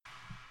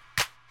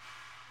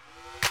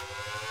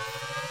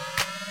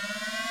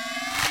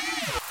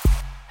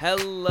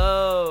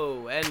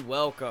Hello and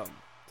welcome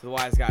to the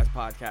Wise Guys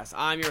Podcast.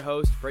 I'm your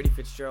host, Brady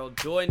Fitzgerald,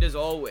 joined as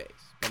always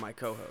by my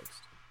co-host,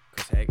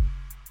 Chris Hagen.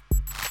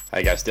 How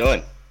you guys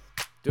doing?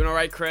 Doing all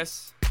right,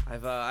 Chris.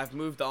 I've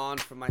moved on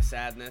from my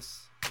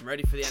sadness. I'm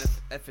ready for the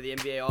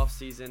NBA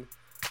offseason,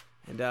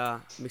 and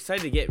I'm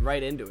excited to get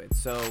right into it.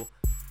 So,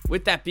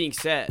 with that being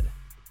said,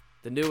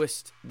 the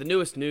newest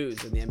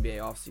news in the NBA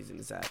offseason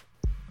is that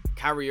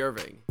Kyrie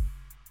Irving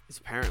is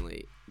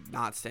apparently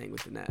not staying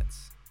with the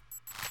Nets.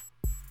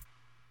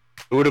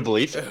 Who would have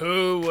believed it?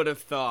 Who would have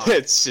thought?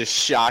 It's a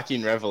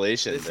shocking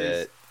revelation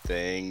that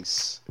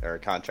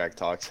contract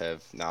talks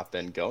have not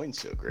been going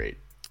so great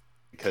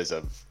because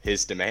of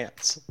his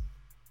demands.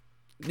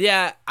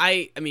 Yeah,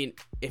 I mean,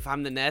 if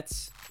I'm the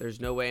Nets,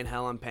 there's no way in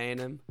hell I'm paying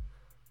him.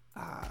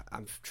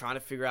 I'm trying to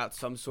figure out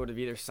some sort of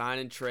either sign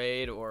and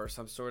trade or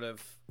some sort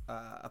of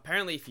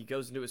apparently if he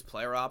goes into his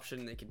player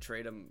option, they can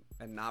trade him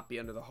and not be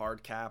under the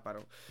hard cap.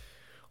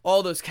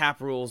 All those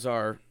cap rules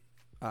are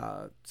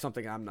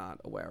something I'm not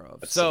aware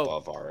of. It's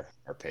above our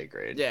pay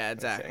grade. Yeah,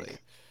 exactly.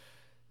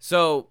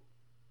 So,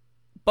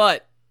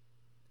 but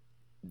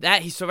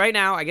so right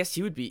now, I guess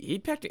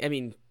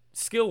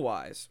skill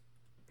wise,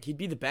 he'd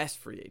be the best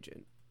free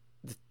agent.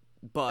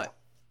 But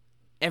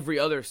every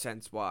other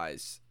sense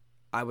wise,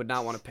 I would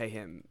not want to pay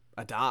him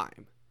a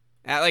dime.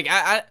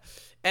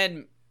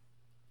 And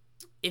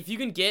if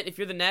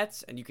you're the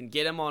Nets and you can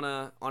get him on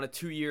a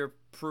 2-year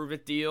prove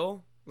it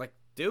deal, like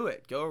do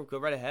it. Go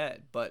right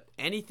ahead. But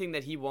anything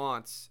that he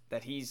wants,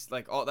 that he's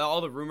like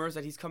all the rumors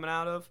that he's coming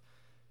out of,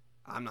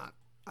 I'm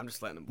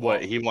just letting him walk.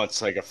 What he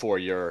wants, like a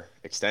 4-year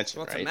extension, He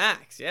wants right? a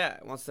max, yeah.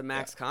 He wants the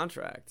max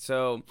contract.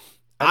 So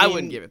I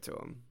wouldn't give it to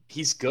him.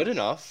 He's good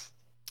enough.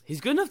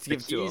 He's good enough to give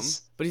it to him,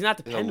 but he's not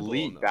dependable an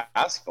elite enough.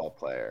 basketball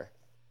player.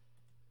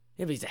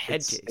 Yeah, but he's a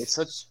head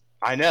case.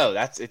 I know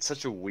it's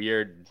such a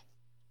weird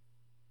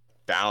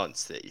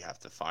balance that you have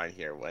to find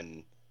here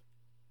when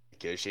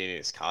negotiating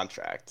his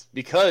contract,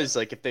 because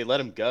like if they let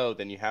him go,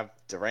 then you have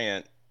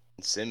Durant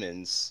and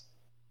Simmons.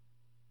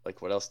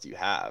 Like what else do you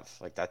have?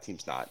 Like that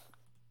team's not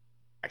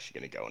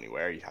actually going to go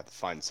anywhere. You have to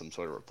find some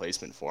sort of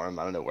replacement for him.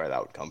 I don't know where that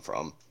would come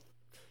from.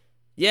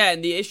 Yeah,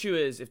 and the issue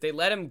is if they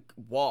let him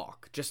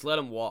walk, just let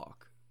him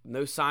walk.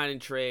 No sign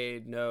and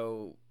trade,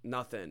 no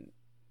nothing.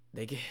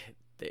 They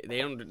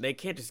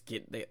can't just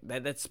get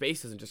that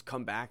space doesn't just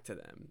come back to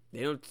them.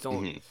 They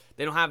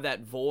don't have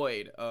that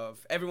void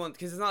of everyone,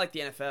 because it's not like the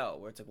NFL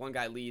where it's like one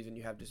guy leaves and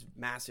you have this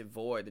massive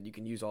void that you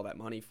can use all that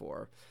money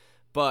for.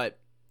 But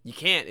you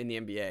can't in the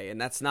NBA, and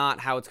that's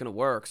not how it's going to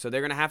work. So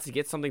they're going to have to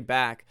get something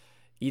back,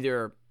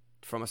 either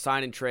from a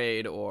sign and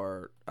trade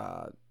or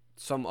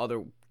some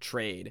other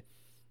trade,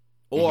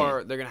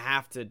 or they're going to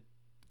have to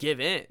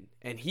give in.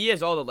 And he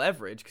has all the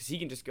leverage because he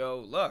can just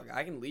go, look,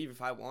 I can leave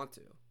if I want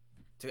to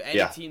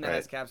any team that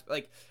has cap space.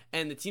 Like,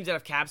 and the teams that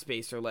have cap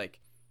space are like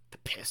the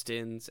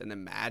Pistons and the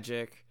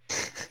Magic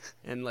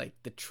and like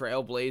the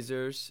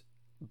Trailblazers.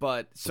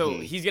 But so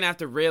he's going to have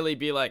to really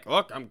be like,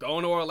 look, I'm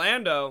going to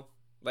Orlando.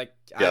 Like,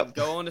 I'm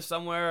going to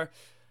somewhere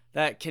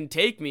that can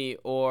take me.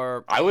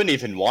 Or I wouldn't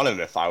even want him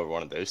if I were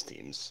one of those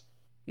teams.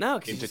 No,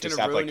 because to he's just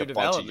going have to ruin like your a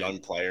bunch development. of young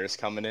players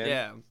coming in.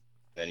 Yeah.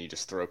 Then you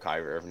just throw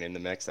Kyrie Irving in the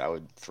mix. That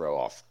would throw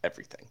off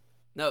everything.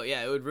 No,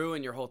 yeah, it would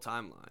ruin your whole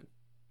timeline.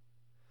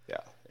 Yeah,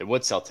 it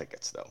would sell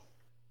tickets though.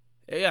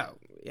 Yeah,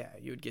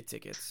 you would get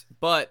tickets,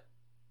 but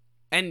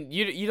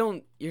you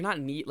don't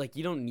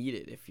need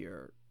it if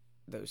you're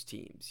those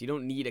teams. You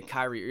don't need a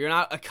Kyrie. You're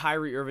not a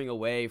Kyrie Irving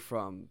away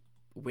from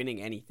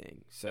winning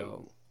anything.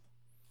 So,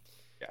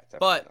 yeah, definitely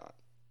but not.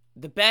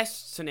 The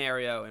best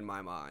scenario in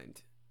my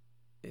mind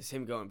is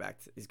him going back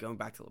to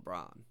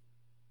LeBron.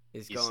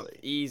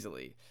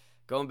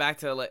 Going back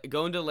to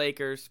going to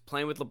Lakers,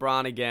 playing with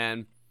LeBron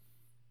again,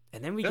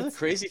 and then we get the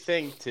crazy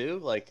thing too.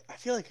 Like I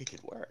feel like it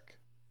could work.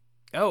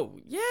 Oh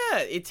yeah,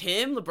 it's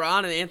him, LeBron,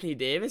 and Anthony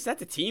Davis.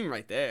 That's a team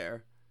right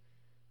there.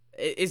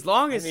 As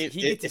long as he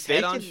gets his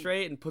head on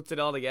straight and puts it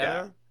all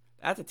together,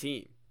 that's a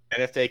team.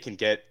 And if they can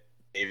get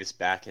Davis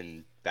back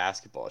in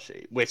basketball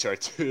shape, which are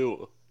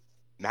two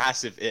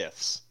massive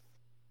ifs.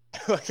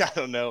 Like I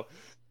don't know.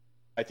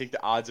 I think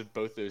the odds of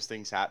both those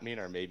things happening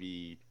are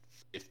maybe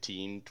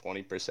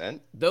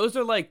 15-20%. Those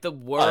are like the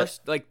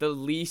worst, like the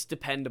least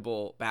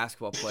dependable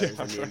basketball players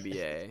in the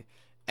NBA.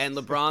 And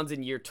LeBron's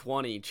in year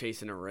 20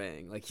 chasing a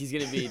ring. Like he's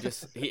gonna be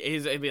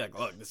he's gonna be like,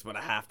 look, this is what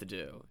I have to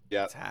do.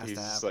 Yeah, he's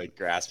just like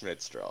grasping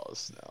at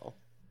straws now.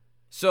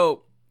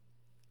 So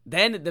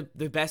then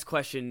the best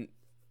question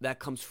that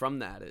comes from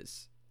that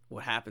is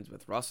what happens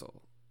with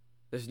Russell.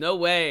 There's no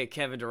way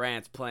Kevin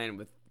Durant's playing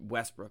with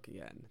Westbrook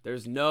again.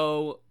 There's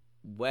no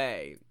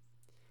way.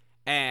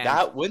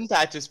 And wouldn't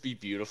that just be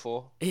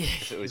beautiful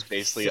if it was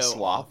basically a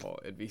swap? Awful.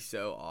 It'd be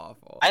so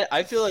awful.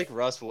 I feel like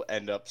Russ will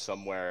end up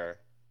somewhere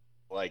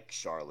like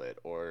Charlotte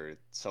or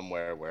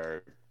somewhere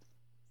where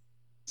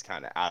it's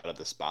kind of out of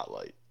the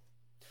spotlight.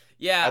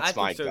 Yeah, that's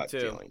I think so gut too.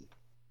 Feeling.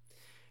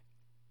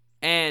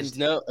 And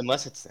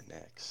unless it's the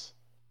Knicks.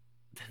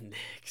 The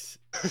Knicks.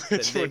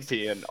 Which would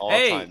be an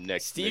all-time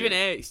Knicks. Stephen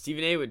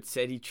A. would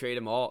said he'd trade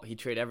them all. He'd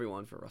trade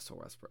everyone for Russell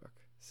Westbrook.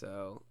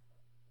 So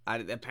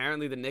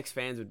Apparently the Knicks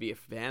fans would be a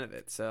fan of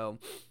it. So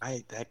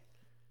I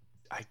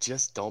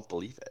just don't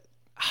believe it.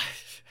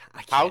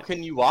 I How can't,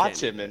 can you I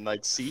watch can't him either. and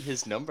like see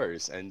his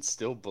numbers and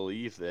still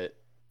believe that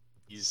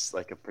he's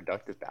like a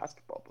productive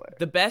basketball player?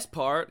 The best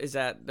part is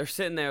that they're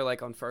sitting there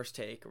like on First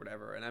Take or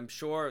whatever, and I'm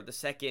sure the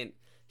second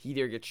he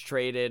either gets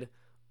traded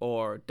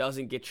or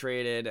doesn't get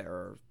traded,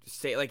 or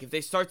say like if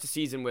they start the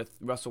season with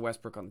Russell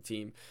Westbrook on the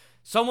team,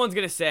 someone's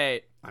gonna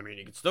say, I mean,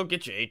 he can still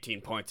get you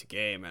 18 points a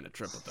game and a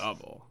triple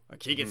double.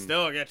 Like he can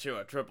still get you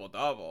a triple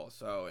double.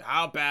 So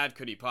how bad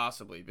could he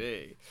possibly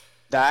be?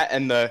 That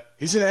and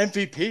he's an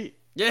MVP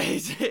Yeah,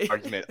 he's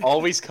argument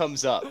always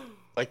comes up.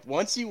 Like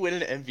once you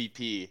win an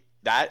MVP,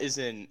 that is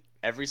in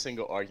every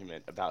single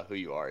argument about who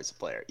you are as a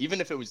player,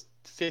 even if it was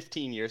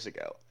 15 years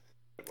ago.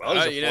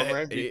 Well, he's a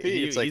former MVP.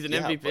 It's like, he's an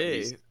yeah,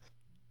 MVP.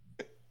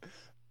 I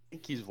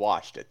think he's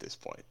washed at this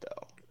point,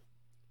 though.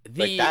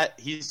 The Like that,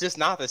 he's just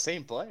not the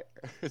same player.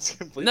 It's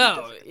completely no,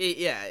 different.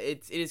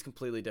 it is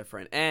completely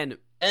different. And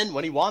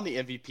when he won the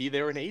MVP,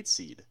 they were an 8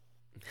 seed.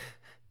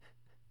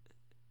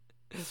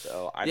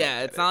 So I don't yeah,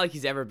 get it's it. not like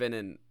he's ever been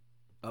in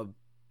a.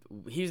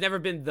 He's never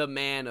been the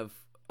man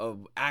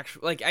of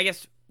actual. Like I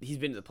guess he's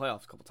been to the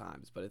playoffs a couple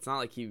times, but it's not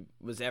like he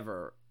was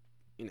ever,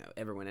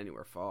 ever went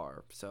anywhere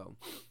far. So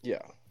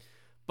Yeah.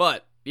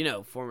 but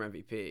former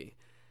MVP.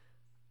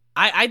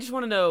 I just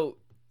want to know,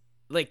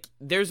 like,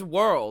 there's a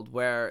world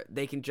where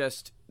they can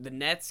the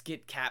Nets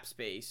get cap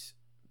space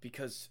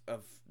because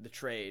of the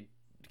trade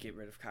to get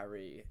rid of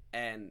Kyrie,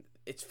 and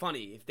it's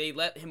funny if they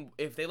let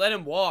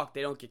him walk,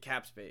 they don't get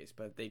cap space,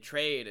 but if they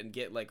trade and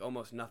get like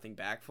almost nothing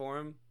back for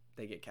him,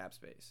 they get cap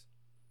space.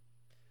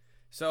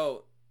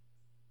 So,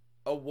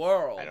 a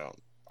world. I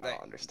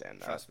don't understand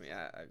that. Trust me,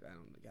 I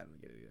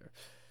don't get it either.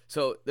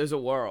 So there's a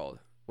world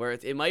where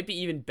it might be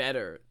even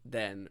better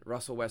than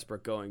Russell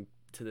Westbrook going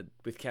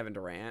with Kevin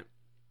Durant,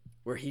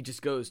 where he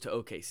just goes to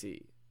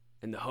OKC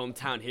and the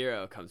hometown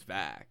hero comes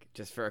back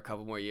just for a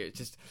couple more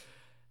years.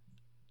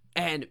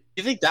 And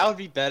You think that would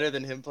be better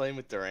than him playing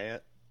with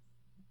Durant?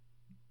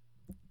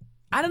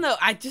 I don't know.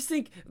 I just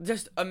think,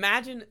 just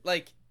imagine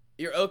like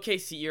you're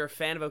OKC, you're a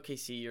fan of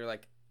OKC, you're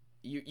like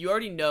you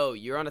already know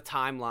you're on a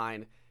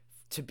timeline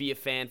to be a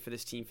fan for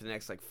this team for the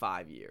next like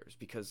 5 years,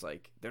 because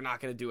like they're not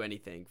going to do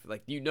anything for,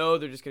 like,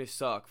 they're just going to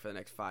suck for the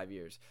next 5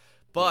 years.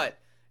 But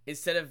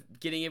instead of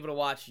getting able to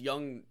watch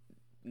young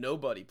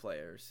nobody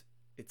players,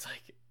 it's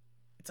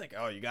like,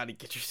 oh, you got to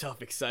get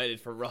yourself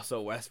excited for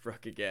Russell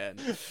Westbrook again.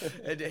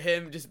 And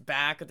him just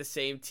back at the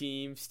same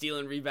team,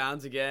 stealing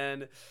rebounds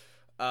again,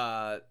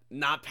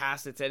 not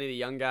passing it to any of the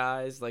young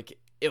guys. Like,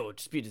 it would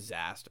just be a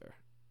disaster.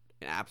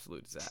 An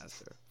absolute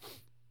disaster.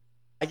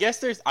 I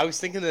guess I was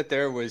thinking that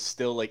there was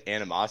still like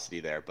animosity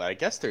there, but I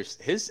guess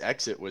his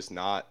exit was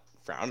not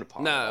frowned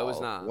upon. No, at it was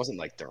all. not. It wasn't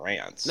like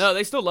Durant's. No,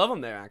 they still love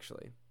him there,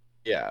 actually.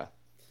 Yeah.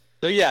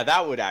 So yeah,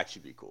 that would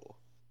actually be cool.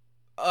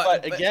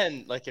 But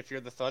again, like if you're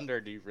the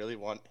Thunder, do you really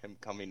want him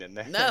coming in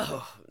there?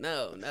 No,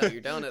 you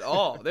don't at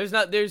all. There's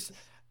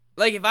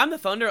like, if I'm the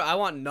Thunder, I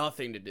want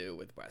nothing to do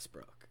with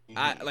Westbrook.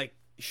 Mhm.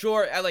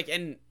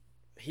 And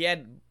he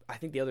had, I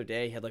think the other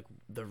day, he had like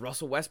the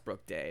Russell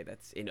Westbrook day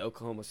that's in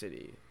Oklahoma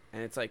City.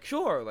 And it's like,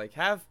 sure, like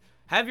have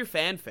your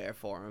fanfare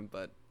for him,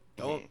 but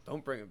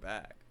don't bring him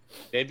back.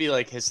 Maybe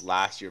like his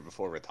last year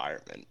before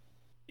retirement.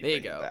 There you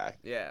go. Back.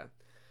 Yeah.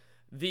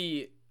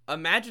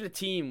 Imagine a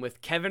team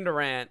with Kevin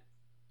Durant,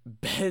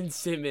 Ben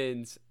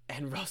Simmons,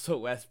 and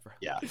Russell Westbrook.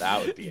 Yeah,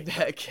 that would be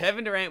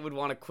Kevin Durant would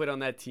want to quit on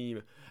that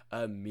team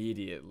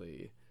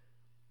immediately.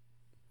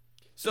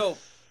 So,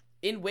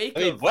 in wake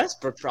of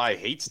Westbrook probably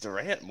hates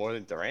Durant more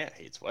than Durant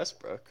hates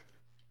Westbrook.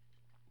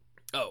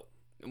 Oh,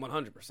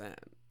 100%.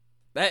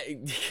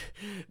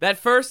 That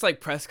first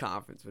like press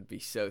conference would be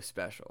so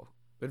special.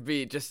 Would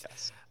be just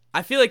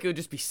I feel like it would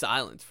just be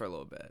silence for a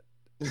little bit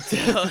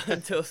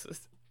until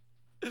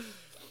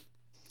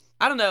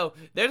I don't know.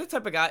 They're the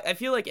type of guy. I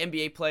feel like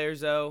NBA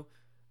players though,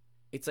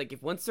 it's like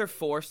if once they're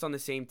forced on the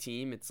same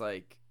team, it's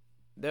like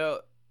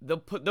they'll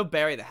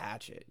bury the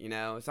hatchet.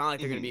 It's not like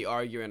they're gonna be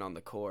arguing on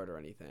the court or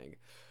anything.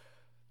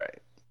 Right.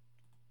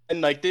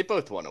 And like they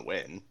both want to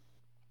win.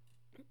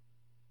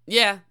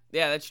 Yeah,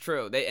 that's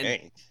true.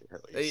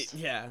 At least.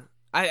 Yeah.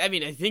 I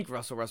mean, I think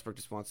Russell Westbrook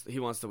just wants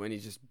to win.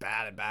 He's just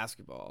bad at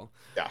basketball.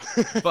 Yeah.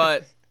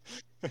 But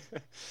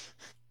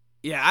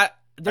yeah,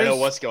 I know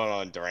what's going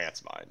on in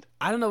Durant's mind.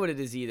 I don't know what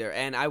it is either.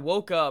 And I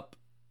woke up,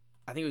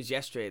 I think it was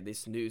yesterday,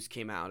 this news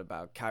came out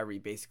about Kyrie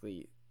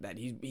basically, that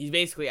he's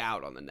basically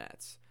out on the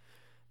Nets.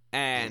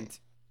 And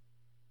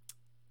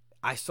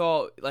I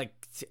saw like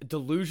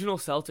delusional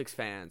Celtics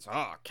fans,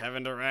 oh,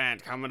 Kevin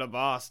Durant coming to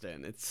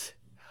Boston.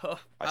 I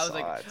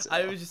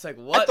was just like,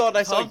 what? I thought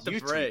I saw the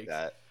you brakes. tweet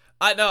that.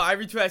 I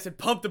retweeted. I said,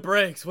 "Pump the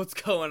brakes." What's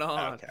going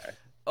on? Okay.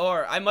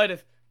 Or I might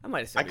have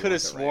said. I could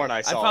have sworn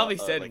I saw. I probably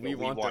said like we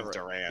want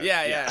Durant.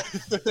 Yeah.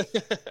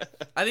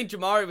 I think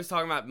Jamari was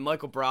talking about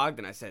Michael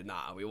Brogdon. I said,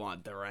 "Nah, we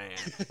want Durant.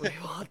 We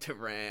want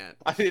Durant."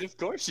 I mean, of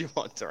course you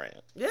want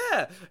Durant.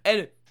 Yeah,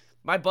 and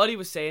my buddy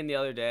was saying the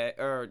other day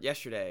or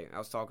yesterday, I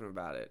was talking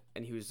about it,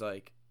 and he was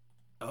like,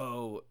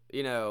 oh,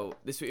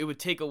 this it would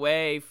take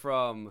away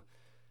from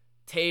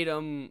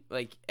Tatum,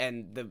 like,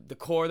 and the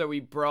core that we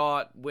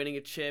brought, winning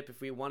a chip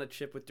if we won a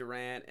chip with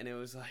Durant, and it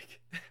was like,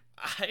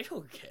 I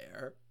don't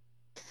care.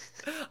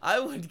 I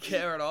wouldn't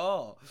care at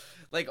all.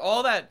 Like,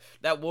 all that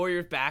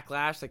Warriors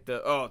backlash, like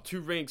the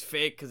 2 rings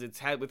fake because it's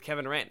had with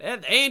Kevin Durant.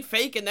 They ain't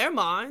fake in their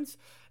minds.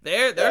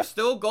 They're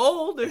still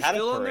gold. They're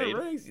still on their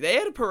rings. They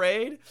had a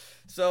parade,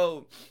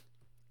 so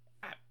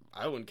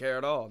I wouldn't care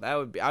at all.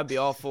 I'd be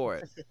all for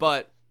it,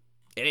 but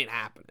it ain't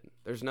happening.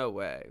 There's no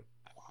way.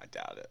 I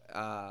doubt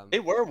it. They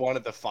were one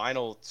of the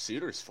final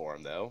suitors for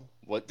him, though.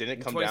 What didn't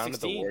it come down to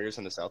the Warriors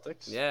and the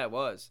Celtics? Yeah, it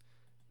was.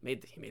 He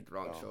made the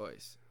wrong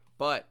choice,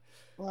 but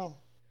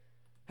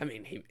I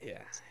mean,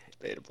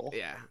 debatable.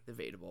 Yeah,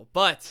 debatable.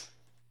 But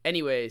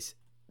anyways,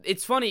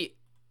 it's funny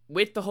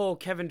with the whole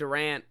Kevin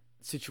Durant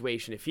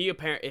situation.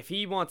 If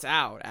he wants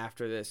out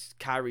after this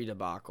Kyrie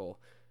debacle,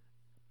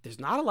 there's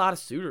not a lot of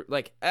suitors.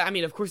 Like, I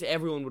mean, of course,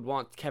 everyone would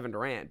want Kevin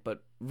Durant,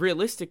 but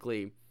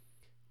realistically,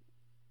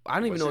 I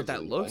don't even know what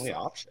that looks like.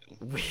 Option.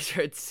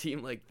 Wizards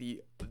seem like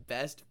the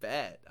best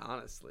bet,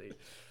 honestly.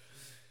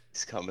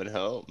 He's coming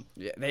home.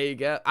 Yeah, there you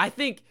go. I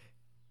think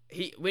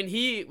when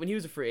he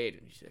was a free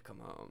agent, he should have come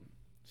home.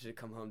 Should have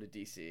come home to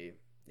DC.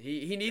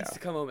 He needs to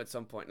come home at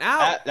some point.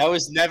 Now that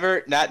was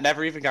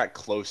never even got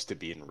close to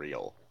being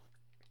real.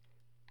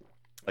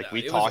 Like,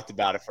 we talked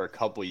about it for a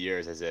couple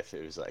years as if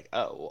it was like,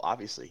 oh, well,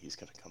 obviously he's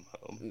gonna come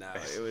home. No,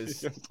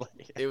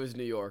 it was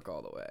New York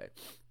all the way.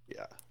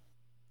 Yeah.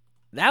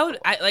 That would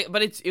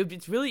but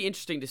it's really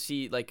interesting to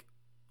see, like,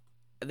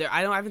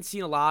 I haven't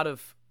seen a lot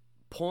of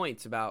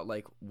points about,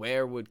 like,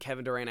 where would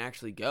Kevin Durant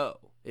actually go.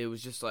 It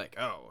was just like,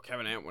 oh,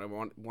 Kevin Durant would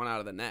have won out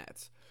of the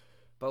Nets,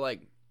 but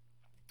like,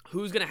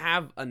 who's gonna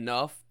have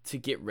enough to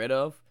get rid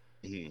of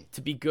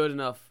to be good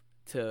enough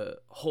to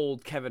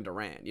hold Kevin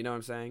Durant? You know what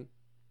I'm saying?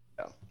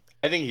 Yeah,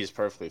 I think he's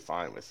perfectly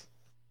fine with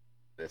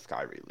if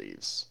Kyrie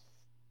leaves.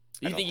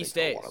 You think he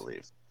stays? Want to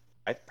leave?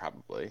 I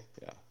probably,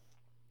 yeah.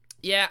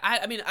 Yeah,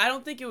 I mean, I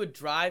don't think it would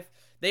drive.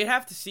 He'd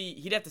have to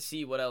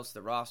see what else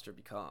the roster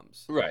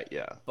becomes. Right,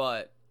 yeah.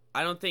 But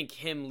I don't think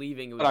him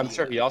leaving would. But I'm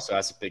sure he also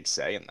has a big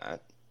say in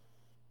that.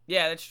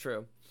 Yeah, that's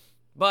true.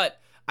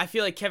 But I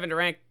feel like Kevin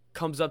Durant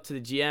comes up to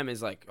the GM and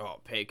is like,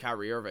 oh, pay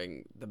Kyrie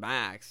Irving the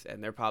max.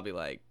 And they're probably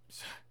like,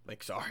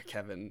 sorry,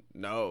 Kevin,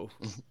 no.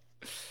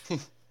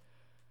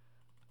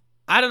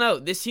 I don't know.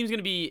 This team's going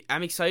to be –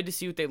 I'm excited to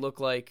see what they look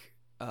like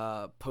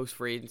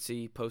post-free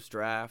agency,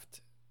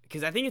 post-draft.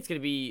 Because I think it's going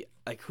to be –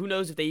 like, who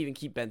knows if they even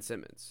keep Ben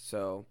Simmons.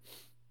 So,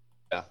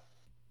 yeah.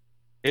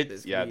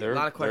 They're, a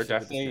lot of questions they're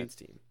definitely, with this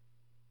team.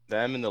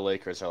 Them and the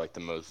Lakers are, like, the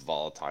most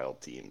volatile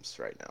teams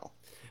right now.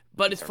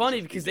 But it's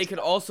funny because they could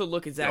also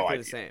look exactly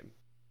the same.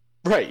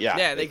 Right, yeah.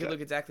 Yeah, they could look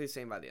exactly the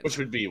same by the end. Which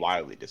would be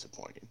wildly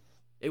disappointing.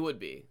 It would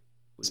be.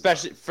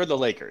 Especially for the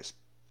Lakers,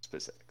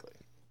 specifically.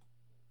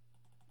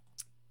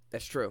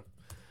 That's true.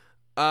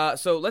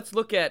 So let's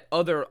look at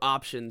other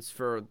options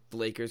for the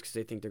Lakers because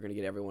they think they're going to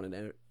get everyone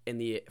in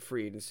the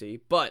free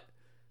agency. But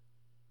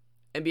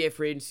NBA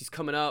free agency's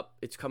coming up.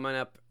 It's coming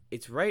up.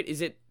 It's right.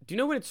 Do you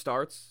know when it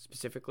starts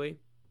specifically?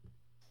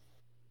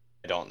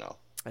 I don't know.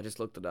 I just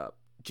looked it up.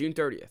 June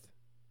 30th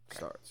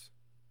starts.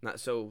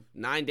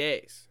 9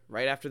 days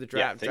right after the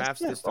draft. Yeah,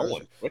 Drafts this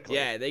Thursday.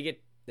 Yeah, they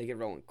get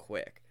rolling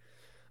quick.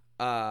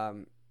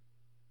 Sorry,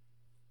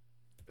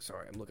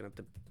 I'm looking up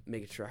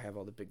making sure I have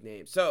all the big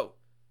names. So,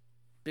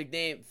 big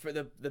name for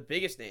the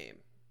biggest name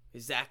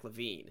is Zach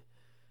LaVine,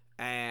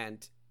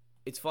 and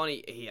it's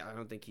funny. I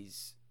don't think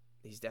he's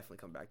definitely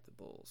come back to the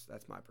Bulls.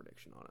 That's my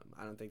prediction on him.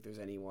 I don't think there's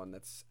anyone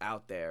that's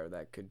out there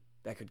that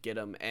could get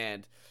him,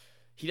 and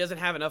he doesn't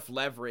have enough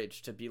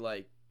leverage to be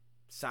like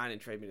sign and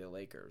trade me to the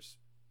Lakers,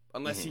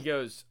 unless he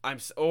goes I'm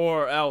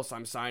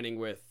signing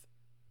with,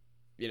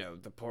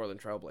 the Portland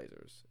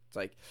Trailblazers. It's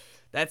like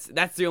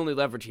that's the only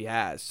leverage he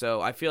has. So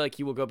I feel like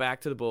he will go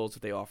back to the Bulls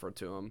if they offer it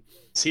to him.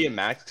 Is he a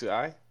max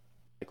guy?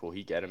 Like, will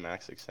he get a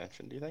max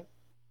extension, do you think?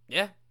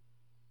 Yeah,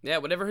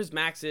 whatever his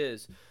max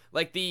is.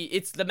 Like the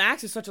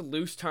max is such a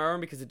loose term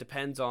because it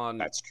depends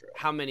on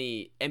how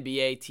many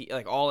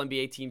NBA all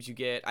NBA teams you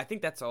get. I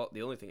think that's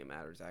the only thing that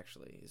matters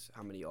actually is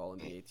how many all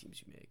NBA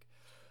teams you make.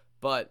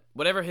 But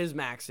whatever his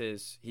max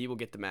is, he will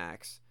get the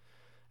max.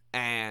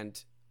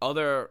 And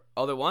other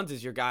ones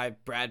is your guy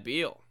Brad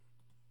Beal.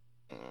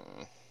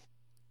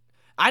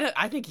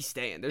 I think he's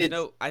staying.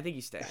 I think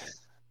he's staying.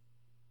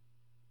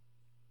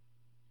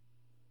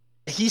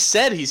 He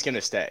said he's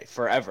gonna stay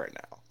forever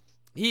now.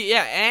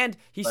 And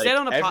he said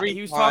on a every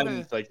he was time,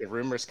 talking like the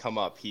rumors come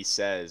up, he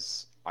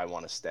says, "I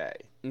want to stay."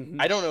 Mm-hmm.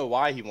 I don't know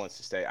why he wants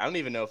to stay. I don't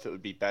even know if it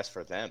would be best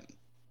for them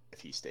if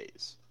he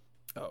stays.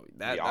 Oh, to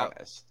be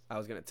honest. I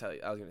was gonna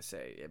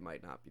say it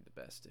might not be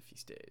the best if he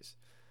stays,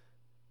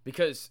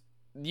 because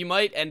you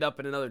might end up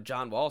in another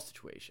John Wall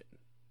situation.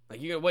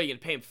 Like you're gonna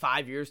pay him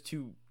 5 years,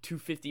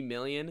 $250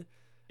 million.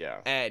 Yeah.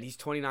 And he's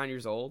 29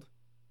 years old.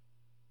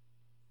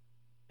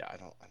 Yeah, I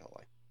don't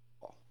like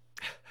Wall.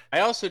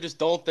 I also just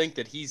don't think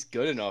that he's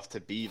good enough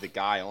to be the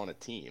guy on a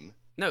team.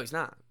 No, he's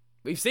not.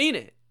 We've seen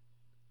it.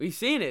 We've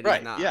seen it. Right,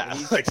 He's not. yeah.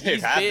 He's, Like, they've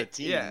he's had been, the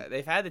team. Yeah,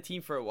 they've had the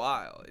team for a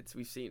while.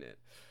 We've seen it.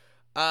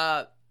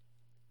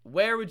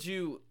 Where did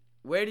you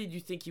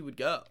think he would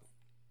go?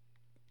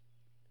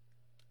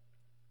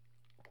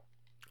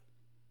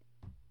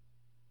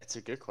 It's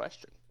a good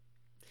question,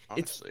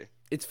 honestly.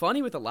 It's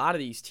funny with a lot of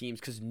these teams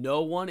because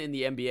no one in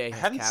the NBA has I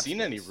haven't cap seen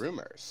space. any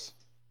rumors.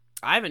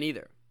 I haven't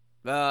either.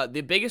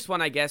 The biggest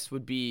one, I guess,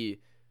 would be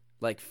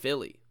like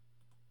Philly.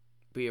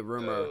 Be a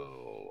rumor.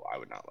 Oh, I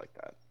would not like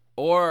that.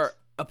 Or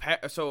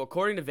so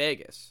according to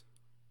Vegas,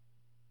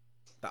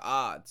 the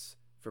odds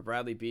for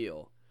Bradley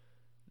Beal,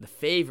 the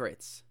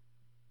favorites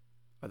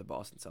are the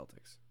Boston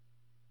Celtics.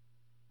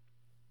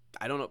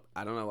 I don't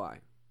know why.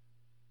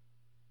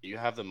 Do you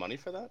have the money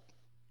for that?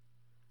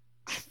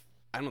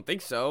 I don't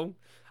think so.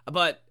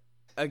 But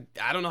I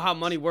don't know how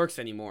money works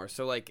anymore.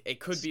 So like it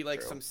could be like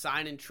True. some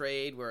sign and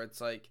trade where it's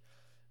like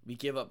we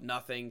give up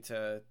nothing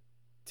to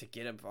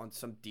get him on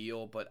some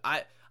deal, but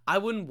I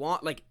wouldn't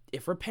want, like,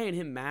 if we're paying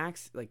him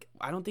max, like,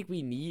 I don't think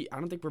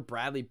we're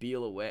Bradley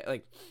Beal away.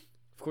 Like,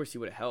 of course he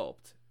would have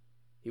helped.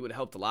 He would have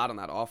helped a lot on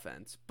that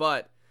offense.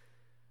 But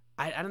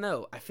I don't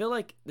know. I feel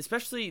like,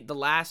 especially the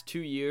last 2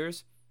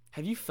 years,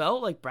 have you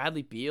felt like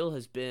Bradley Beal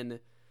has been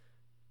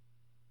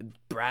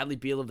Bradley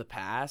Beal of the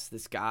past?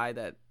 This guy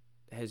that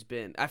has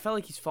been, I felt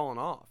like he's fallen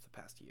off the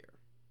past year.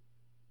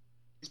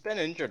 He's been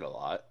injured a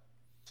lot,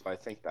 so I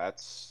think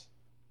that's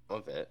some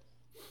of it.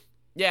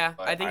 Yeah,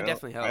 But I think it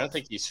definitely helps. I don't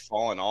think he's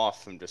fallen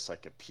off from just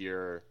like a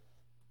pure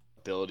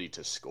ability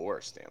to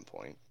score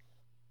standpoint.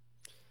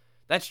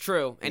 That's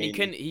true, and I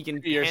mean, he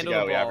can 2 years handle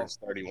ago, the he ball. averaged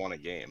 31 a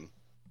game.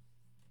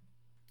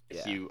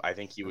 Yeah, I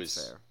think he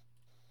was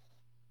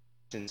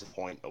fair. a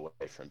point away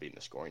from being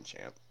the scoring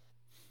champ.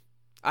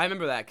 I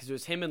remember that because it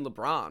was him and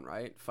LeBron,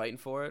 right, fighting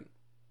for it.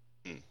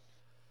 Mm.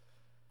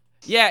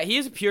 Yeah, he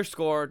is a pure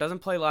scorer. Doesn't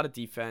play a lot of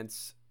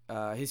defense.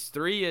 His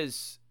three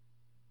is.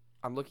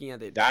 I'm looking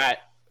at it. That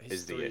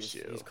his is the three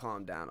issue. He's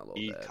calmed down a little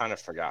He bit, kind of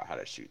forgot how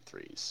to shoot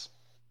threes.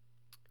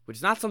 which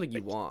is not something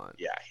you want.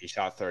 Yeah, he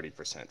shot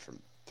 30% from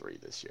three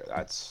this year.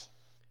 That's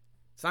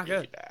It's not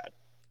really good. bad.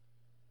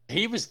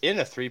 He was in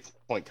a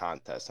 3-point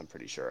contest, I'm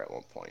pretty sure, at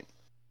one point.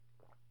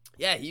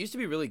 Yeah, he used to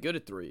be really good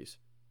at threes.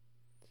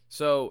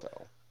 So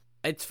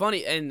it's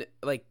funny, and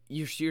like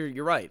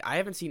you're right. I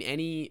haven't seen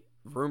any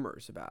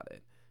rumors about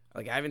it.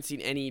 Like I haven't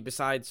seen any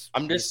besides.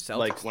 I'm just Celtics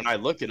like, when I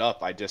look it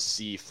up, I just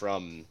see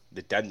from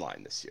the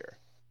deadline this year.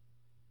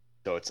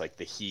 So it's like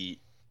the Heat,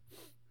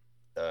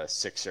 the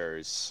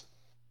Sixers.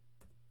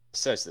 It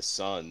says the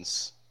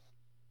Suns.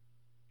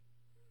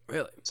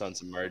 Really,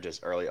 Suns emerge as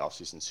early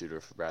offseason suitor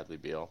for Bradley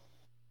Beal.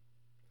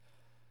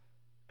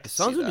 the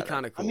Suns would be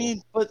kind of cool. I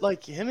mean, but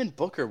like him and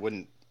Booker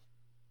wouldn't.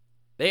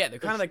 they're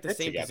kind of like the fit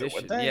same together, would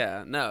position. they?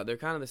 Yeah, no, they're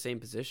kind of the same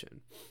position.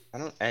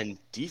 And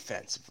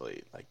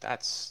defensively, like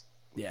that's.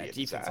 would Yeah, be a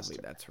defensively,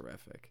 disaster. that's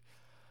horrific.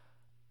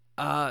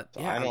 So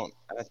Yeah,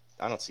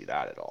 I don't see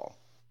that at all.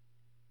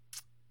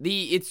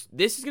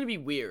 this is gonna be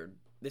weird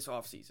this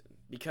offseason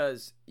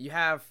because you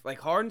have like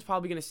Harden's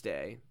probably gonna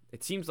stay.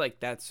 It seems like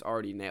that's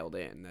already nailed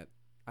in. That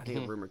I think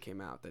a rumor came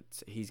out that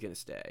he's gonna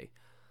stay.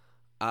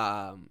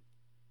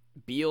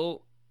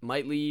 Beal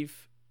might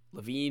leave,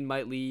 Levine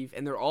might leave,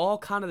 and they're all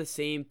kind of the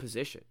same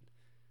position.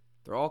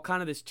 They're all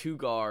kind of this two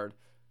guard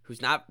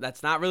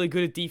that's not really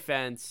good at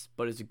defense,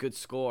 but is a good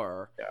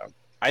scorer. Yeah,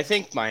 I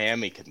think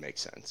Miami could make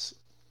sense.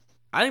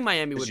 I think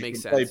Miami would You make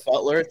can sense. play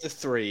Butler at the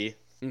 3,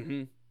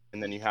 Mm-hmm.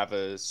 and then you have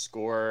a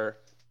scorer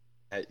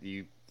at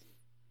you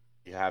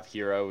have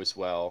Hero as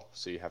well,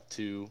 so you have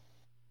 2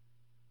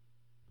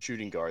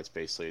 shooting guards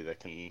basically that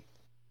can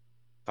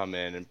come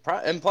in and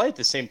play at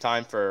the same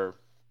time for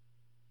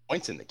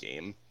points in the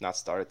game, not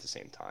start at the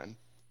same time.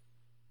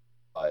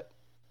 But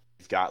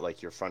you've got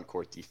like your front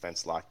court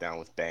defense locked down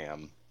with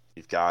Bam.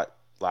 You've got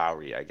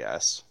Lowry, I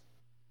guess.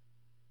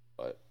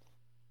 But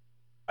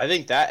I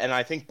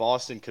think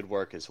Boston could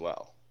work as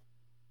well.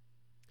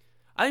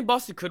 I think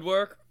Boston could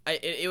work.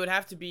 It would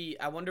have to be.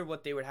 I wonder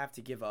what they would have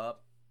to give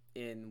up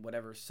in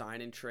whatever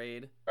sign and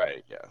trade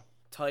Right, yeah.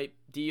 type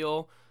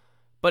deal.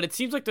 But it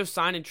seems like those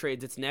sign and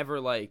trades, it's never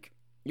like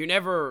you're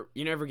never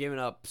giving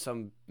up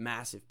some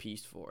massive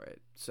piece for it.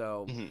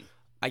 So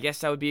I guess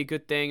that would be a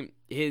good thing.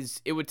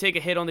 It would take a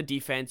hit on the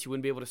defense. You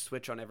wouldn't be able to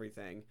switch on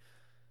everything.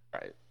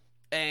 Right.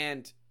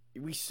 And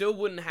we still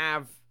wouldn't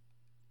have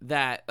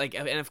that, like,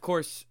 and of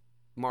course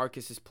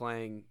Marcus is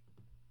playing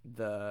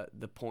the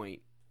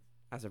point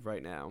as of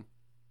right now.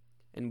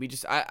 And we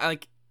just I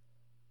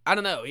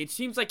don't know. It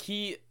seems like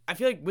I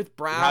feel like with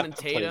Brown and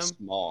Tatum,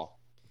 small.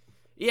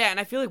 yeah, and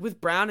I feel like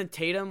with Brown and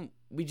Tatum,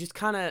 we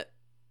kind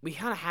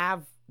of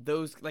have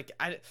those, like,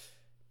 I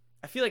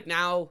feel like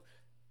now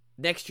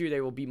next year they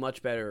will be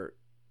much better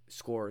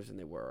scorers than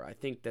they were. I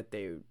think that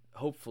they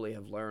hopefully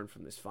have learned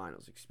from this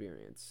finals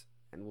experience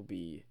and will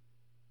be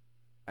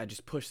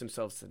just push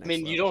themselves to the next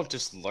level. You don't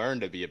just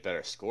learn to be a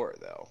better scorer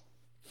though.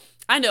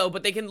 I know,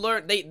 but they can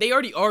learn. They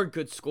already are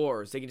good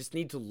scorers. They just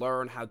need to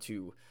learn how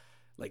to,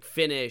 like,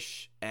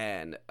 finish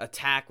and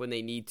attack when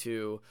they need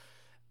to.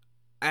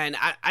 And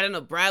I don't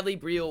know, Bradley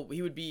Beal,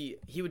 he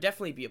would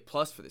definitely be a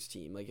plus for this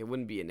team. Like, it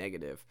wouldn't be a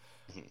negative.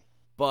 Mhm.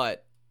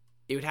 But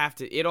it'd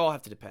all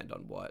have to depend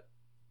on what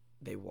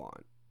they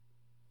want.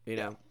 You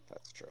know?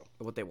 That's true.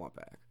 What they want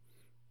back.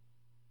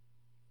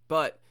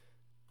 But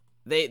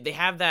they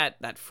have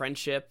that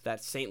friendship,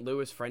 that St.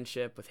 Louis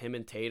friendship with him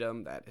and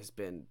Tatum that has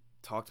been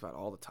talked about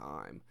all the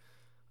time.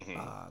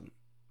 Mm-hmm.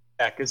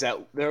 Yeah, because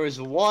there was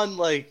one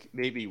like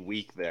maybe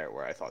week there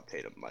where I thought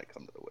Tatum might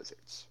come to the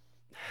Wizards,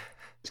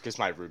 just because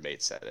my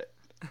roommate said it,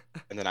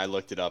 and then I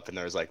looked it up and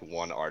there was like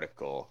one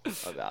article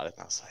about it,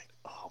 and I was like,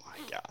 oh my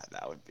god,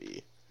 that would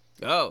be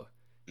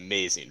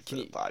amazing for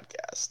the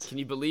podcast. Can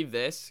you believe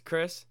this,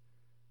 Chris?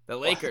 The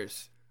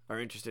Lakers are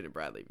interested in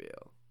Bradley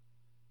Beal.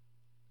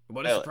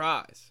 What a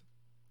surprise!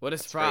 What a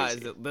surprise!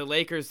 The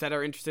Lakers that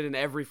are interested in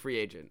every free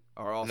agent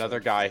are also another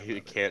guy who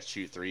can't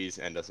shoot threes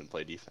and doesn't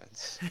play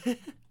defense.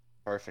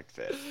 Perfect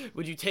fit.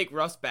 Would you take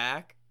Russ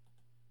back?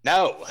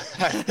 No,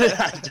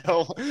 I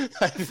don't.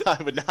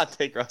 I would not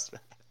take Russ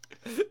back.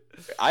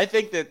 I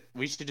think that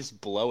we should just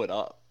blow it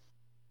up.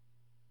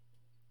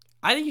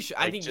 I think you should.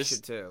 I think you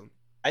should too.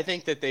 I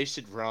think that they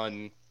should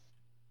run.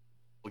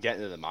 We'll get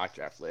into the mock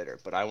draft later,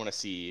 but I want to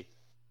see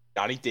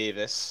Johnny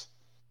Davis,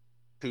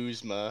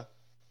 Kuzma,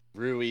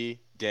 Rui,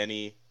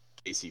 Denny,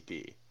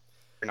 KCP,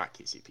 or not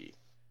KCP.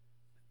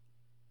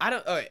 I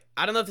don't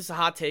know if this is a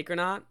hot take or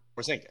not.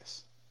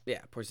 Porzingis.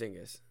 Yeah,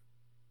 Porzingis.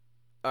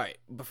 All right,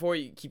 before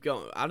you keep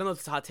going, I don't know if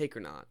it's a hot take or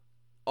not.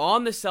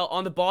 On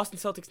the Boston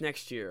Celtics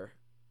next year,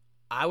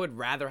 I would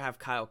rather have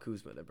Kyle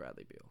Kuzma than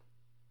Bradley Beal.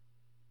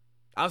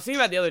 I was thinking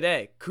about it the other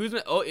day.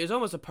 Kuzma is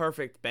almost a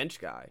perfect bench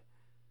guy.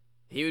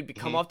 He would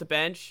come off the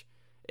bench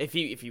if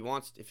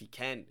he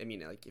can. I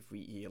mean, like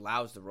he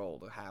allows the role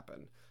to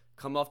happen.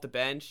 Come off the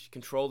bench,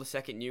 control the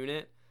second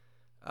unit,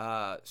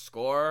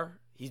 score.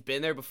 He's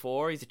been there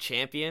before. He's a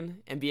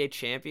champion, NBA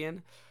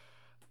champion.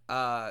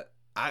 I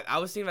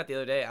was thinking about the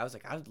other day. I was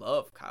like, I would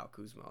love Kyle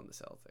Kuzma on the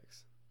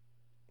Celtics.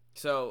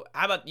 So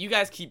how about you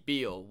guys keep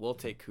Beal? We'll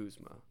take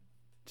Kuzma.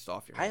 Just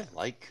off your head. I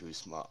like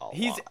Kuzma a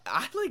lot.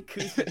 I like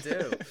Kuzma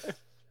too.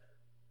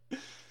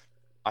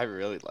 I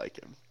really like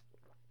him.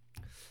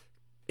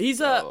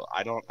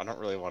 I don't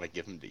really want to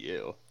give him to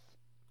you.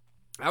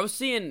 I was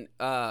seeing.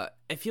 I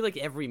feel like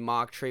every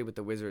mock trade with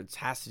the Wizards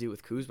has to do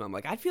with Kuzma. I'm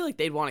like, I feel like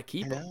they'd want to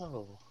keep him.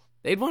 No.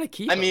 They'd want to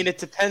keep him. I mean, it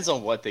depends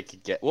on what they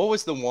could get. What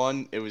was the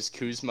one? It was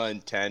Kuzma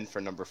and 10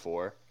 for number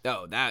 4.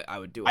 Oh, that I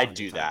would do. I'd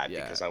do that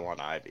because I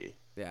want Ivy.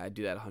 Yeah, I'd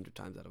do that 100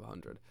 times out of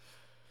 100.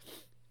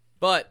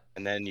 But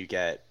and then you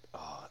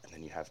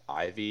have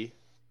Ivy,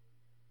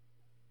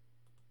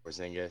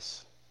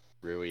 Porzingis,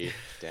 Rui,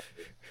 Denny.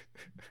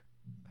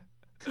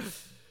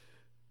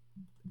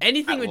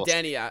 Anything with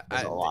Denny,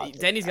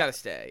 Denny's got to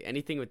stay.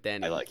 Anything with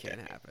Denny can't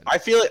happen. I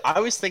feel like I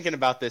was thinking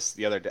about this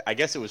the other day. I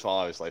guess it was while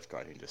I was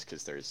lifeguarding, just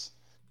because there's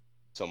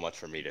so much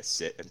for me to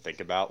sit and think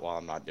about while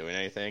I'm not doing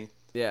anything.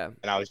 Yeah.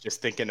 And I was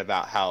just thinking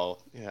about how,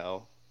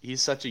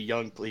 he's such a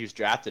young. He was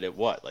drafted at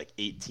what, like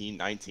 18,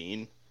 19,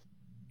 and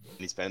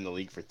he's been in the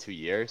league for 2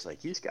 years. Like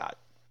he's got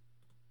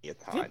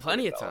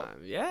plenty of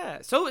time. Yeah.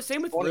 So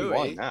same with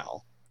Rui.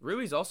 Now.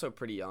 Rui's also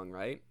pretty young,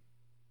 right?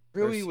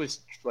 Rui was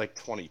like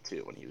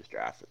 22 when he was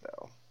drafted,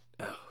 though.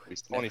 Oh,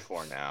 he's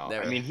 24 now.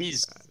 I mean,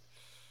 he's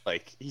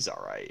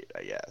all right,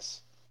 I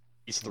guess.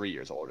 He's 3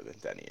 years older than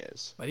Denny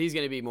is. But he's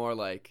gonna be more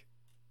like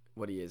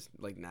what he is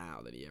like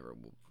now than he ever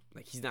will.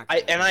 Like he's not.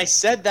 I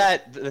said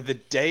that the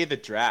day of the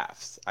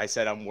draft. I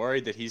said I'm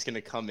worried that he's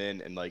gonna come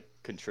in and like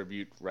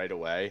contribute right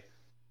away,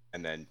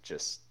 and then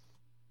just.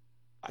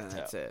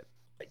 That's it.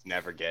 Like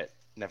never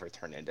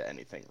turn into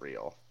anything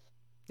real.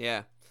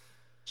 Yeah.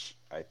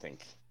 I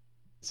think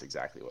it's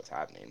exactly what's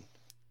happening.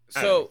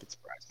 So,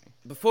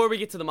 before we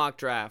get to the mock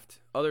draft,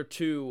 other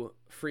two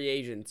free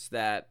agents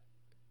that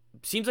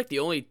seems like the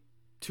only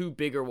two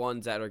bigger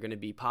ones that are going to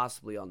be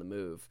possibly on the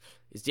move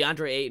is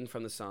DeAndre Ayton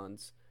from the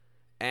Suns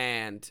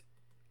and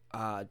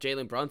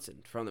Jalen Brunson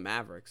from the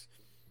Mavericks.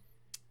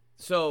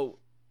 So,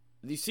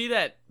 you see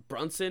that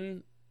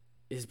Brunson's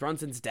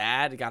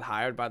dad got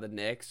hired by the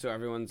Knicks, so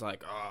everyone's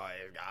like, oh,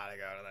 you got to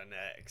go to the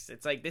Knicks.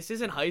 It's like, this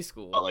isn't high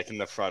school. Oh, like in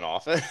the front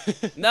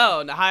office?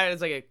 No, hired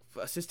as like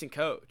an assistant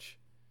coach.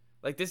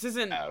 Like this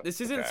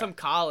isn't some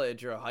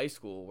college or a high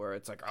school where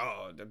it's like,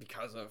 oh,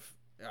 because of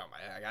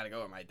I gotta go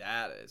where my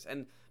dad is,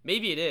 and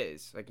maybe it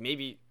is. Like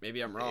maybe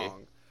I'm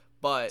wrong,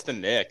 but it's the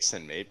Knicks,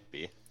 and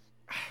maybe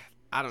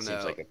I don't know.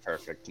 Seems like a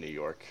perfect New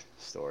York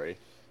story.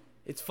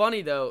 It's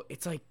funny though.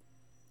 It's like,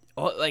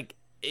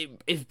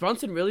 is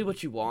Brunson really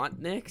what you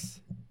want,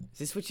 Knicks? Is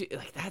this what you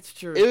like? That's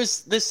true. It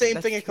was the same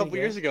thing a couple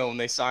years ago when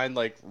they signed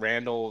like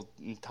Randall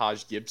and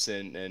Taj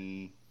Gibson,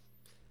 and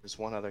there's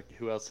one other.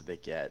 Who else did they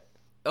get?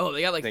 Oh,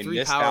 they got like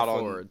 3 power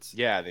forwards.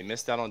 Yeah, they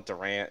missed out on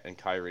Durant and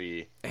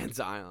Kyrie. And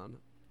Zion.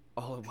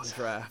 All in one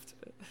draft.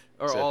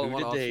 Or all in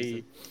one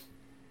offseason.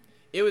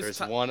 There's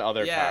one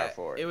other power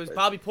forward. It was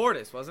Bobby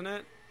Portis, wasn't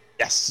it?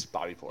 Yes,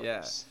 Bobby Portis.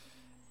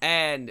 Yeah.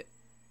 And,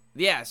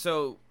 yeah,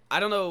 so,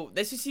 I don't know.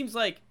 This just seems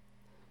like,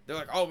 they're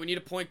like, oh, we need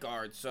a point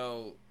guard,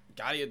 so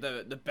Got you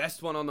the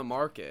best one on the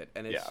market,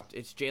 and Yeah.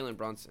 it's Jalen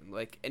Brunson.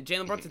 And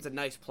Jalen Brunson's a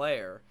nice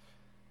player.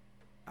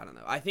 I don't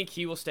know. I think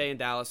he will stay in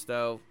Dallas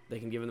though. They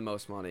can give him the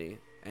most money,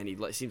 and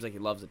seems like he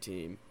loves the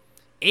team.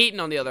 Ayton,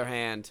 on the other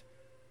hand,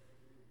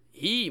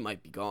 he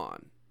might be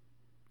gone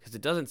because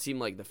it doesn't seem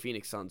like the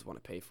Phoenix Suns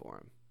want to pay for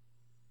him.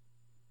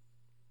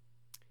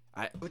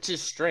 Which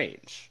is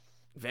strange.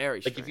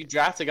 Very strange. Like if you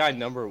draft a guy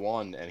number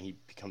 1 and he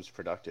becomes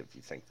productive,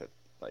 you think that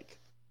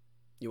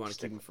you want to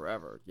keep him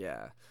forever.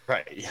 Yeah.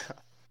 Right. Yeah.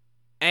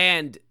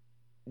 And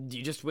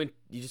you just went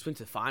to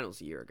the finals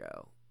a year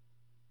ago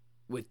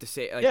with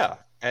the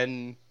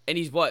and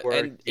he's what? We're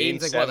And game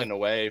Aiden's 7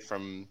 away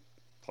from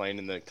playing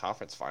in the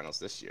conference finals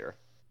this year.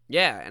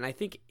 Yeah, and I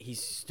think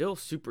he's still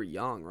super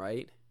young,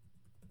 right?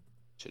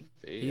 Should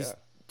be. He's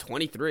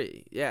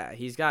 23. Yeah,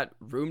 he's got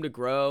room to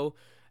grow,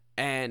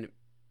 and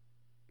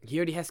he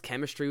already has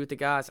chemistry with the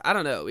guys. I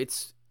don't know.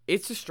 It's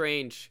a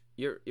strange.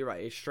 You're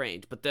right. It's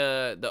strange, but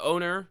the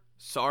owner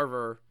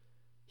Sarver,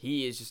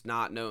 he is just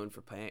not known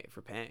for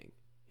paying.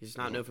 He's just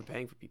not known for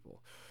paying for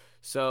people.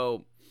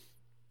 So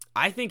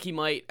I think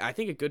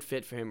a good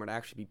fit for him would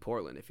actually be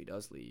Portland if he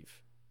does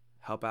leave.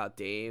 Help out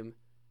Dame.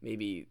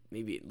 Maybe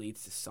it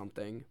leads to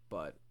something,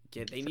 but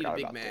they need a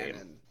big man.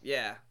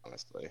 And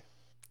honestly.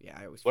 Yeah,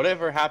 I always.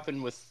 Whatever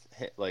happened with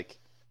him, is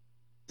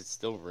it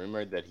still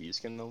rumored that he's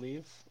going to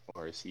leave,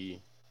 or is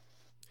he?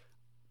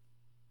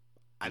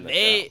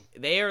 They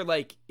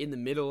are in the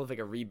middle of a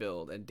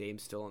rebuild, and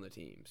Dame's still on the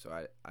team. So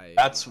I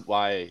that's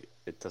why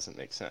it doesn't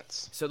make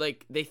sense. So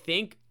they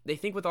think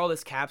with all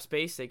this cap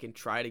space they can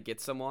try to get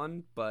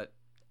someone, but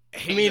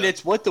I mean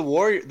it's what the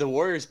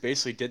Warriors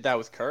basically did that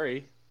with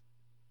Curry.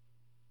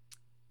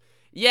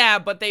 Yeah,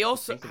 but they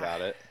also think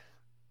about it.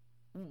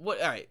 What?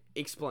 All right,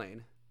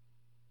 explain.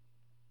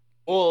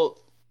 Well,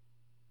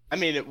 I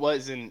mean it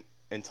wasn't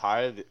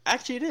entirely.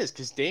 Actually, it is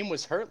because Dame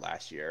was hurt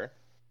last year.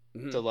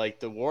 Mm-hmm. So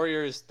the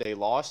Warriors, they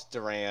lost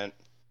Durant.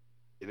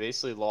 They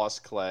basically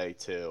lost Clay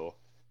too,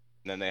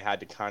 and then they had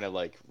to kind of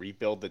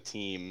rebuild the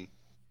team.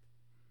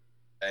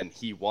 And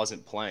he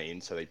wasn't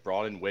playing, so they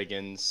brought in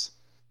Wiggins.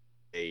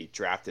 They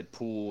drafted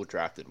Poole,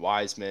 drafted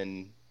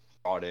Wiseman,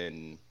 brought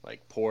in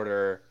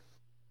Porter,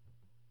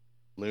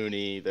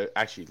 Looney.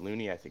 Actually,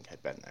 Looney I think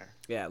had been there.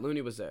 Yeah,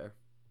 Looney was there.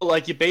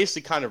 You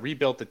basically kind of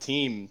rebuilt the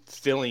team,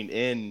 filling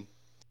in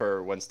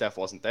for when Steph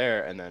wasn't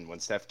there, and then when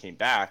Steph came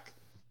back.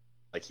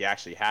 He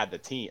actually had the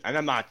team, and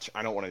I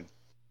don't want to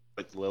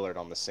put Lillard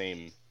on the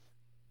same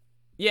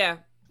year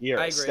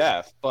as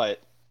Steph,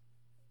 but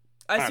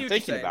I'm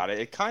thinking about it.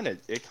 It kind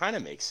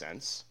of makes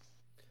sense.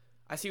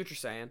 I see what you're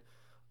saying.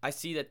 I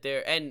see that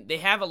they're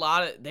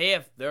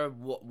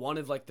one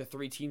of the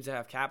 3 teams that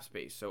have cap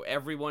space. So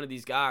every one of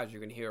these guys, you're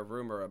gonna hear a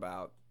rumor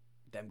about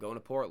them going to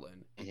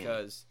Portland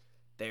because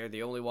they're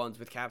the only ones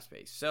with cap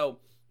space. So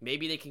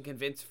maybe they can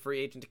convince a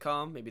free agent to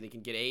come. Maybe they can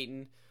get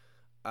Ayton.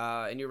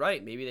 And you're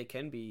right. Maybe they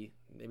can be.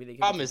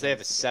 Problem is they have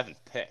a 7th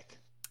pick.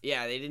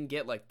 Yeah, they didn't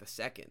get the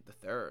 2nd, the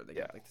 3rd. They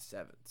got the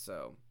 7th.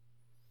 So,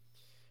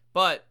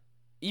 but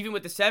even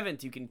with the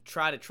 7th, you can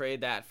try to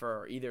trade that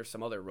for either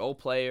some other role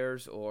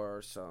players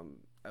or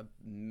a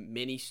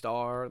mini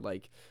star.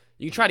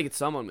 You can try to get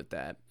someone with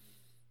that.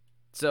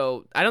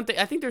 So I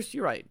think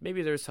you're right.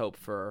 Maybe there's hope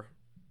for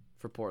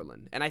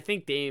Portland, and I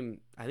think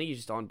Dame. I think he's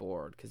just on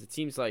board because it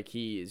seems like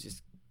he is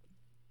just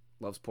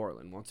loves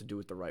Portland, wants to do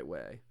it the right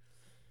way.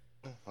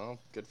 Well,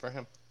 good for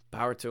him.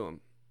 Power to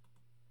him.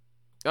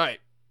 All right.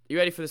 You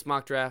ready for this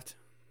mock draft?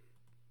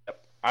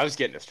 Yep. I was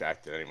getting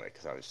distracted anyway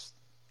because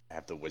I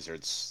have the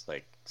Wizards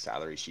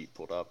salary sheet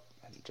pulled up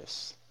and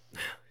just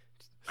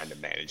trying to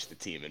manage the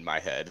team in my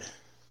head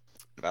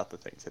about the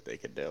things that they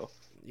could do.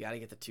 You got to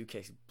get the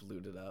 2K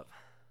booted up.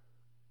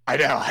 I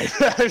know.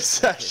 I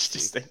was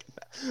just thinking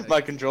that.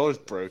 My controller's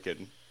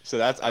broken. So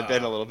I've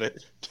been a little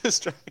bit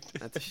distracted.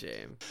 That's a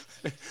shame.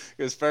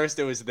 Because first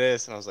it was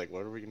this, and I was like,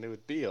 what are we going to do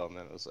with Beal? And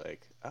then it was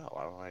like, oh,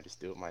 why don't I just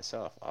do it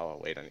myself? Oh,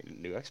 wait, I need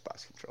a new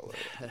Xbox controller.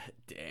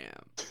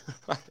 Damn.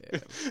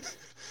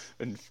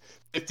 And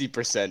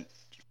 50%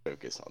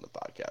 focus on the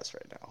podcast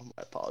right now.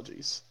 My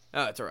apologies.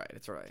 Oh, it's all right.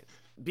 It's all right.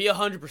 Be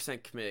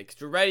 100% committed because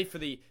we're ready for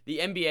the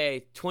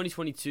NBA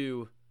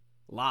 2022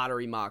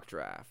 lottery mock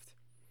draft.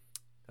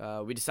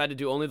 We decided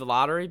to do only the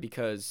lottery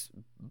because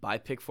by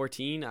pick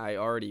 14, I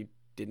already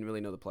didn't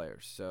really know the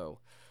players. So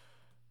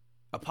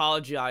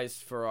apologize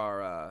for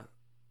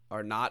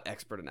our not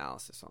expert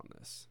analysis on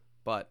this,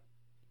 but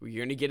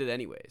you're going to get it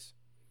anyways.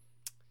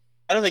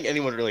 I don't think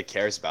anyone really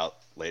cares about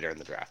later in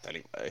the draft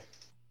anyway.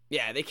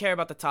 Yeah, they care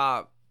about the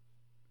top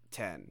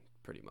 10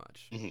 pretty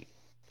much. Mm-hmm.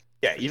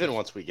 Yeah, even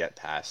once we get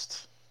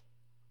past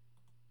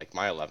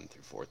my 11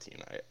 through 14,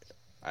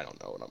 I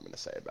don't know what I'm going to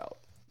say about.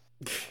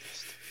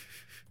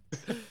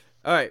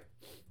 All right.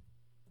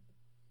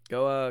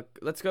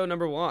 Let's go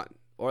number 1.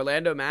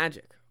 Orlando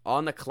Magic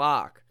on the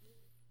clock.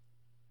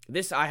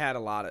 This I had a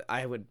lot of.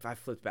 I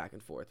flipped back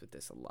and forth with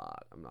this a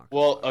lot. I'm not.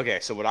 Okay.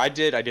 So what I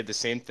did the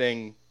same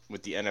thing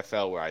with the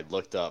NFL where I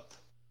looked up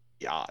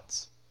the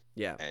odds.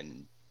 Yeah.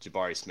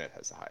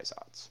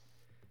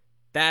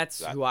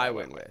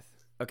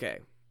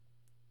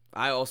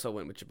 I also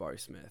went with Jabari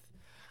Smith.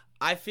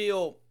 I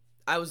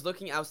was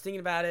thinking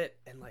about it,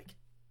 and like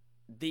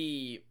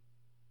the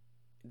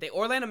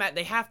Orlando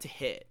they have to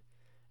hit,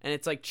 and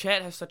it's like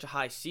Chet has such a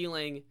high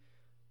ceiling,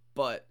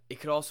 but it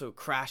could also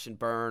crash and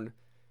burn,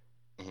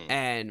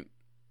 and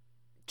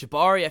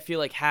Jabari I feel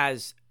like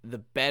has the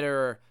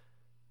better.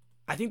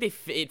 I think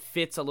it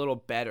fits a little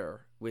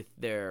better with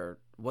the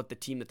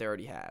team that they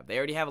already have. They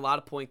already have a lot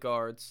of point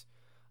guards.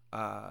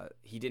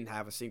 He didn't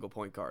have a single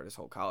point guard his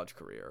whole college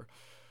career,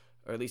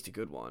 or at least a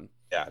good one.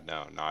 Yeah,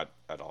 no, not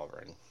at all,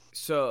 right?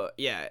 So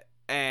yeah,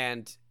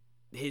 and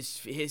his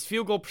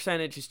field goal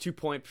percentage, his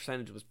 2-point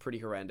percentage was pretty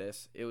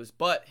horrendous.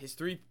 But his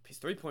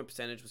 3-point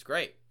percentage was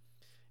great,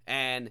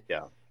 and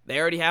yeah, they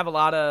already have a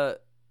lot of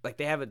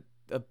they have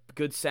a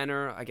good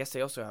center. I guess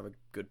they also have a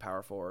good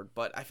power forward,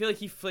 but I feel like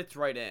he fits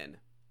right in,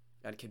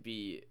 and could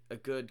be a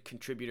good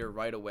contributor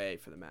right away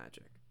for the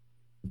Magic.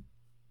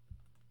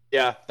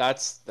 Yeah,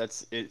 that's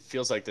it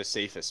feels like the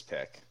safest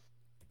pick,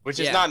 which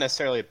is not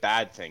necessarily a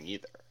bad thing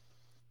either.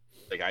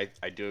 Like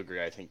I do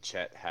agree. I think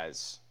Chet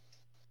has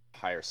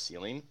higher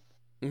ceiling.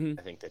 Mm-hmm.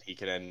 I think that he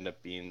could end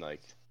up being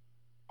like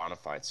a bona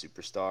fide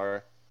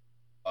superstar,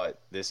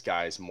 but this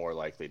guy is more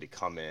likely to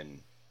come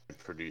in and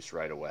produce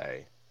right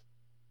away.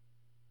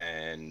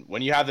 And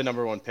when you have the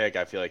number 1 pick,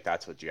 I feel like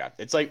that's what you have.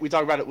 It's like we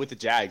talk about it with the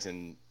Jags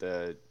in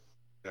the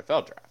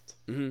NFL draft,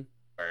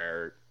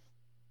 where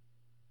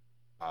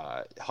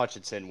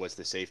Hutchinson was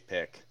the safe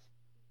pick.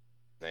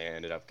 They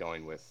ended up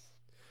going with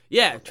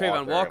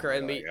Trayvon Walker,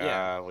 and we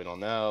don't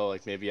know.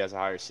 Like maybe he has a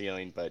higher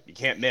ceiling, but you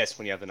can't miss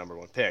when you have the number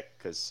 1 pick,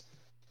 because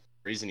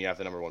the reason you have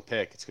the number 1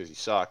 pick is because you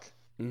suck.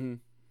 Mm-hmm.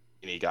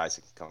 You need guys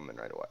that can come in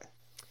right away.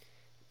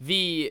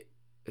 The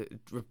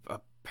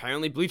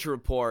apparently Bleacher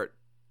Report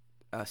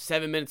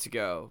 7 minutes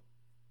ago,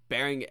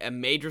 bearing a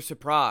major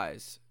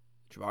surprise,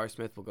 Jabari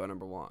Smith will go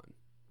number 1.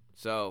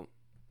 So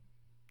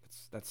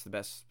that's the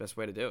best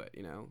way to do it.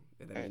 You know,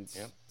 that means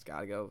it's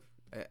got to go.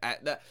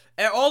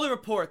 All the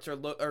reports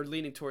are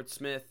leaning towards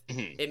Smith.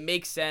 It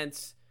makes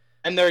sense,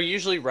 and they're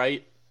usually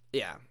right.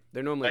 Yeah,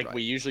 they're normally right.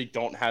 We usually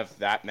don't have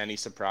that many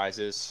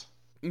surprises,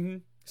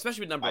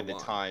 especially with number 1 by the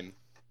time.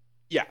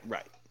 Yeah,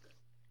 right.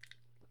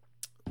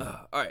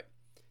 All right,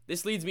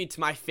 this leads me to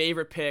my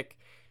favorite pick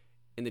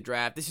in the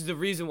draft. This is the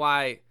reason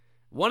why,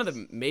 one of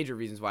the major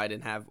reasons why I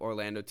didn't have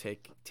Orlando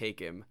take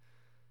him,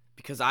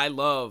 because I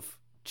love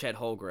Chet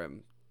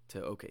Holmgren to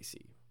OKC.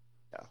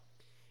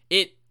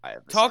 Yeah.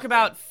 Talk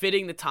about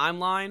fitting the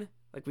timeline,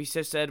 like we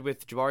just said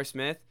with Jabari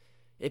Smith.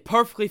 It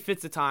perfectly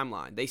fits the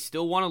timeline. They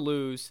still want to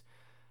lose.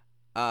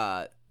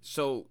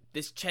 So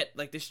this Chet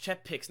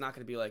pick's not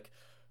going to be like,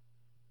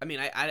 I mean,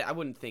 I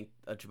wouldn't think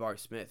a Jabari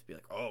Smith would be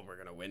like, oh, we're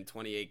going to win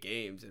 28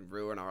 games and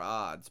ruin our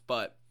odds.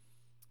 But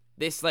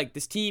this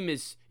team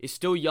is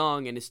still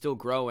young and is still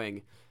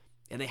growing,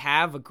 and they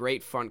have a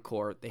great front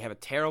court. They have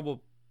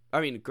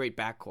a great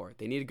back court.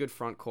 They need a good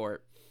front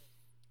court,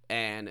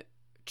 and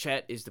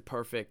Chet is the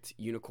perfect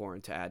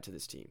unicorn to add to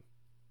this team.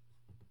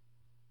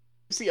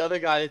 Who's the other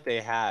guy that they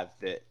have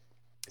that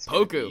is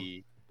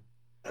Poku?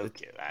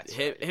 Okay, that's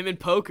him, right. Him and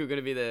Poku are going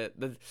to be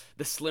the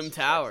Slim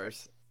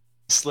Towers.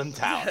 Slim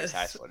Towers,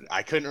 that's what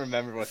I couldn't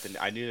remember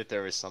I knew that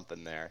there was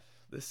something there.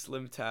 The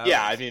Slim Towers.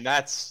 Yeah, I mean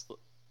that's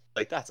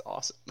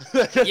awesome.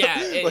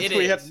 Yeah, it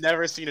we is. have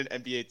never seen an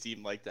NBA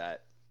team like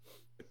that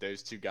with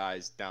those two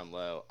guys down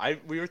low.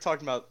 We were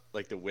talking about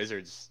like the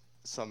Wizards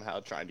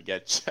somehow trying to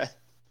get Chet,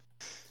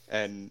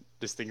 and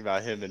just thinking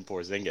about him and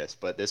Porzingis,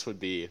 but this would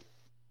be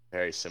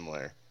very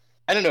similar.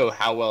 I don't know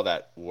how well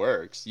that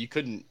works. You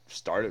couldn't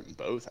start them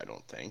both, I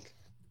don't think.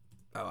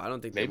 Oh, I don't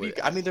think maybe. They would.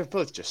 I mean, they're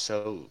both just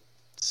so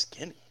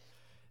skinny.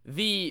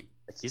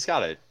 He's got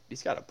to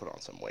put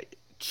on some weight.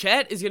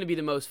 Chet is going to be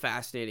the most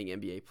fascinating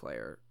NBA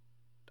player,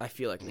 I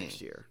feel like,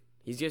 next year.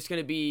 He's just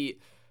going to be,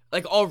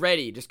 like,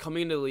 already, just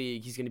coming into the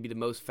league, he's going to be the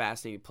most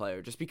fascinating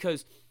player. Just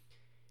because,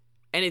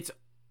 and it's,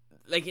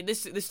 like,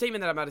 this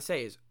statement that I'm about to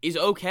say is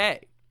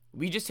okay.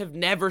 We just have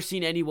never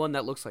seen anyone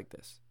that looks like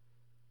this.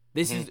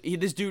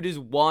 This dude is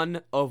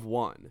one of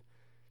one.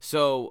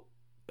 So,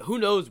 who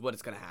knows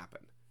what's going to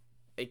happen?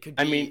 It could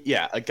be. I mean,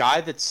 yeah, a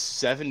guy that's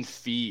 7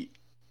 feet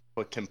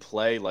but can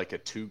play like a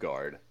 2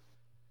 guard.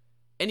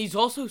 And he's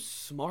also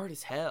smart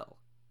as hell.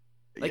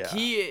 Like,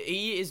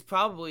 he is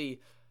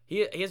probably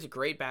he has a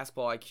great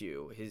basketball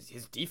IQ.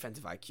 His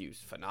defensive IQ is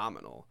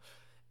phenomenal.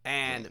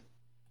 And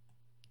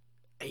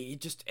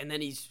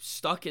then he's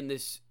stuck in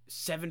this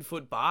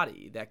 7-foot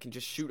body that can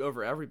just shoot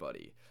over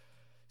everybody.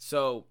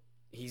 So,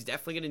 he's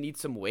definitely going to need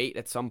some weight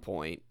at some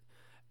point,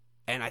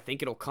 and I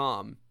think it'll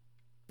come.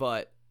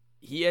 But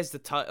he has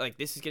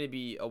this is going to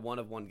be a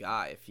one-of-one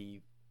guy if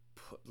he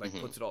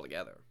puts it all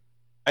together.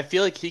 I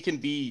feel like he can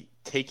be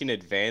taken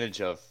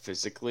advantage of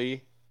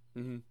physically,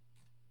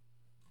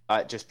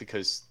 just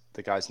because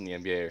the guys in the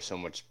NBA are so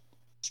much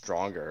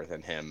stronger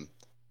than him.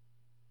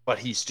 But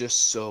he's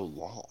just so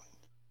long.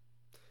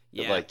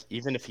 Yeah. But, like,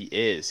 even if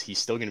he's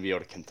still going to be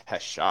able to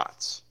contest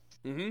shots.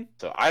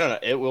 So I don't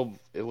know.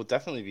 It will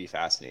definitely be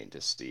fascinating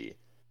to see.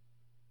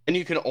 And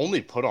you can only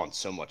put on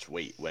so much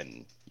weight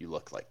when you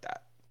look like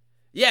that.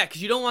 Yeah,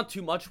 because you don't want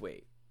too much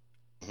weight.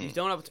 Mhm. You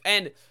don't have to,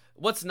 and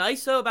what's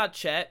nice though about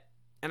Chet,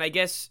 and I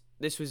guess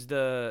this was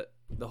the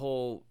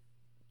whole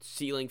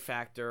ceiling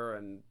factor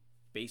and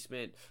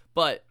basement,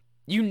 but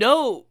he's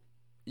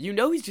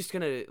just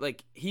gonna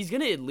he's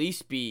gonna at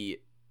least be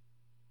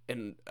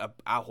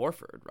Al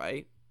Horford,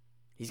 right?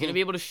 He's gonna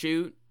be able to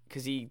shoot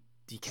because he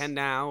can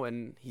now,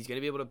 and he's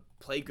gonna be able to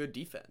play good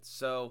defense.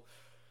 So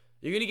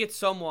you're gonna get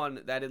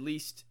someone that at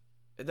least,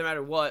 no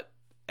matter what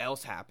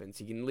else happens,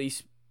 he can at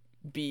least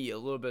be a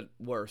little bit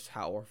worse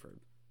Al Horford,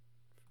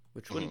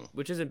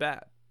 which isn't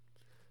bad.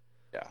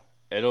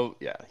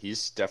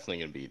 He's definitely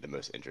going to be the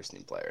most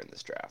interesting player in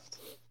this draft.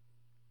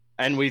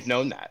 And we've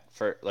known that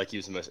he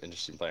was the most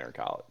interesting player in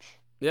college.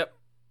 Yep.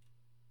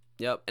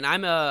 And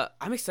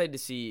I'm excited to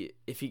see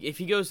if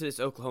he goes to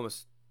this Oklahoma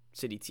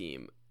City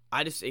team.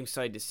 I just am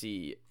excited to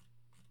see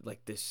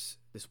like this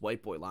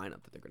white boy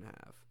lineup that they're going to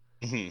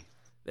have.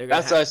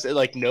 That's us.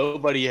 Like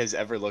nobody has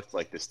ever looked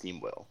like this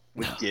team will.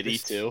 With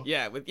Giddey too.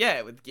 Yeah, with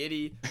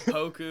Giddey,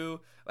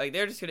 Poku. Like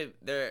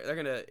they're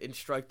gonna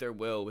instruct their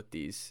will with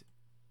these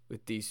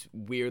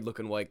weird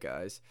looking white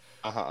guys.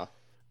 And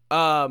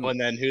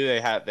then who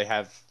they have? They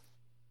have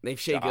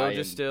Shai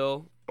Gilgeous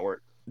still.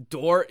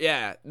 Dort.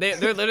 Yeah.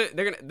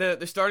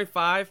 They're starting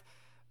five.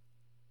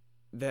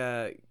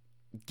 The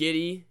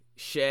Giddey,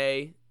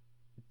 Shea,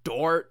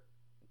 Dort,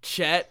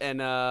 Chet, and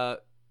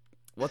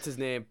what's his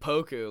name?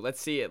 Poku.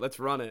 Let's see it. Let's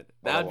run it.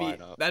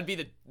 That'd be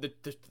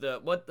the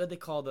what they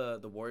call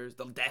the Warriors?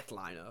 The death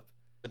lineup.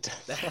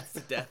 That's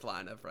the death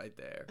lineup right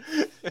there.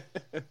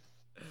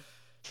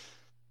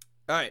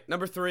 All right,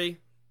 number 3,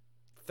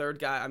 third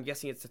guy. I'm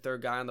guessing it's the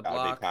third guy on the block.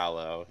 Gotta be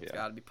Paolo. Yeah. It's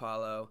gotta be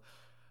Paolo.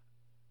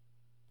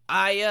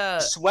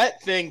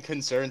 Sweat thing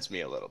concerns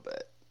me a little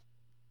bit.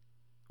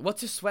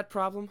 What's his sweat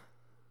problem?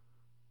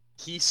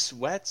 He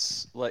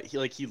sweats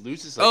he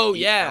loses 8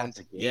 pounds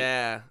a game.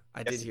 Yeah,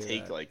 I did hear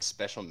take that.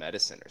 Special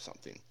medicine or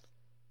something.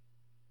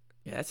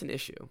 Yeah, that's an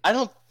issue. I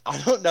don't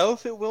know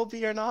if it will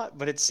be or not,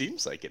 but it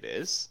seems like it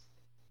is.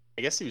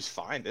 I guess he was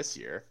fine this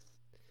year.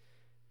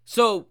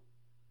 So,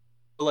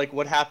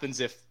 what happens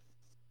if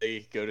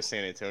they go to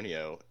San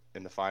Antonio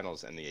in the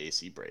finals and the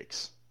AC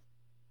breaks?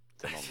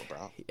 Then on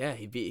LeBron. Yeah,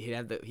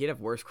 he'd have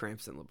worse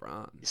cramps than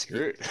LeBron. He's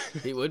screwed.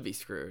 He would be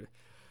screwed.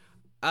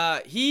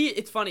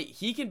 It's funny.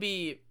 He can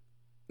be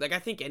I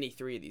think any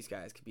 3 of these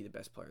guys could be the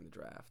best player in the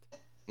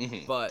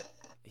draft. But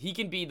he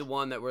can be the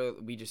one that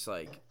we just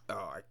I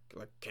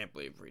can't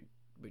believe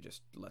we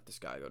just let this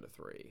guy go to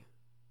 3.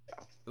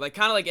 Yeah.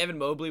 Kind of like Evan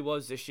Mobley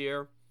was this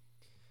year,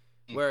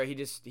 where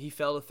he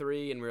fell to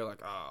 3, and we were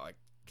like, oh, I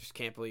just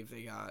can't believe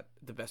they got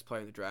the best player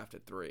in the draft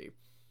at 3.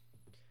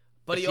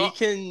 But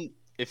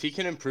if he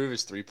can improve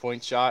his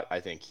 3-point shot,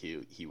 I think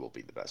he will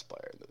be the best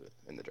player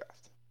in the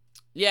draft.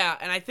 Yeah,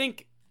 and I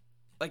think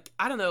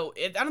I don't know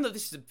if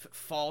this is a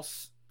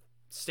false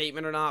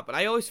statement or not, but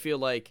I always feel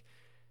like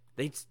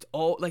they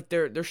all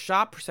their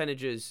shot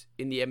percentages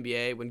in the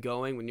NBA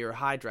when you're a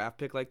high draft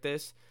pick like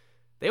this,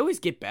 they always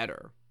get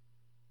better.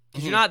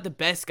 Because you're not the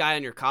best guy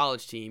on your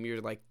college team, you're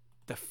the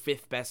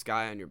 5th best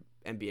guy on your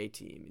NBA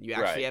team. You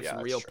actually have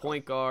some real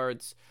point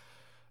guards,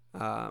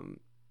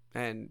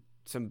 and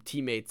some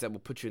teammates that will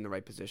put you in the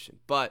right position.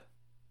 But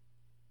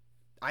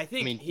I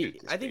think he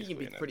can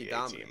be pretty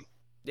dominant. Team.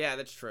 Yeah,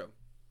 that's true.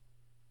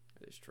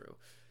 That is true.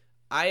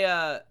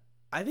 I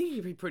think he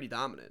can be pretty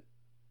dominant.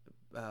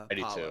 I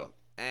do too.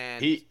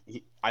 And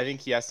I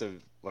think he has to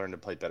learn to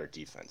play better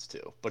defense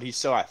too. But he's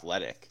so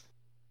athletic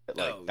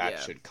that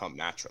should come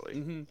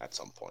naturally at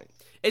some point.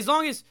 As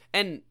long as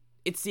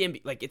it's the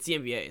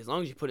NBA. As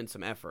long as you put in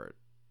some effort,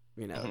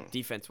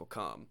 defense will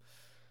come.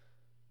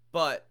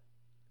 But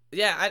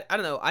yeah, I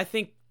don't know. I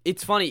think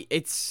it's funny.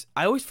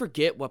 I always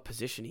forget what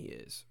position he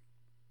is,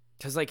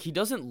 because he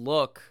doesn't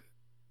look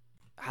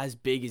as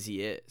big as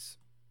he is.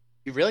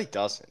 He really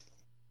doesn't.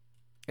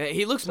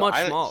 He looks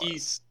much smaller.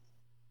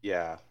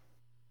 Yeah.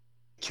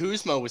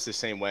 Kuzma was the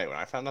same way. When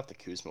I found out that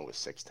Kuzma was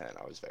 6'10",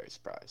 I was very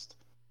surprised.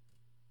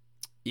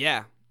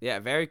 Yeah,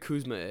 very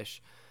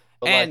Kuzma-ish.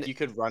 But you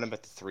could run him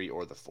at the 3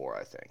 or the 4,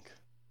 I think.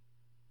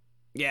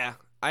 Yeah,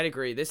 I'd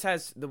agree. This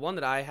has the one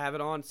that I have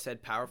it on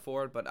said power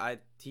forward, but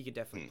he could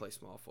definitely play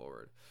small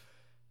forward.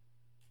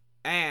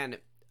 And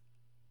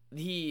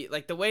he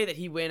the way that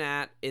he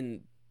went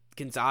in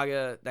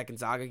that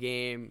Gonzaga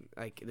game,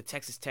 the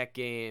Texas Tech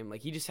game,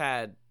 he just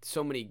had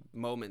so many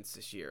moments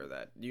this year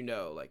that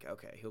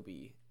okay, he'll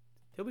be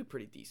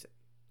pretty decent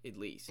at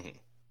least. All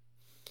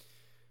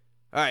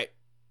right,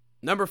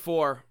 number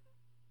 4.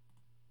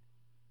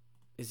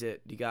 Is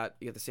it you got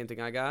the same thing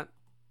I got?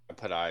 I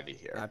put Ivy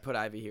here. I put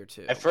Ivy here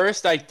too. At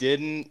first I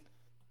didn't,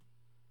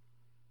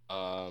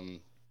 but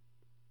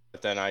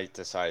then I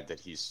decided that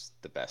he's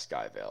the best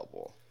guy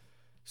available.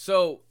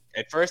 So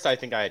at first I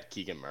think I had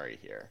Keegan Murray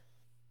here.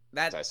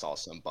 That I saw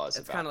some buzz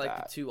about that. It's kind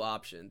of the 2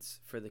 options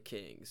for the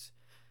Kings.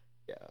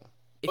 Yeah.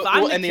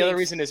 The other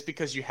reason is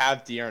because you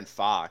have De'Aaron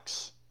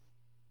Fox,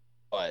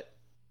 but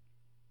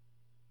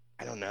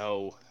I don't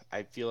know.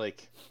 I feel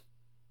like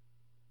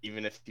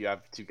even if you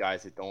have 2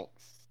 guys that don't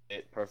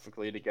fit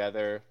perfectly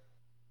together,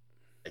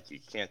 Like, you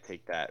can't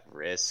take that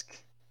risk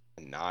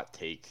and not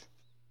take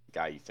the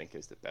guy you think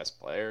is the best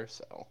player.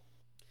 So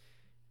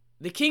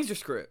The Kings are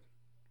screwed.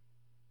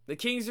 The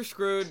Kings are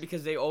screwed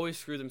because they always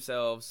screw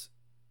themselves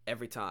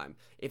every time.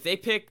 If they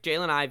pick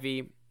Jaden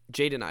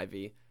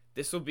Ivey,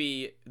 this will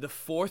be the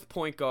 4th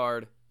point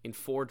guard in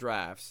 4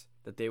 drafts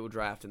that they will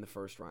draft in the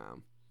first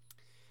round.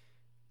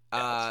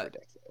 yeah, that's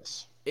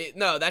ridiculous.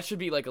 No, that should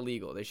be like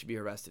illegal. They should be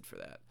arrested for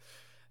that.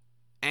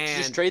 And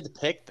just trade the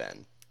pick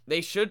then.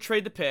 They should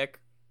trade the pick.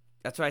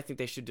 That's what I think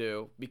they should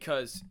do,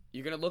 because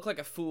you're going to look like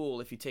a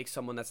fool if you take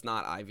someone that's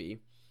not Ivy,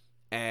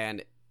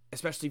 and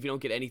especially if you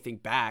don't get anything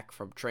back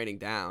from trading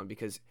down,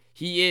 because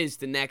he is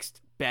the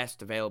next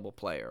best available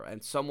player,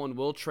 and someone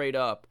will trade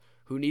up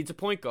who needs a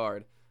point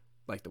guard,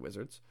 like the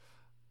Wizards,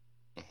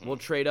 will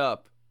trade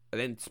up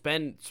and then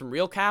spend some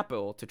real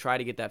capital to try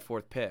to get that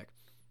 4th pick.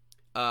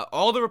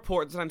 All the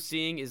reports that I'm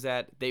seeing is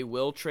that they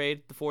will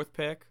trade the 4th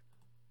pick.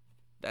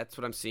 That's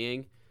what I'm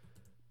seeing.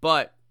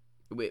 But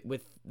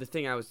with the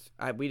thing I'm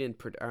not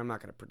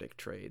going to predict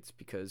trades,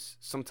 because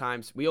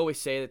sometimes we always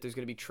say that there's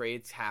going to be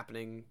trades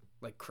happening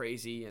like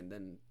crazy, and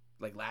then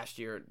like last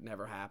year it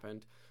never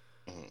happened.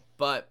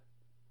 But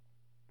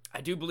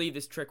I do believe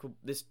this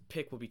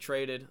pick will be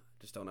traded.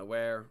 Just don't know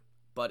where.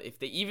 But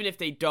even if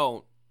they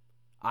don't,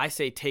 I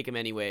say take them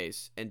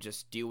anyways and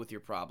just deal with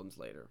your problems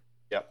later.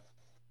 Yep.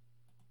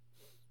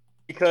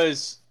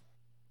 Because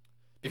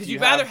you'd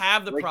rather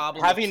have the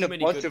problem of too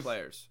many good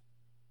players.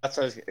 That's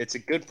what it's a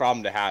good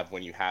problem to have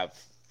when you have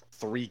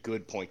 3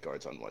 good point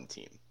guards on one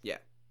team. Yeah.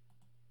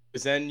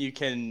 Because then you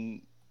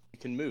can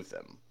move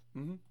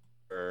them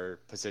for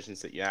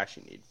positions that you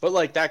actually need. But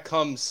like, that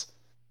comes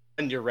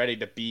when you're ready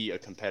to be a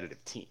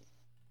competitive team.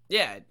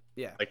 Yeah.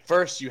 Like,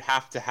 first you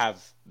have to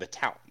have the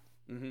talent.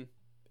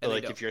 So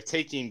like,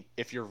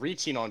 if you're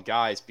reaching on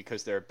guys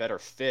because they're a better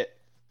fit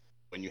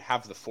when you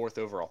have the 4th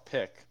overall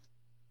pick,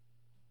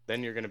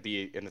 then you're going to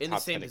be in the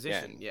top same 10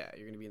 position. again. Yeah,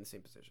 you're going to be in the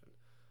same position.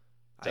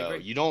 So I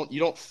agree. you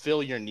don't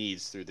fill your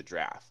needs through the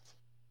draft.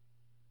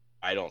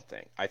 I don't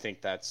think. I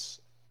think that's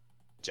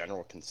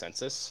general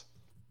consensus,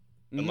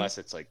 unless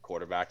it's like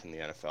quarterback in the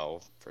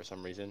NFL for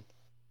some reason.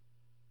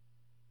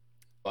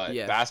 But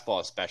basketball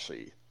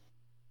especially,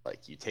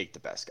 like, you take the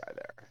best guy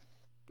there.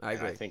 I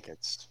agree. I think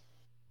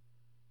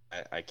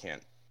I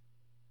can't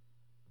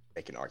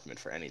make an argument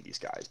for any of these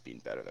guys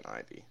being better than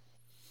Ivy.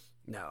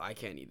 No, I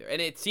can't either.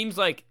 And it seems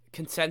like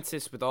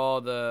consensus with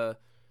all the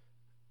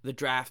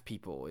draft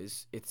people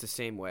it's the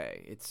same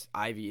way. It's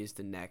Ivy is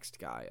the next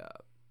guy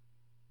up.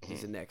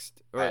 He's the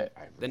next, or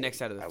the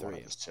next out of the 3. I want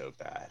him so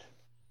bad.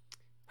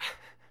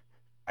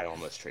 I'd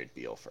almost trade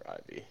Beal for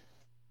Ivy.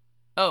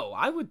 Oh,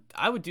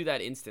 I would do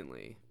that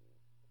instantly.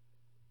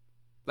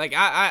 Like,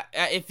 I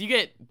if you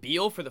get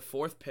Beal for the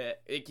 4th pick,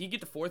 like, you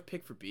get the 4th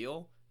pick for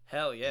Beal,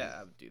 hell yeah,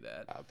 I would do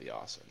that. That would be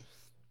awesome.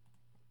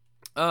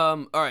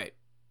 All right.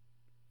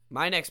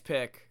 My next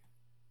pick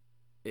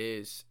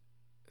is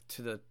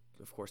to the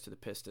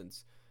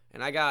Pistons,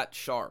 and I got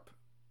Sharp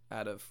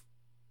out of,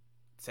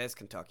 it says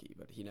Kentucky,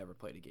 but he never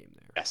played a game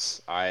there.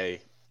 Yes, I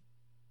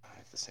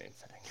have the same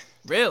thing.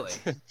 Really?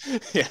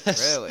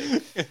 Yes.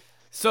 Really?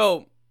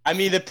 So, I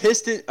mean, the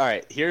Pistons. All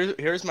right,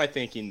 here's my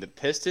thinking. The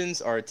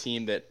Pistons are a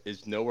team that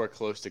is nowhere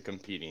close to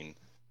competing.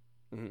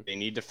 They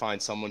need to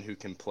find someone who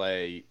can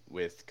play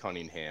with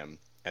Cunningham,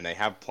 and they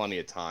have plenty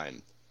of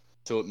time.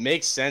 So it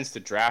makes sense to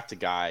draft a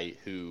guy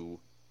who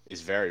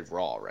is very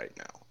raw right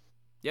now.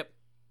 Yep.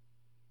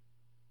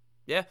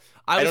 Yeah.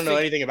 I don't know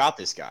anything about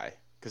this guy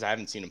because I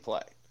haven't seen him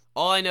play.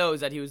 All I know is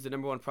that he was the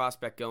number 1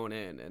 prospect going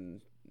in, and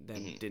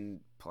then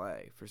didn't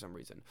play for some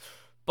reason.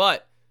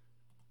 But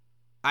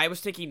I was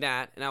thinking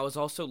that, and I was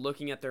also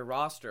looking at their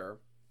roster,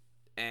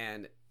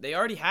 and they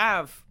already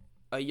have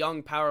a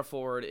young power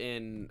forward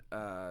in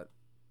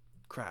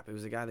it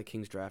was the guy the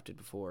Kings drafted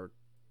before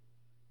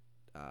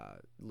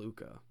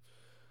Luka.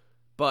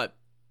 But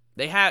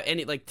they have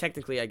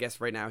technically, I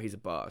guess right now he's a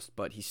bust,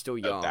 but he's still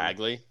young.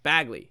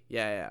 Bagley?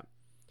 Yeah.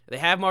 They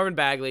have Marvin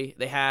Bagley.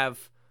 They have,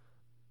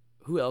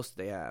 who else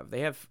do they have?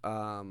 They have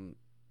a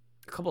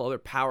couple other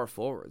power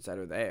forwards that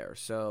are there.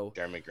 So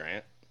Jeremy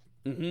Grant?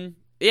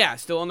 Yeah,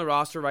 still on the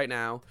roster right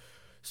now.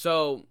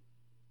 So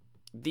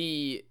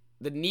the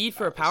need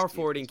for a power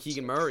forward in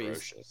Keegan Murray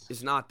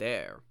is not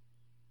there.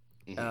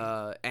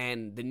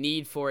 And the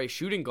need for a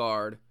shooting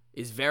guard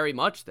is very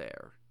much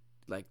there.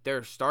 Like,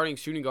 their starting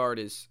shooting guard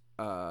is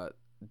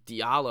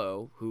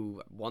Diallo,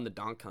 who won the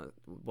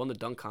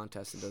dunk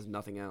contest and does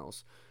nothing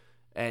else,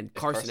 and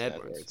Carson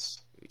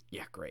Edwards.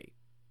 Yeah, great,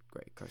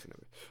 Carson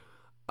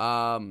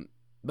Edwards.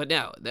 But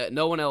now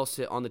no one else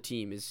on the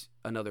team is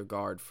another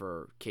guard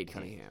for Cade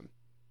Cunningham,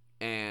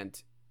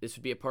 and this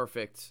would be a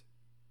perfect.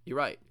 You're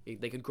right.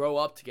 They could grow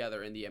up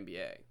together in the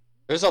NBA.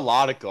 There's a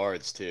lot of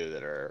guards too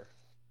that are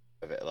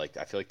like,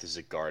 I feel like this is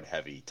a guard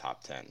heavy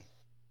top 10.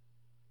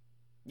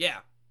 Yeah,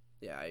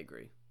 I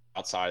agree.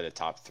 Outside of the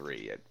top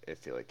 3, I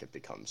feel like it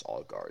becomes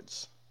all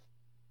guards.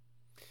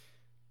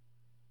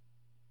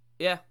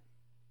 Yeah,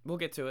 We'll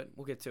get to it.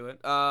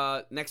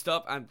 Next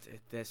up, I'm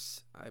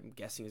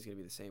guessing is gonna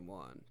be the same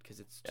one because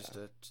it's just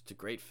a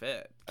great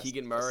fit.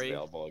 Keegan Murray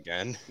available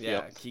again. Yeah,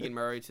 yep. Keegan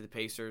Murray to the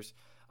Pacers.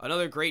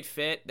 Another great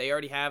fit. They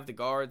already have the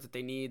guards that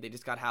they need. They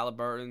just got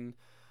Halliburton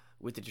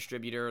with the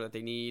distributor that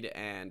they need,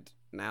 and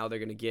now they're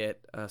gonna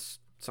get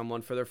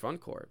someone for their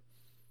front court.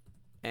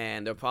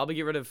 And they'll probably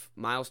get rid of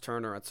Miles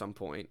Turner at some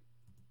point,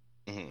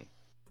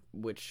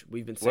 which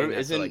we've been saying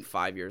that for like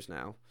 5 years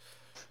now.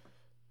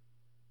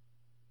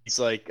 He's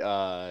like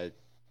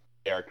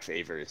Derek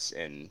Favors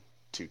in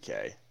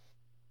 2K.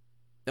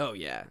 Oh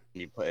yeah,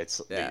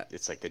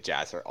 it's like the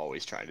Jazz are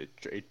always trying to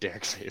trade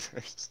Derek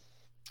Favors.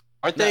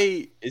 Aren't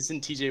they?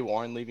 Isn't TJ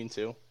Warren leaving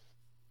too?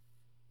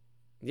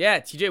 Yeah,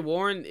 TJ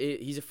Warren.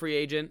 He's a free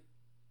agent.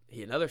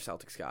 Another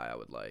Celtics guy I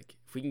would like.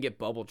 If we can get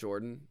Bubble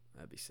Jordan,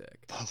 that'd be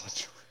sick. Bubble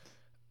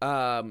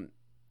Jordan.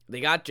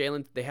 They got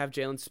Jalen. They have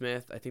Jalen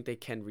Smith. I think they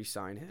can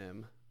re-sign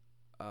him.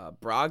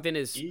 Brogdon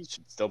is. He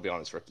should still be on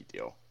his rookie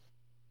deal.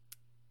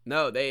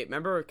 No, they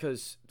remember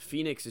because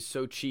Phoenix is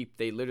so cheap.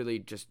 They literally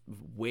just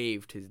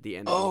waived the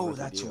end. Oh, of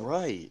the that's deal.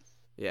 right.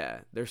 Yeah,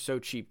 they're so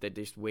cheap that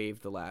they just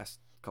waived the last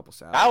couple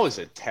salaries. That was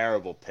a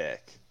terrible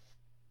pick.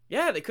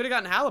 Yeah, they could have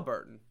gotten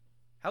Halliburton.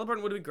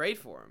 Halliburton would have been great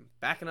for him,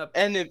 backing up.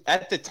 And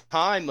at the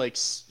time, like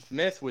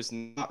Smith was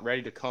not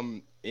ready to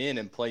come in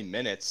and play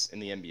minutes in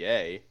the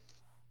NBA,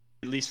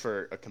 at least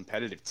for a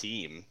competitive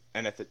team.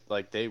 And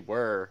they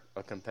were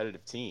a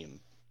competitive team.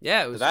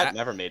 Yeah, it was. That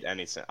never made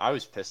any sense. I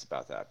was pissed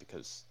about that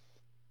because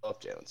I love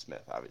Jalen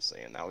Smith,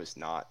 obviously, and that was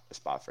not a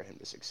spot for him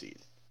to succeed.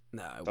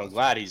 No, so I'm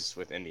glad he's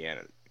with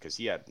Indiana because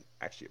he had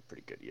actually a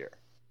pretty good year.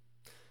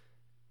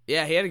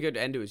 Yeah, he had a good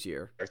end to his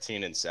year.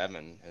 13-7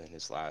 in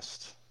his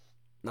last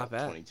not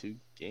bad 22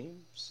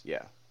 games.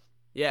 Yeah.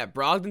 Yeah,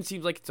 Brogdon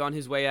seems like it's on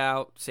his way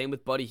out. Same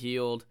with Buddy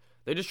Hield.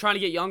 They're just trying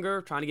to get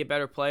younger, trying to get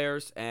better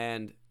players,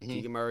 and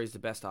Keegan Murray is the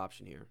best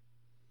option here.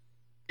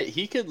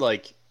 He could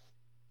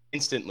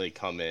instantly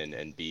come in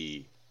and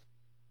be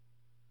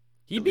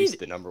at least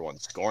the number one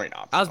scoring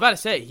option. I was about to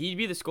say he'd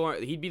be the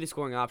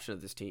scoring option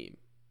of this team.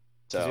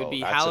 So it would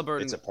be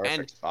Halliburton. It's a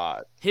perfect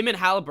spot. Him and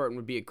Halliburton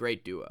would be a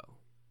great duo.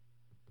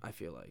 I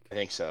feel like. I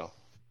think so.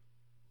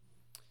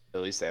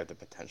 At least they have the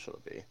potential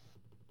to be.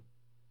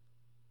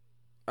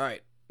 All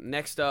right.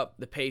 Next up,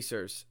 the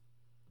Pacers.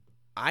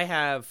 I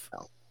have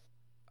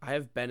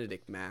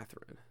Benedict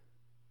Mathurin.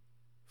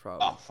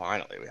 Oh,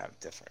 finally we have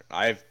different.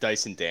 I have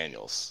Dyson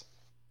Daniels.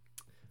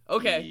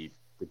 Okay.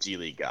 The G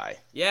League guy.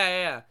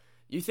 Yeah.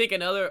 You think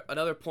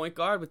another point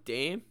guard with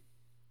Dame?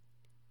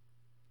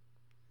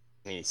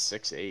 I mean, he's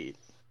 6'8".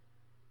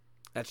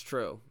 That's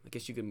true. I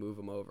guess you can move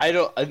him over. I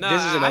don't. This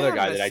is another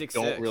guy that I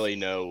don't really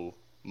know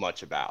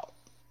much about.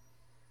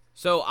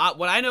 So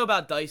what I know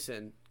about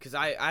Dyson, because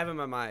I have him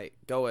on my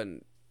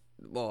going.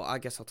 Well, I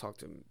guess I'll talk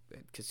to him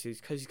because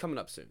he's coming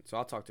up soon. So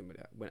I'll talk to him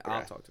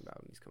I'll talk to him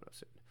about when he's coming up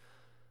soon.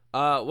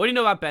 What do you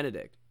know about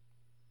Benedict?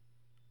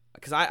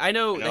 Because I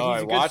know that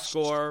he's a good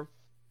scorer.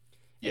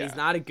 And he's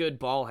not a good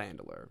ball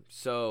handler.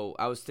 So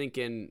I was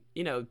thinking,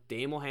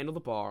 Dame will handle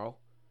the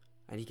ball,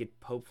 and he could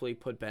hopefully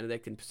put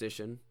Benedict in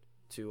position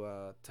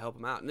to help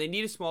him out. And they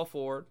need a small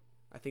forward.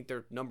 I think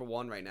their number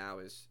one right now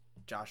is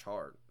Josh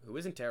Hart, who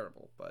isn't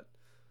terrible, but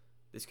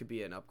this could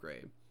be an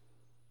upgrade.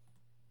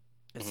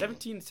 And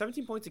 17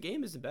 points a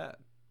game isn't bad.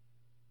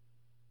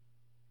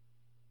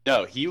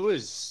 No, he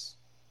was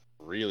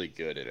really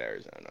good at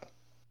Arizona.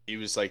 He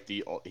was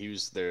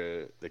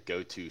the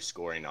go-to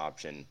scoring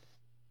option.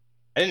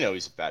 I didn't know he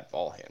was a bad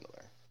ball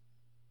handler.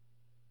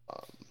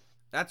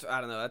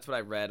 I don't know. That's what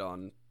I read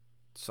on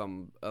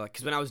some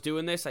because when I was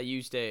doing this, I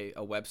used a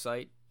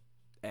website,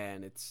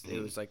 and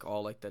it was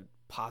all the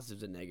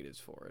positives and negatives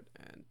for it,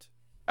 and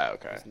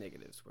okay,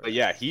 negatives. But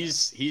yeah, he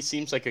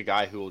seems like a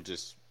guy who will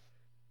just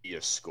be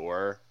a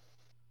scorer.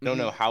 Don't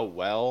know how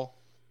well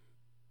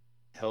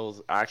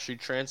he'll actually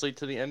translate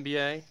to the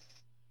NBA.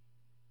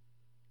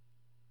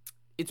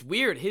 It's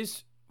weird.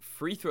 His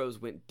free throws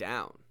went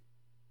down.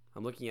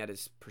 I'm looking at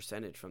his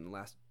percentage from the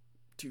last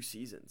 2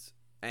 seasons,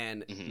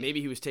 and maybe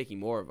he was taking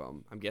more of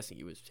them. I'm guessing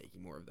he was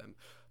taking more of them,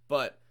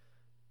 but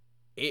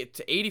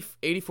to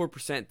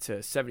 84% to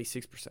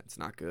 76%, it's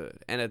not good,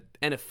 and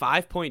a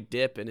 5-point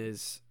dip in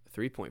his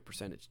 3-point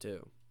percentage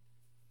too.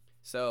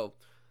 So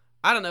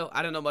I don't know.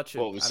 I don't know much.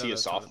 Well, was he a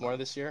sophomore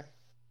this year?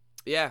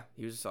 Yeah,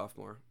 he was a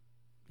sophomore.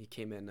 He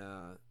came in.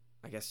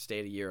 I guess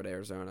stayed a year at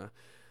Arizona.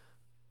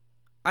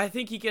 I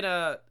think he could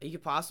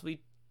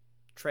possibly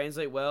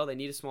translate well. They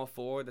need a small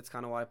forward. That's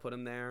kind of why I put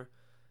him there.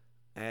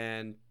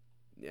 And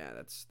yeah,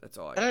 that's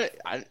all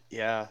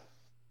yeah,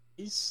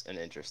 he's an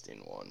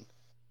interesting one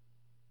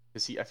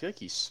because I feel like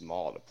he's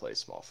small to play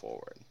small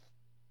forward.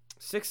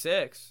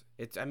 6'6".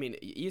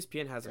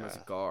 ESPN has him as a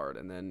guard,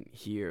 and then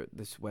here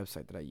this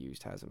website that I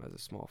used has him as a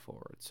small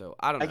forward. So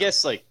I don't know. I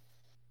guess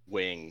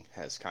wing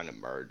has kind of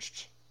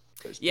merged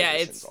those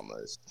positions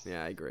almost.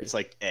 Yeah, I agree. It's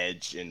like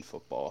edge in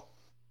football.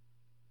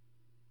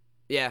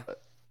 Yeah.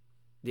 But,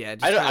 yeah.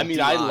 I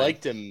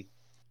liked him.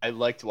 I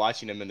liked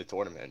watching him in the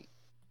tournament.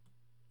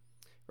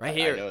 Right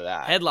here. I know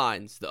that.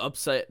 Headlines: the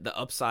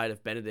upside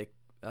of Benedict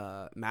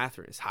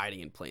Matherin is hiding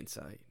in plain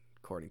sight,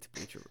 according to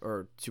Bleacher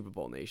or Super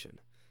Bowl Nation.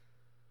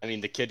 I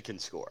mean, the kid can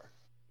score.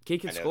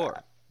 Kid can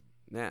score.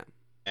 That. Yeah.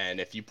 And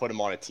if you put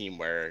him on a team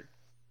where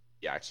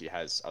he actually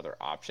has other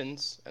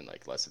options and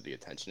like less of the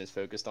attention is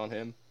focused on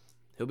him,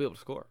 he'll be able to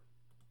score.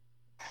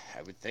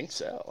 I would think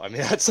so. I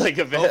mean, that's like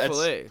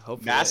hopefully.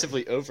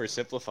 Massively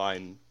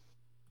oversimplifying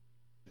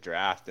the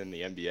draft in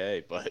the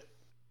NBA, but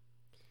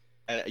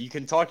and you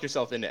can talk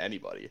yourself into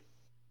anybody.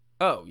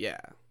 Oh yeah.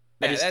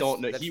 I just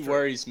don't know. He true.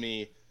 worries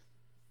me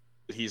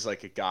that he's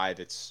like a guy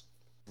that's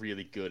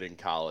really good in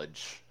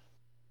college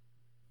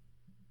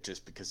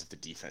just because of the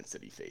defense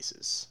that he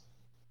faces.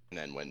 And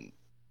then when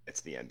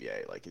it's the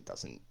NBA, like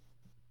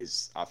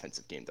his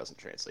offensive game doesn't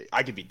translate.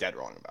 I could be dead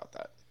wrong about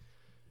that.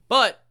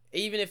 But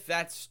even if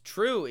that's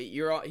true,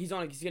 he's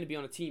going to be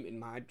on a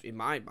team in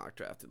my mock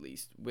draft at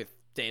least with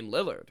Dame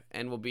Lillard,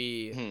 and will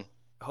be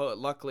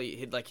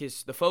luckily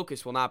the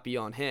focus will not be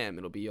on him.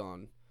 It'll be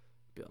on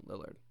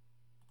Lillard.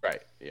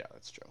 Right. Yeah,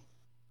 that's true.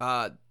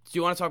 Do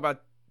you want to talk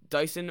about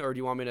Dyson, or do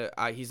you want me to?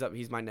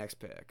 He's my next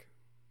pick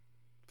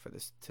for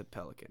this to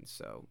Pelicans,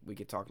 so we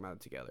could talk about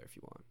it together if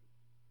you want.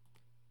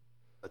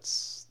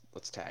 Let's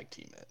tag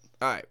team it.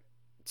 All right.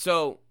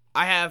 So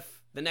I have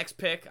the next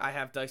pick. I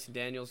have Dyson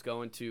Daniels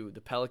going to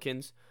the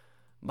Pelicans.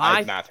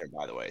 I have Matherin,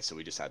 by the way, so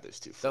we just had those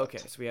two flipped.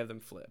 Okay, so we have them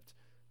flipped.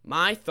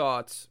 My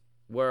thoughts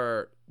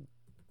were,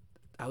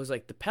 I was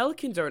like, the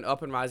Pelicans are an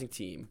up and rising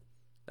team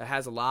that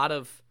has a lot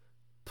of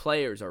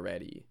players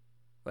already,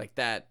 like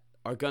that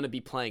are going to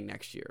be playing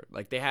next year.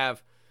 Like they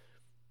have,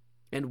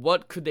 and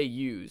what could they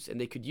use?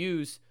 And they could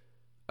use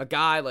a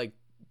guy like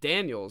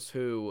Daniels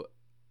who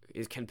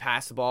can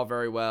pass the ball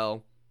very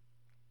well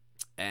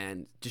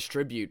and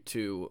distribute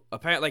to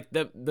apparently like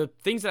the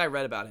things that I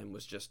read about him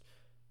was just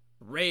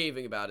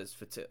raving about his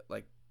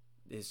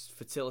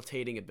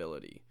facilitating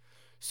ability.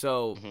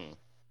 So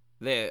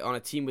they on a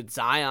team with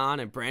Zion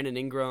and Brandon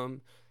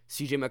Ingram,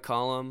 CJ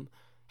McCollum,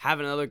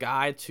 having another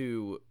guy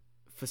to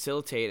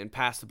facilitate and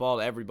pass the ball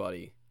to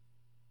everybody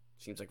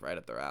seems like right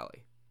up their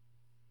alley.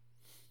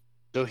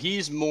 So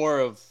he's more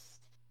of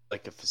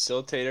like a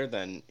facilitator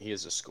than he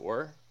is a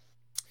scorer?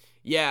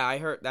 Yeah, I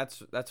heard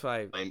that's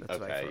why.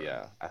 Okay,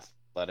 yeah.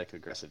 Athletic,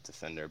 aggressive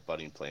defender,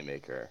 budding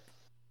playmaker.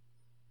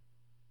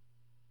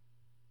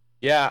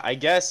 Yeah, I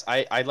guess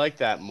I like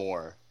that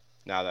more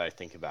now that I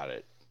think about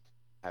it.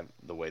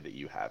 The way that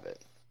you have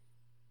it.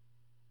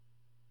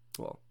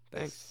 Well,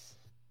 thanks.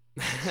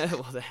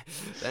 Well,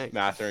 thanks.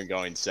 Matherin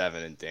going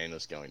 7 and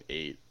Daniels going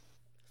 8.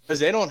 Because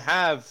they don't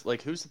have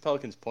who's the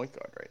Pelicans' point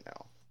guard right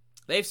now?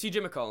 They have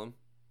CJ McCollum.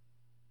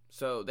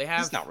 So they have.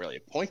 He's not really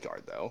a point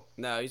guard though.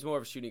 No, he's more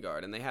of a shooting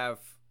guard, and they have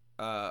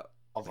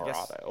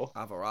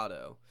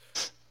Alvarado.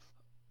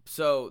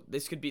 So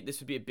this would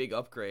be a big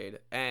upgrade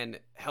and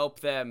help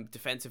them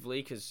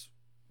defensively because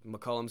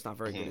McCollum's not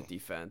very good at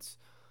defense,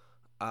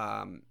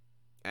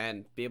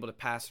 and be able to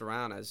pass it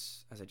around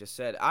as I just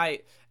said.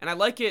 I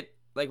like it.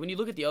 Like when you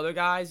look at the other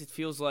guys, it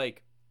feels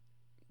like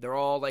they're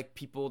all like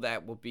people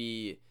that will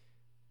be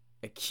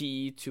a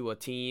key to a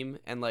team,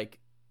 and like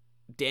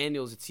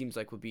Daniels, it seems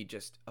like would be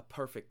just a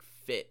perfect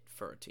fit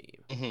for a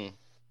team. Mm-hmm.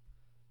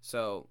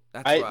 So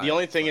that's the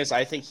only thing is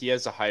I think he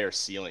has a higher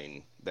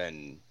ceiling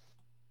than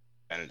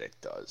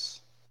Benedict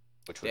does,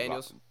 which would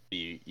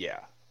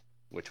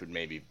which would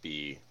maybe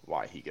be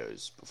why he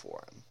goes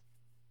before him.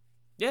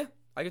 Yeah,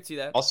 I could see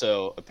that.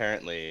 Also,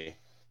 apparently,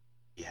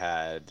 he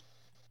had.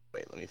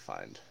 Wait, let me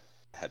find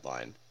the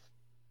headline.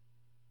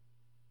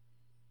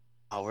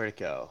 Oh, where'd it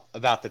go?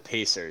 About the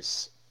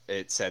Pacers.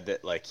 It said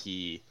that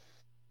he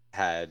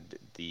had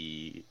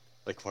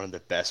one of the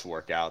best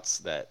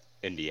workouts that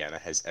Indiana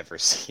has ever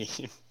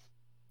seen.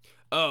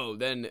 Oh,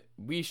 then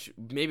we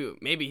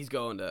maybe he's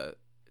going to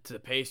the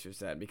Pacers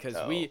then because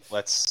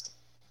let's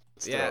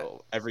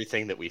throw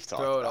everything that we've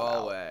talked about. Throw it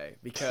all away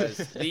because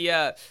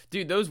the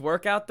dude, those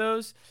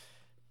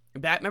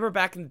remember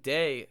back in the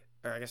day,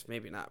 or I guess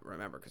maybe not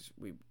remember because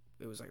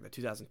it was like the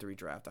 2003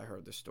 draft. I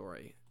heard the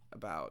story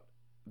about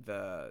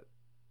the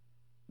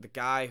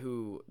guy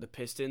who the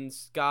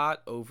Pistons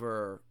got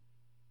over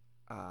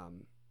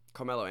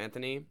Carmelo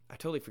Anthony. I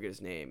totally forget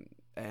his name.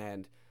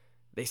 And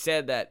they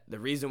said that the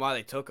reason why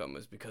they took him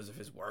was because of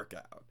his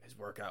workout. His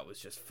workout was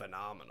just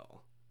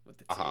phenomenal with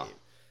the team.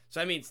 So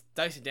that means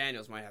Dyson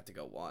Daniels might have to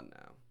go 1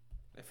 now.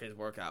 If his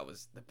workout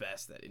was the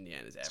best that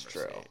Indiana's ever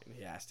seen.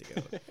 He has to go.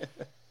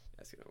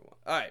 That's number 1.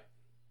 All right.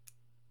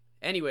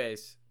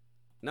 Anyways,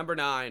 number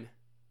 9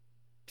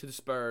 to the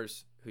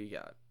Spurs. Who you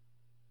got?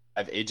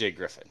 I have AJ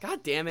Griffin.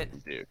 God damn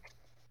it. Dude.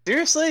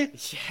 Seriously?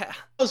 Yeah. That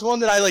was one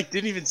that I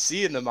didn't even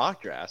see in the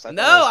mock drafts. I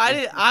didn't.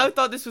 I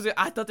thought this was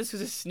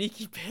a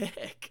sneaky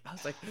pick. I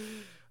was like,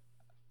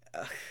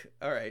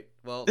 all right.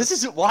 Well, this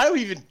isn't. Why do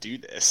we even do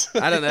this?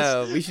 I don't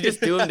know. We should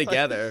just do them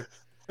together.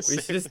 We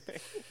should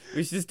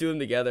just do them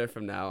together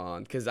from now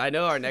on because I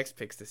know our next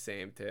pick's the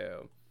same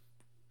too.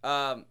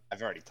 I've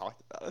already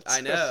talked about it.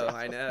 I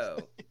know.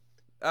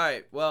 All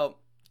right. Well,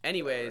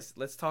 anyways,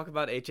 let's talk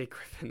about AJ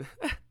Griffin.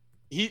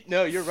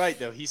 No, you're right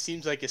though. He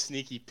seems like a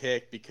sneaky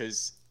pick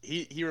because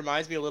he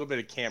reminds me a little bit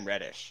of Cam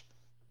Reddish.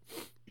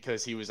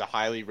 because he was a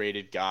highly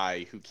rated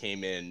guy who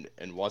came in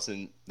and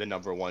wasn't the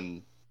number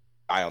one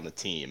guy on the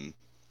team.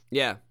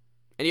 Yeah.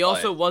 And he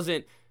also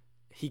wasn't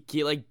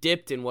he like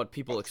dipped in what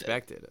people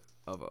expected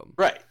of him.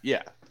 Right,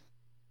 yeah.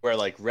 Where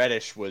like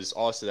Reddish was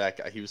also that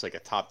guy. He was like a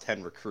top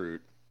 10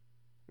 recruit.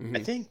 Mm-hmm. I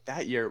think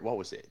that year, what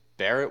was it?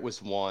 Barrett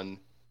was 1,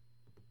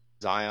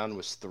 Zion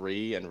was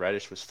 3, and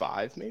Reddish was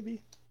 5,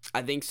 maybe?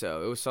 I think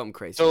so. It was something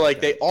crazy. So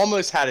like they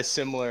almost had a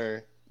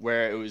similar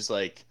where it was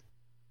like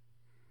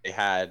they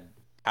had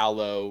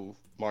Paolo,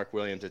 Mark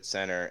Williams at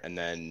center, and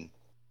then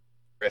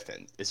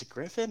Griffin. Is it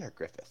Griffin or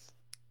Griffith?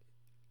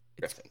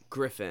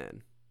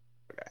 Griffin.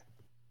 Okay.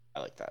 I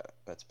like that.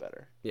 That's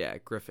better. Yeah,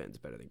 Griffin's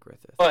better than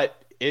Griffith.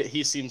 But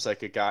he seems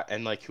like a guy.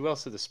 And like, who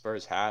else do the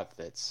Spurs have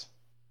that's...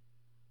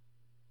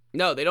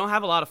 No, they don't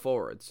have a lot of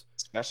forwards.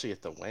 Especially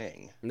at the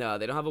wing. No,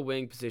 they don't have a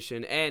wing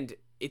position. And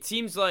it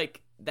seems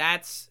like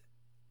that's...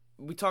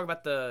 We talk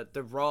about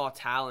the raw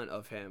talent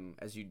of him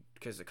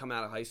because coming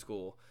out of high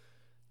school.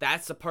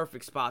 That's the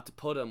perfect spot to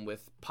put him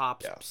with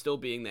Pop still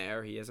being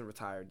there. He hasn't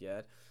retired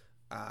yet.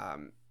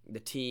 The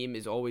team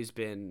has always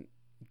been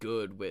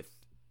good with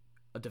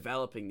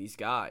developing these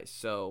guys.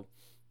 So,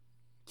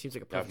 it seems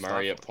like a perfect spot.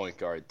 Murray at point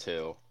guard,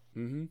 too.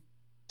 Mm-hmm.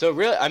 So,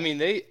 really, I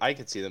mean, I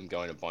could see them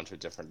going a bunch of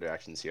different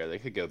directions here. They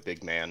could go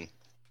big man.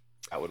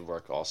 That would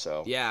work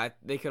also. Yeah,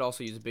 they could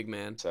also use a big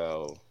man.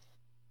 So,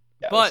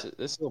 yeah, but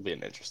this will be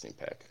an interesting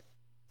pick.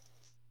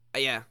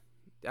 Yeah,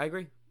 I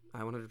agree. I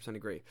 100%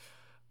 agree.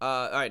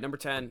 All right, number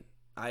 10.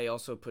 I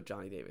also put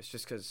Johnny Davis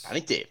just because. Johnny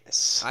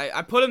Davis.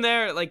 I put him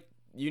there. Like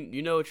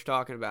you know what you're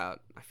talking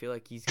about. I feel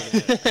like he's gonna.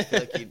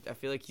 I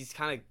feel like he's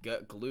kind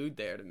of glued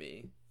there to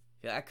me.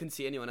 Yeah, I couldn't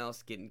see anyone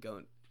else getting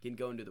going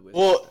to the Wizards.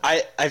 Well,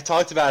 I've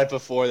talked about it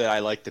before that I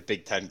like the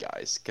Big Ten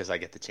guys because I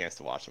get the chance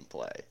to watch them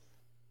play.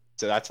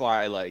 So that's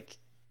why I like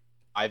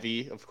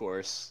Ivy, of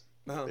course,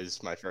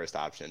 is my first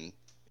option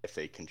if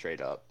they can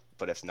trade up.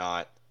 But if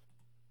not,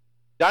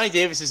 Johnny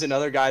Davis is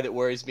another guy that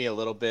worries me a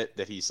little bit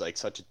that he's like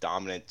such a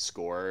dominant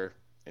scorer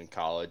in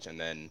college, and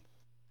then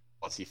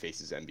once he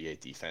faces NBA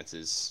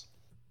defenses,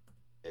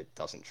 it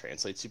doesn't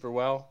translate super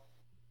well.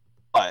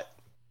 But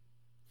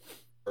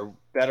for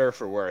better or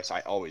for worse,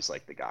 I always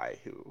like the guy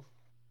who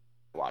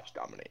watched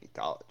dominate in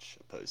college,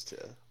 opposed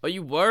to. Are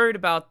you worried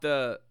about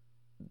the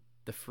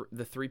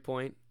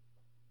 3-point?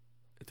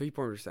 The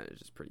 3-point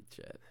percentage is pretty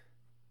shit.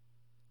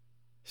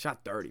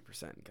 Shot 30%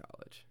 in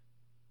college.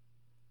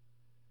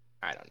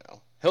 I don't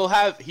know.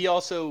 He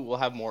also will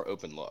have more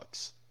open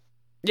looks.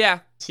 Yeah,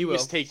 he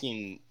was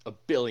taking 1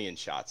 billion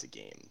shots a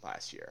game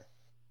last year.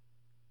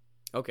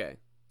 Okay.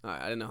 All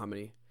right, I didn't know how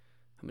many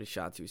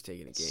shots he was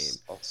taking a game.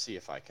 I'll see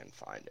if I can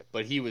find it.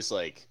 But he was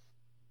like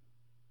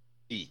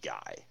the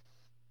guy.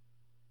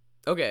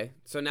 Okay,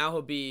 so now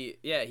he'd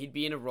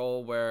be in a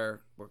role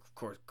where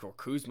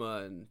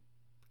Kuzma and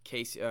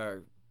Casey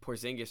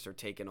Porzingis are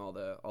taking all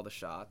the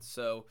shots.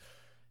 So,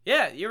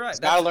 yeah, you're right. He's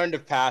got to learn to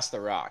pass the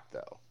rock,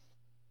 though.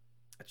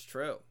 That's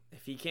true.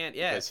 If he can't,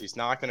 yeah. Because he's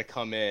not going to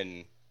come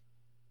in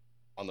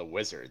on the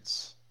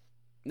Wizards.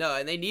 No,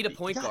 and they need a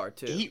point guard,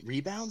 too. 8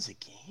 rebounds a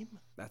game?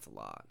 That's a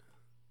lot.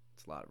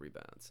 It's a lot of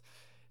rebounds.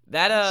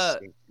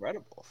 That's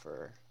incredible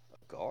for a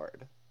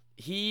guard.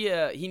 He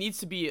needs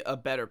to be a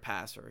better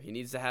passer. He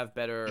needs to have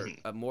better,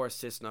 more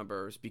assist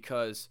numbers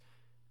because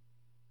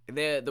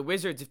the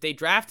Wizards, if they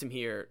draft him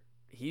here,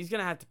 he's going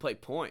to have to play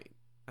point,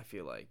 I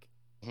feel like,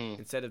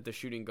 instead of the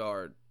shooting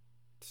guard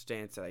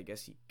stance that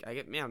I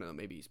don't know,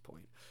 maybe he's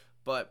point.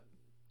 But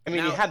I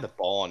mean, he had the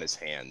ball in his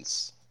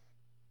hands.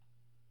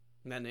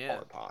 Then all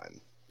the time.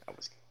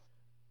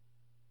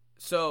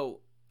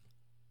 So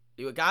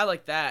a guy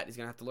like that is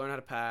gonna have to learn how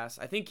to pass.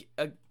 I think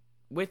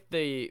with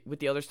the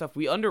other stuff,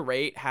 we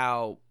underrate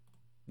how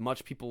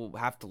much people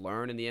have to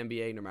learn in the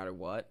NBA, no matter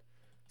what.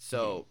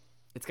 So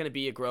it's gonna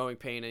be a growing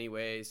pain,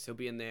 anyways. He'll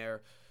be in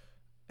there.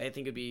 I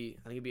think it'd be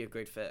a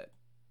great fit.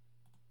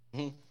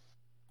 I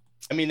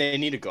mean, they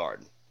need a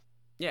guard.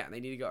 Yeah,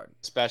 they need a guard,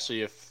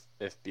 especially if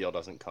Beal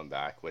doesn't come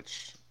back,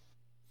 which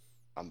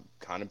I'm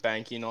kind of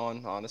banking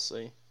on,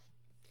 honestly.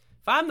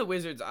 If I'm the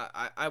Wizards,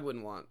 I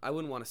wouldn't want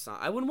to sign.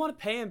 I wouldn't want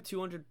to pay him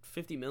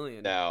 $250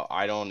 million. No,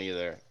 I don't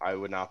either. I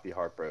would not be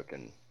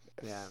heartbroken.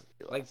 Yeah,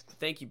 like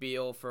thank you,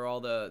 Beal, for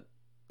all the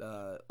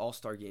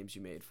All-Star games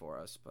you made for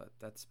us, but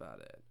that's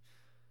about it.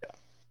 Yeah.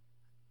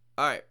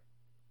 All right,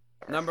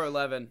 number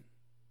 11,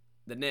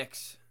 the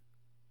Knicks.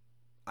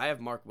 I have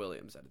Mark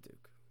Williams out of Duke.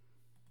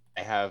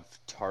 I have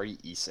Tari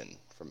Eason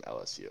from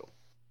LSU.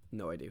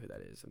 No idea who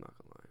that is. I'm not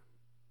gonna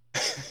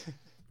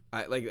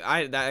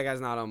lie. That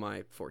guy's not on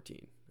my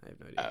 14. I have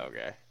no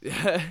idea.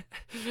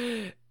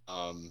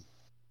 Oh,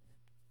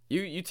 okay.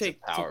 You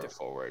take power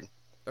forward.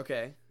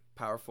 Okay,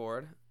 power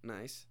forward.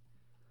 Nice.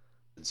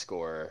 And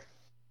score.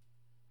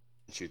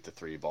 And shoot the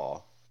 3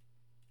 ball.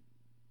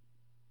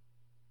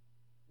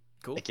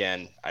 Cool.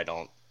 Again, I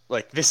don't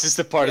like. This is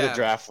the part of the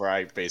draft where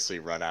I basically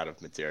run out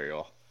of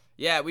material.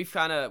 Yeah, we've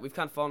kind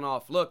of fallen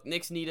off. Look,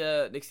 Knicks need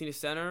a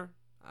center.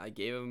 I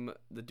gave him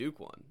the Duke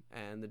one,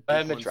 and the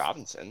Duke Mitch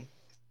Robinson.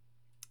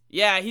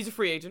 Yeah, he's a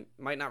free agent.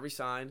 Might not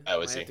resign. Oh,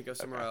 Might have to go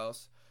somewhere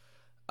else.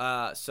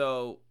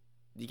 So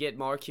you get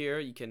Mark here.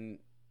 You can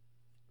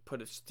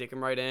stick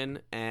him right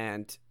in,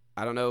 and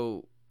I don't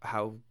know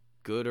how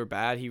good or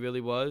bad he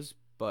really was,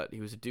 but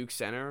he was a Duke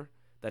center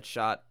that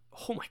shot.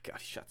 Oh my God,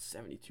 he shot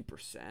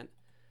 72%.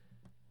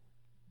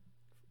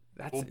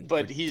 That's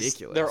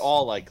ridiculous. They're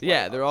all like layups.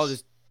 Yeah, they're all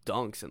just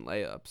dunks and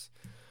layups.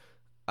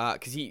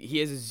 Because he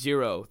has a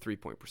 0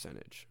 3-point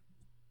percentage.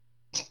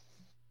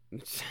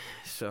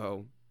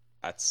 So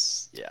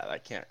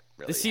that can't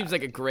really. This seems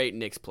happen. like a great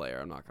Knicks player.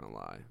 I'm not gonna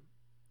lie.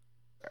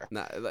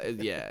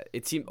 Yeah,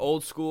 it seemed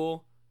old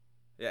school.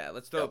 Yeah,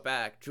 let's throw it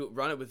back.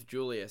 Run it with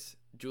Julius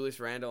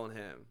Randle, and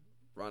him.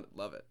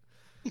 Love it.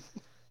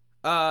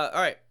 All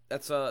right,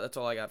 that's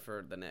all I got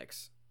for the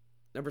Knicks.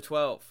 Number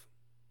 12.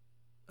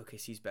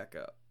 OKC's back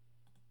up.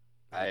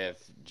 I have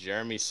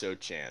Jeremy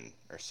Sochan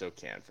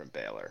from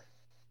Baylor.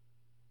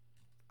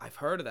 I've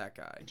heard of that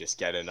guy. Just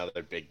get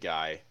another big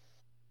guy.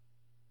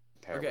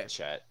 Pair with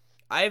Chet.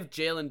 I have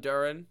Jalen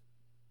Duren,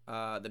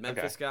 the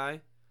Memphis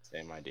guy.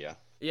 Same idea.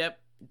 Yep.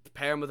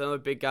 Pair him with another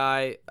big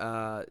guy.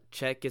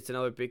 Chet gets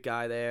another big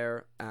guy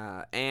there.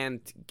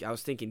 And I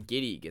was thinking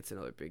Giddey gets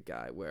another big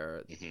guy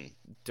where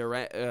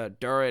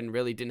Duren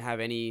really didn't have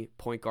any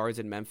point guards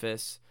in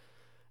Memphis.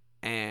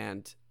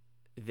 And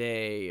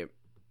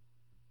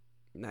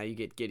now you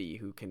get Giddey,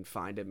 who can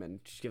find him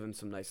and just give him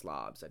some nice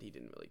lobs that he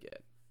didn't really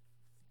get.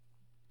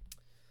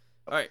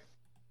 All right.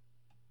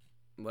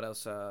 What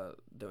else? Now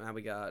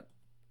we got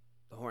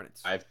the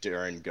Hornets. I have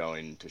Duren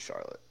going to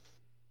Charlotte.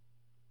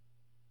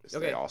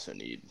 Okay. They also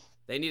need.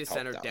 They need a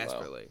center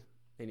desperately.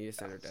 They need a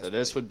center desperately. So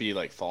this would be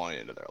like falling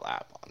into their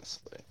lap,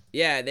 honestly.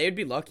 Yeah, they would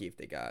be lucky if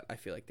they got. I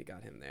feel like they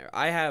got him there.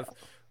 I have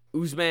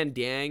Ousmane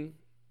Dieng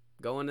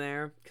going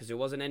there because there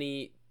wasn't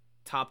any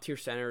top tier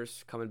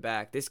centers coming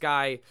back. This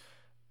guy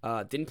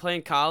didn't play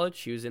in college.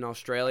 He was in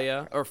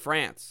Australia or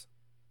France.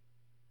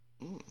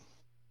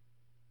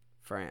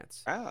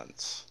 France.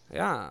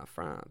 Yeah,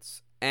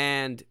 France.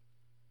 And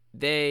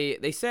they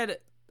said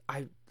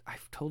I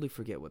totally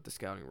forget what the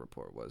scouting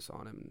report was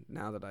on him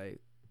now that I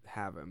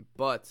have him.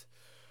 But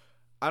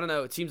I don't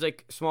know. It seems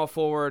like small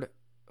forward,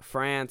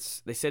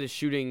 France. They said his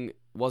shooting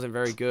wasn't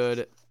very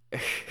good.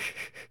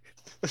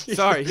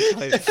 Sorry, he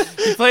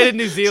played in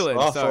New Zealand.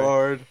 Small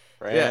forward,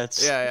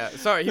 France. Yeah.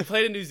 Sorry, he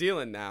played in New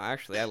Zealand now.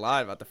 Actually, I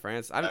lied about the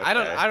France. I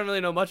don't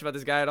really know much about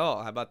this guy at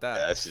all. How about that?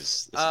 Yeah, this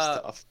is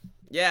tough.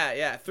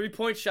 Yeah.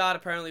 3-point shot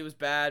apparently was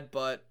bad,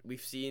 but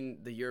we've seen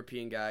the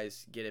European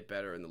guys get it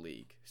better in the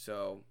league.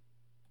 So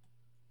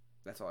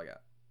that's all I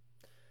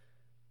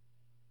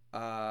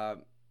got.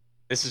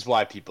 This is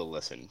why people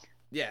listen.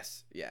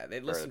 Yes. Yeah, they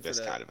listen for this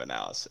kind of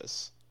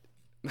analysis.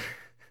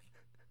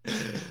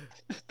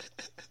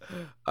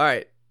 All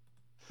right.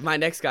 My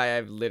next guy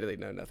I literally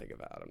know nothing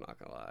about. I'm not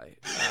going to lie.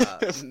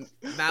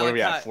 What are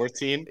we at,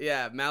 14?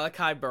 Yeah,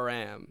 Malachi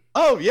Baram.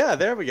 Oh, yeah,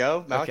 there we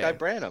go. Malachi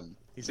Branham.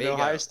 He's an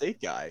Ohio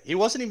State guy. He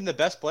wasn't even the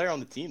best player on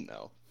the team,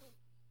 though.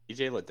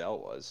 EJ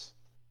Liddell was.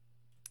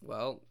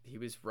 Well, he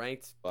was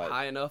ranked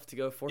high enough to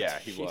go 14. Yeah,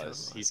 he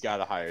was. He's got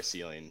a higher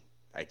ceiling,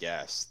 I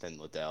guess, than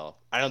Liddell.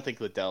 I don't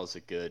think Liddell's a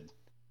good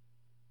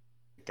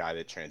guy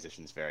that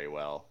transitions very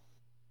well.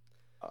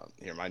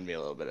 He reminded me a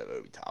little bit of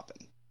Obi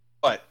Toppin.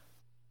 But,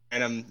 I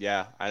don't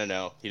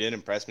know. He didn't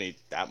impress me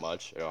that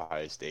much at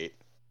Ohio State.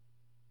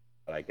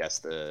 But I guess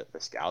the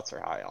scouts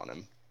are high on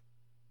him.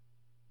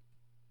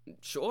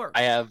 Sure.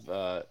 I have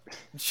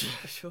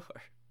Sure.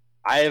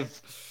 I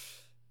have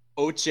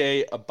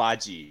Ochai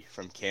Agbaji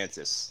from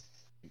Kansas,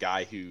 a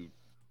guy who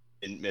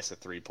didn't miss a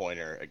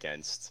 3-pointer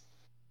against.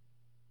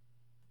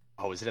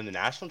 Oh, was it in the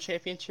national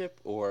championship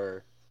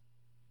or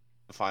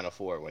the Final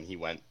Four when he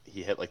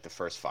hit like the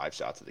first 5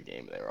 shots of the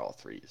game and they were all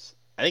threes?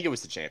 I think it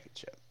was the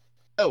championship.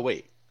 Oh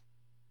wait,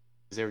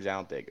 because they were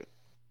down big.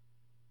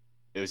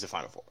 It was the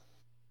Final Four.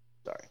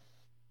 Sorry.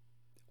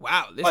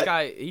 Wow, this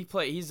guy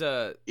he's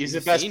the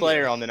best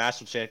player on the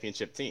national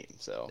championship team.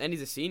 So and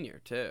he's a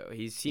senior too.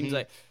 He seems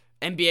like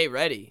NBA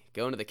ready,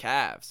 going to the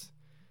Cavs,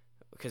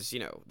 because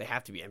they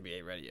have to be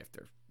NBA ready if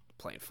they're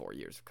playing 4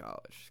 years of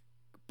college.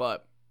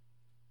 But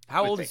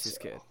how old is this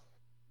kid?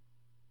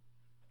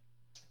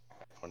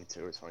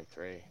 22 or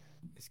 23.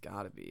 It's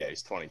got to be. Yeah,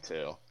 he's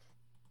 22.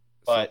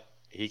 But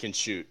he can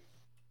shoot.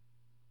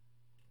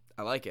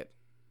 I like it.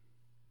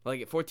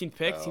 14th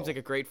pick seems like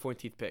a great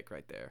 14th pick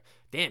right there.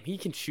 Damn, he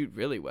can shoot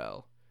really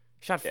well.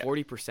 He shot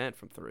 40%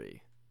 from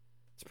 3.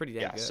 It's pretty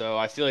damn good. Yeah, so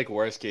I feel like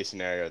worst case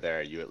scenario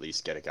there, you at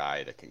least get a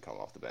guy that can come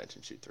off the bench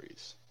and shoot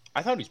threes.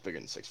 I thought he's bigger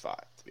than 6'5",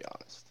 to be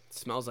honest. It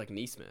smells like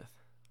Neesmith.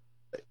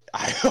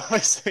 I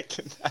was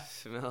thinking that.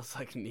 Smells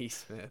like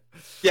Neesmith.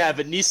 Yeah,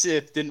 but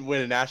Neesmith didn't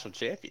win a national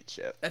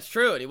championship. That's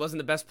true, and he wasn't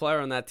the best player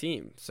on that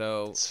team.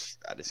 So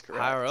that is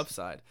correct. Higher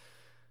upside.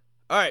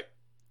 All right.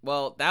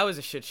 Well, that was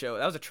a shit show.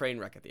 That was a train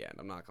wreck at the end.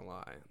 I'm not gonna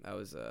lie. That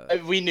was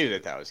we knew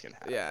that was gonna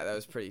happen. Yeah, that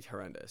was pretty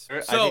horrendous.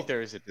 I think there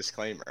was a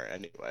disclaimer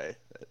anyway.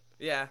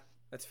 Yeah,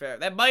 that's fair.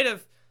 That might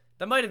have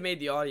made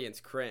the audience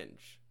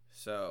cringe.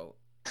 So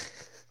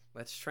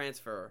let's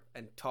transfer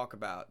and talk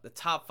about the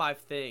top 5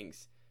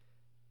 things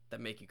that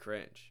make you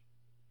cringe.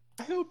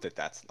 I hope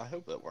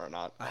that we're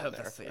not I on hope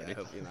there. that's. Yeah, I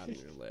hope you're not on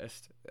anything. your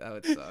list. That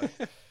would suck.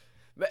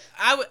 But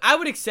I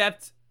would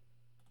accept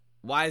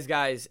Wise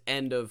Guy's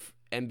end of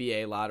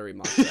NBA lottery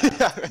mock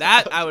draft.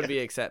 That I would be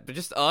accept, but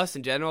just us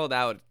in general,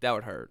 that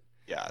would hurt.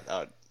 Yeah,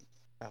 that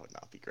would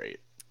not be great.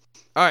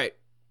 All right,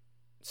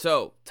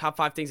 so top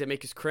 5 things that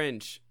make us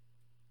cringe.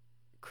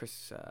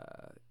 Chris,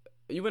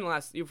 you went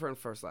last. You went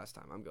first last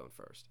time. I'm going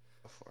first.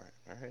 Go for it.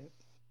 All right.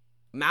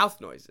 Mouth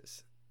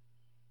noises.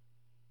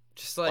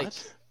 Just like,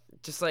 What?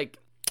 just like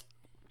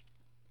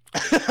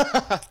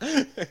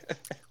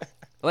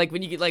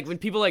when you get when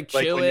people like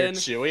chewing. Like when you're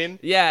chewing?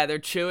 Yeah, they're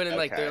chewing and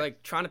like Okay. they're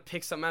like trying to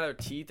pick something out of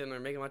their teeth and they're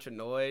making a bunch of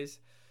noise.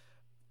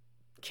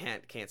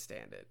 Can't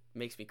stand it.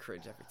 Makes me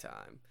cringe every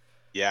time.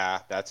 Yeah,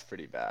 that's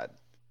pretty bad.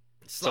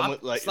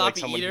 Sloppy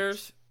someone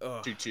eaters.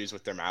 Ugh. who chews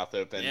with their mouth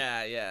open.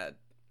 Yeah. It's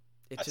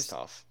That's just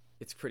tough.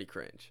 It's pretty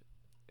cringe.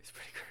 It's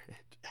pretty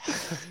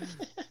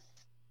cringe.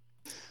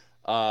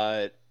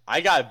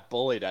 I got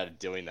bullied out of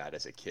doing that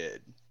as a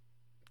kid.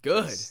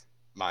 Good. 'Cause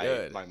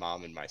my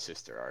mom and my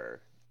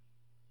sister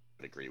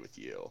would agree with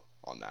you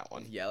on that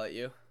one. Yell at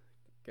you.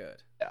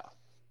 Good. Yeah.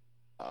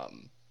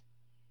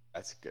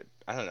 That's good.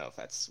 I don't know if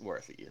that's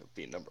worthy of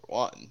being number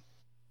 1.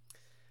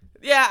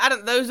 Yeah, I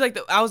don't. Those like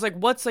I was like,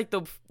 what's like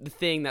the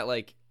thing that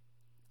like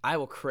I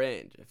will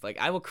cringe if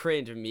I will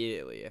cringe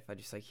immediately if I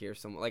just like hear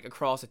someone like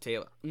across the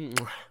table, and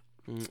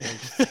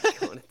just like,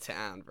 going to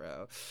town,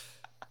 bro.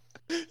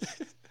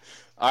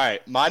 All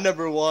right, my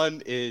number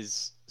 1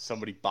 is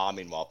somebody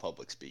bombing while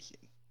public speaking.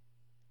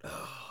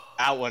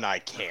 That one I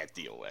can't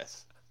deal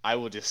with. I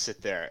will just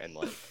sit there and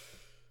like,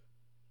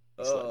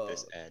 just let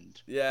this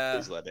end. Yeah.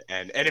 Please let it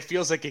end. And it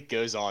feels like it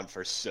goes on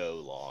for so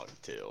long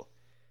too.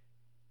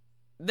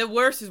 The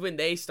worst is when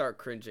they start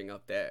cringing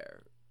up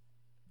there.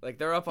 Like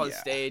they're up on Yeah.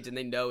 stage and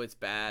they know it's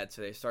bad,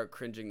 so they start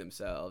cringing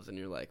themselves, and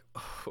you're like,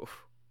 oh.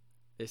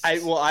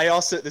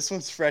 This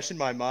One's fresh in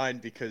my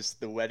mind because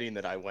the wedding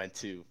that I went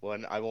to,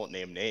 I won't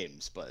name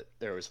names, but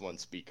there was one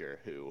speaker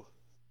who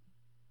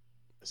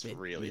was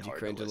really made you hard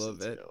cringe to a little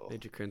listen bit. to.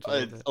 Made you cringe a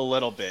little bit. A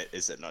little bit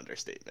is an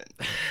understatement.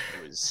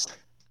 It was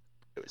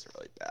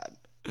really bad.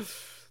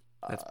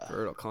 That's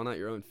brutal. Calling out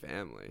your own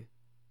family.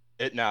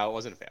 It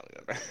wasn't a family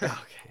member.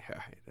 Okay, all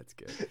right, that's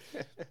good.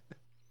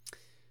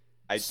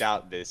 I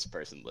doubt this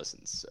person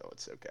listens, so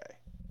it's okay.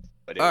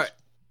 But it All was right.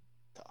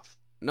 tough.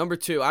 Number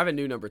 2. I have a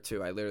new number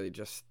 2. I literally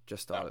just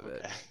thought of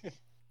it. Okay.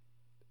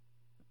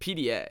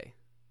 PDA.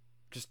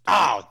 Just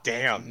Oh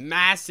damn!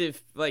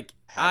 massive. Like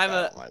Have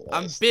that on my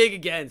I'm list. big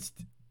against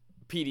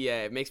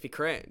PDA. It makes me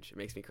cringe.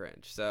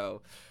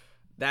 So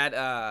that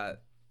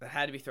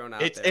had to be thrown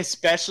out It's there.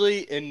 especially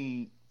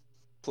in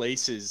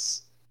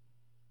places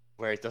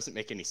where it doesn't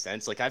make any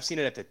sense. Like I've seen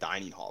it at the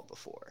dining hall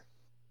before,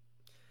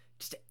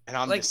 Just and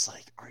I'm like, just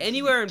like, are you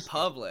anywhere in kidding?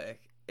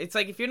 public. It's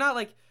like if you're not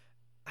like,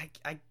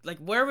 I like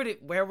where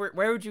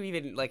would you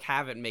even like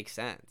have it make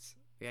sense?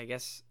 I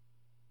guess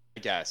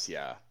I guess,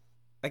 yeah.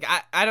 like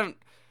I don't.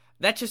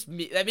 That's just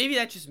me. Maybe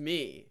that's just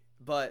me.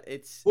 But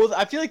it's Well,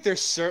 I feel like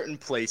there's certain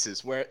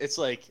places where it's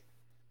like,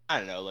 I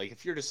don't know, like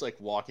if you're just like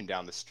walking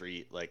down the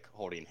street, like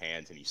holding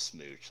hands and you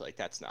smooch, like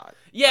that's not.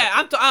 yeah.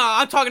 I'm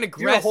talking You're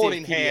aggressive.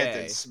 holding PDA. hands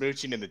and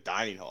smooching in the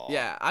dining hall.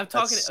 Yeah, I'm That's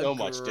talking so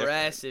much different.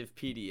 aggressive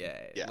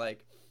PDA. Yeah.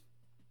 Like,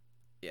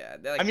 yeah.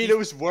 Like, I mean, it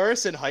was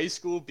worse in high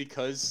school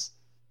because,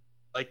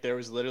 like, there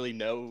was literally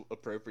no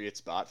appropriate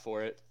spot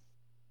for it.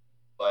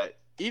 But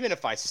even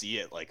if I see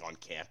it, like, on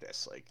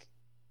campus, like,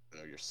 you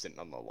know, you're sitting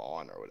on the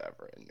lawn or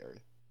whatever and you're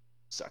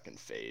sucking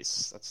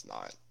face, that's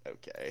not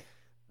okay.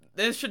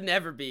 there should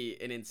never be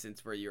an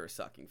instance where you're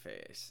sucking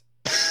face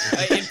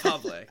in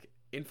public.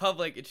 In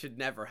public, it should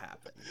never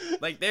happen.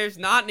 Like, there's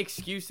not an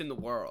excuse in the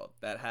world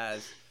that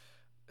has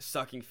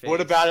sucking face. What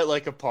about it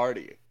like a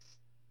party?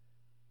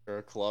 Or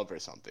a club or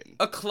something?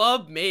 a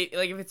club? Like,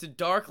 if it's a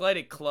dark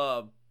lighted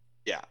club,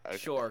 Yeah. Okay.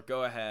 sure,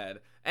 go ahead.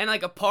 And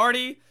like a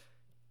party,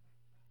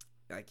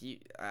 like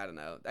I don't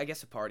know. I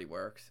guess a party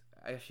works.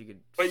 I guess you could.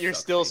 But you're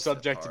suck still face at a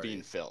subject to party.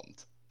 being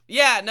filmed.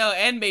 Yeah, no,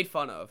 and made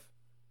fun of.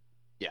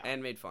 Yeah.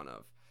 And made fun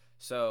of.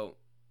 So,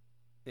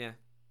 yeah,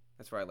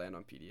 that's where I land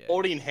on PDA.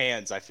 Holding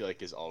hands, I feel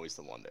like, is always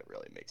the one that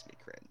really makes me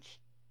cringe.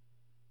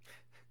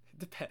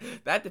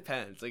 That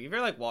depends. Like, if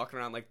you're like walking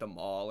around like the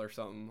mall or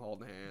something,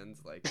 holding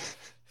hands, like,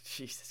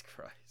 Jesus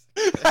Christ.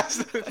 That's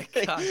the Like,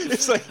 thing. God.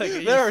 It's like Like, are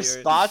you there are serious?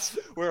 spots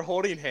where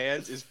holding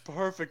hands is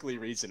perfectly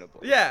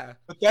reasonable. Yeah.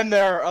 But then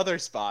there are other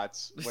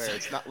spots where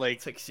it's not like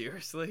It's like,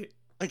 seriously?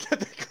 like at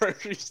the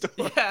grocery store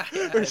Yeah.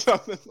 or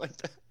something like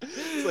that.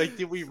 It's like,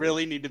 do we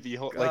really need to be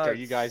like? Are God,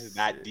 you guys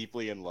that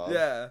deeply in love?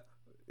 Yeah.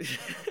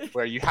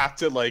 Where you have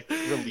to like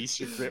release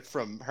your grip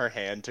from her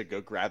hand to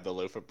go grab the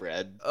loaf of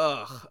bread.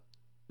 Ugh.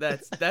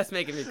 That's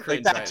making me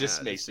cringe that right just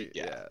now. makes me-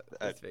 yeah.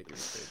 That's making me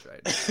cringe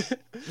right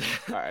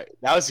now. All right,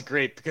 that was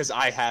great because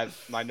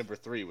my number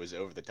 3 was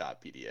over the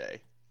top PDA.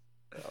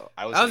 So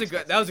I That was a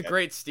expecting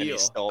great to get any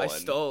steal. I stolen,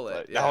 stole it.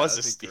 but Yeah, that was a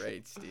a steal.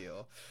 great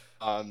steal.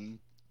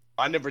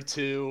 My number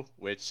 2,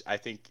 which I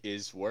think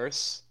is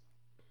worse,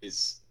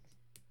 is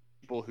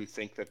people who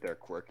think that they're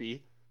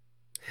quirky.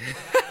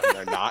 when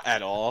they're not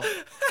at all.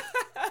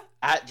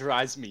 That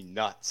drives me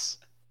nuts.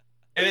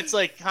 And it's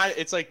like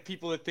it's like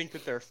people that think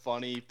that they're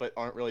funny but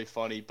aren't really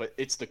funny, but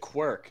it's the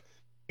quirk.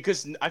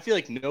 Because I feel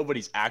like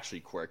nobody's actually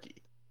quirky.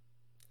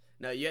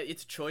 No, yeah,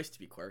 it's a choice to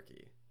be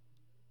quirky.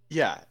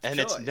 Yeah, and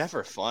it's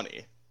never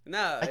funny.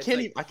 No, I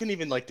can't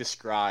even like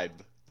describe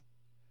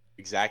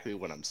exactly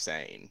what I'm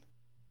saying.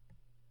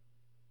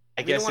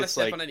 I guess don't want to it's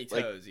step like, on any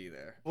toes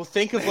either. Well,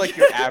 think of like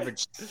your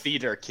average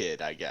theater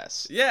kid, I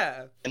guess.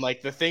 Yeah. And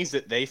like the things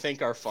that they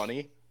think are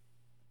funny,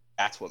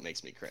 that's what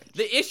makes me cringe.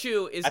 The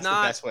issue is that's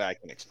not the best way I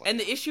can explain. And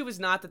the issue is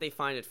not that they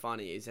find it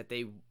funny, is that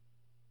they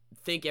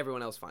think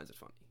everyone else finds it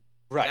funny.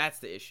 Right. That's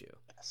the issue.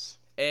 Yes.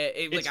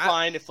 It's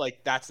fine if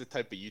like that's the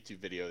type of YouTube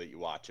video that you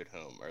watch at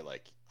home, or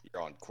like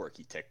you're on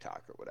quirky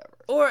TikTok or whatever.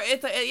 Or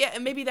it's yeah,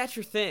 and maybe that's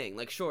your thing.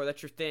 Like, sure,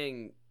 that's your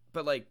thing,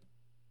 but like,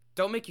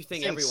 don't make your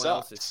thing everyone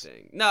else's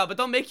thing. No, but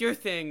don't make your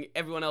thing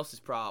everyone else's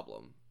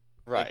problem.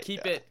 Right.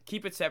 Like,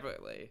 keep it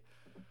separately.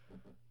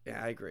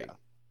 Yeah, I agree. Yeah.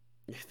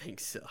 Your thing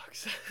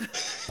sucks.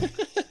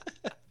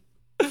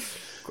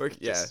 Quirky,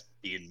 yeah. Just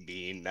being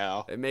mean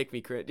now. It make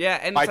me cringe. Yeah,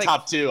 and my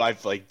top two,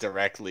 I've like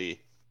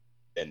directly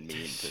been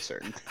mean to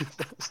certain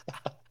people.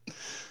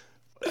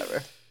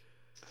 Whatever.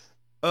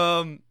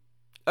 All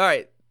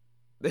right.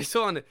 This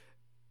one,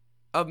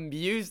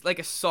 like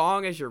a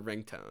song as your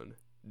ringtone.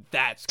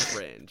 That's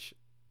cringe.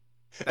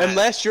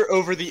 Unless you're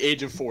over the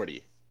age of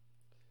 40.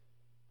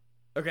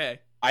 Okay.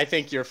 I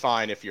think you're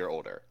fine if you're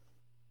older.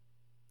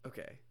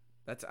 Okay.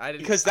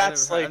 I've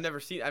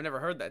never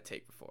heard that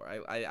take before.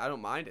 I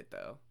don't mind it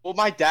though. Well,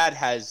 my dad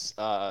has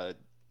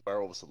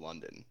Werewolves of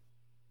London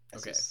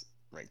as his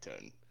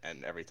ringtone,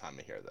 and every time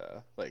I hear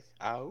the like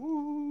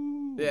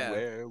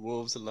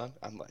Werewolves of London,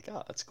 I'm like,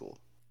 oh, that's cool.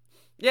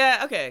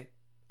 Yeah, okay.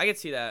 I can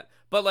see that.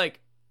 But like,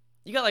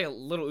 you got like a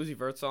little Uzi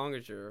Vert song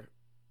as your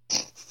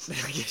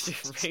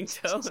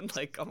ringtone.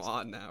 Like, come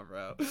on now,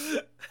 bro.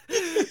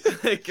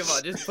 Like, come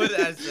on, just put it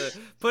as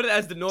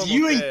the normal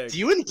thing. Do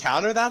you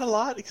encounter that a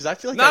lot? Because I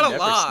feel like not I a never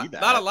lot, see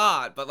that. not a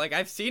lot, but like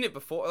I've seen it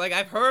before. Like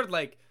I've heard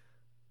like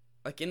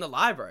in the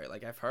library,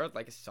 like I've heard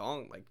like a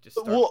song like just.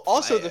 Well,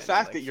 also the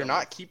fact that you're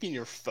not keeping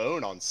your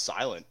phone on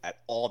silent at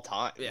all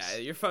times. Yeah,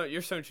 your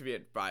phone should be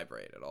at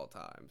vibrate at all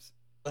times.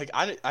 Like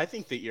I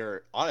think that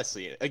you're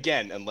honestly,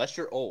 again, unless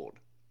you're old,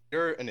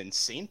 you're an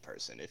insane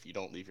person if you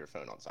don't leave your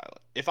phone on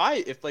silent. If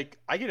I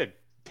get a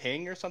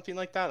ping or something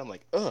like that, I'm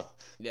like, ugh.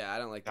 Yeah, I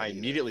don't like that. I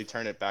immediately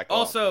turn it back off.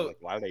 Also, like,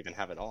 why would I even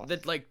have it on?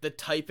 The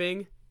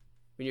typing,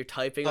 when you're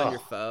typing on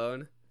your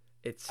phone,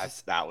 it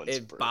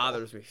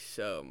bothers me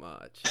so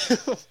much.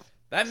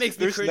 That makes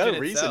me cringe. There's no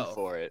reason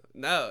for it.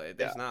 No,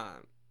 there's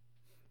not.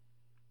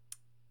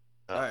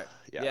 All right.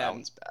 Yeah, that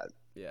one's bad.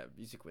 Yeah,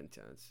 music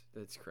ringtones.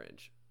 That's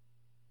cringe.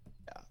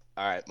 Yeah.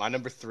 All right, my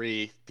number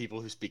 3,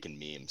 people who speak in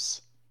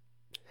memes.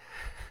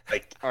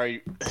 Like,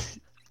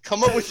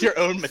 come up with your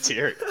own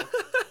material.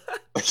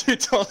 Like, you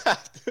don't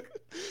have to.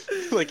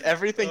 Like,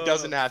 everything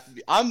doesn't have to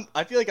be.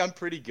 I feel like I'm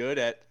pretty good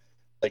at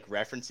like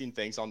referencing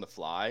things on the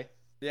fly.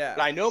 Yeah.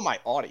 But I know my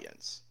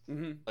audience.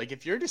 Mm-hmm. Like,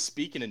 if you're just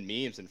speaking in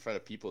memes in front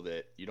of people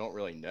that you don't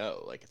really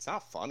know, like, it's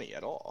not funny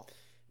at all.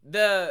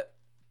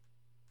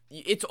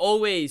 It's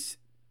always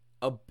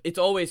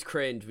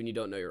cringe when you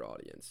don't know your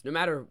audience, no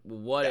matter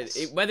what.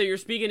 Whether you're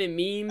speaking in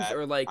memes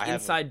or like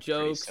inside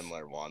jokes.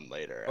 Similar one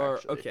later.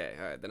 Actually. Okay,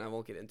 all right, then I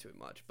won't get into it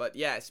much. But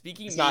yeah,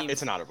 speaking memes,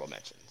 it's an honorable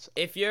mention. So.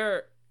 If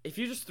you're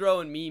just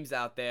throwing memes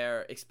out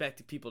there,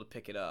 expecting people to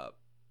pick it up,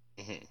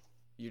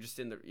 you're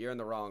in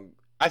the wrong.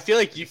 I feel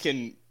like you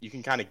can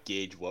kind of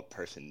gauge what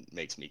person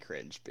makes me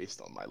cringe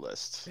based on my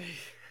list,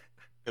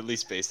 at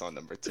least based on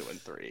number 2 and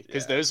 3,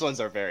 because those ones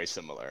are very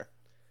similar.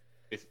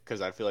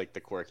 Because I feel like the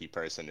quirky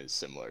person is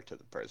similar to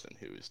the person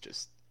who is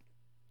just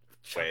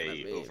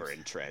way over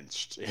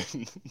entrenched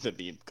in the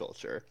meme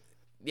culture.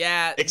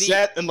 Yeah.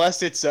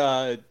 Unless it's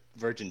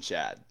Virgin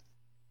Chad.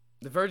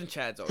 The Virgin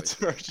Chad's always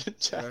Virgin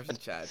Chad. Virgin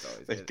Chad's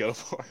always good. Go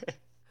for it.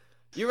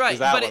 You're right.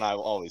 That one I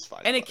will always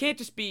find. And funny. It can't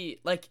just be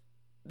like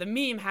the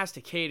meme has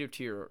to cater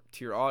to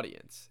your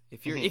audience.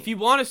 If you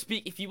want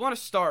to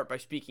start by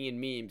speaking in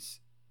memes,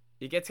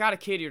 it's got to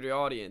cater to your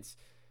audience.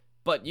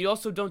 But you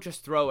also don't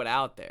just throw it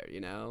out there, you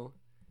know?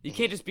 You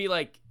can't just be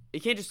like,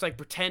 you can't just like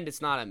pretend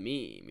it's not a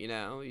meme, you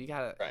know? You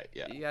gotta,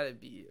 you gotta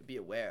be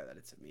aware that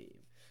it's a meme.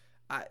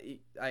 I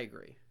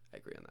agree. I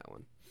agree on that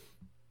one.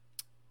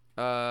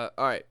 All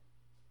right.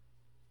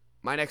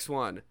 My next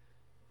one,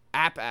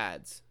 app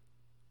ads.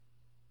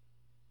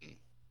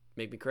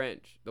 Make me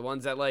cringe. The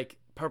ones that like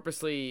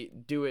purposely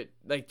do it,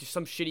 like just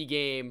some shitty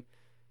game,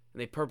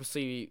 and they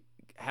purposely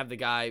have the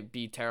guy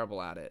be terrible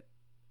at it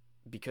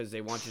because they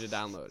want you to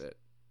download it.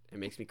 It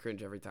makes me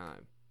cringe every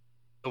time.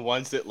 The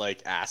ones that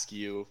like ask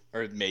you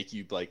or make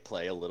you like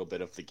play a little bit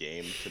of the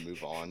game to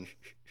move on.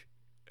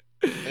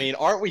 I mean,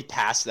 aren't we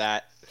past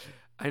that?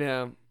 I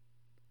know.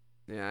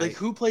 Yeah. Like,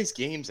 who plays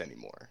games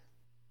anymore?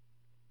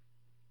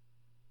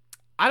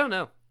 I don't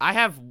know. I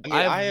have one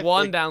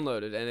like,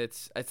 downloaded, and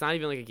it's not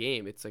even like a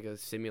game. It's like a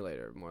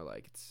simulator, more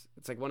like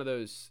it's like one of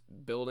those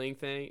building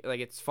thing. Like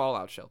it's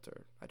Fallout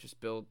Shelter. I just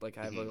build like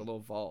I have like a little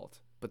vault.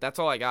 But that's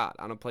all I got.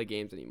 I don't play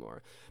games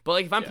anymore. But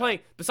like if I'm playing,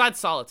 besides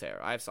solitaire,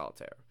 I have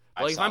solitaire.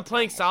 But like if I'm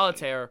playing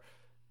solitaire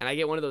and I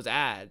get one of those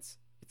ads,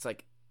 it's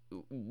like,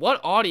 what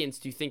audience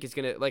do you think is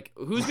gonna like?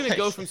 Who's gonna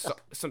go from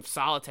some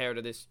solitaire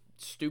to this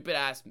stupid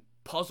ass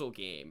puzzle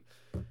game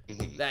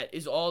that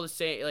is all the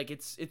same? Like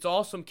it's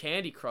all some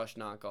Candy Crush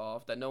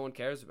knockoff that no one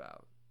cares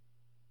about.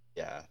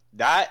 Yeah,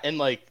 that and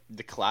like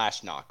the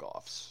Clash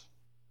knockoffs.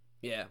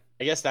 Yeah,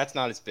 I guess that's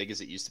not as big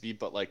as it used to be,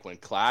 but like when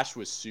Clash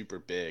was super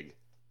big,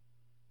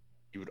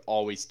 you would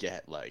always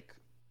get like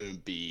Boom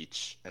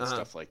Beach and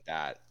stuff like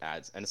that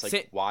ads, and it's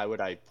like, why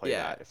would I play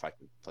that if I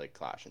could play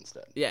Clash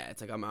instead? Yeah, it's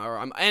like I'm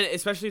and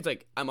especially it's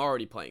like I'm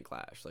already playing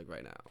Clash like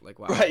right now. Like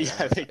why? Right?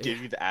 Yeah, they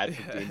give you the ad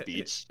for Boom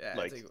Beach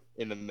like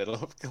in the middle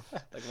of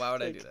Clash. Like why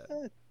would I do that?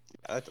 Yeah,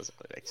 that doesn't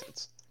really make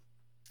sense.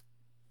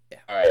 Yeah.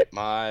 All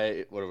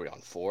right, what are we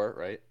on? 4,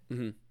 right?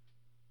 Mm-hmm.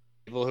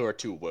 People who are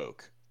too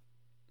woke.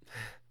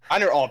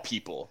 Mine are all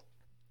people.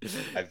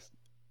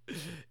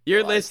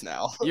 Your list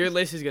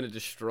is gonna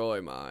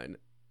destroy mine.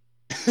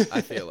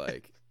 I feel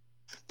like.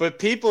 But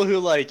people who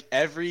like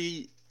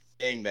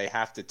everything they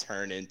have to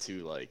turn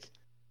into like,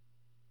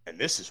 and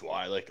this is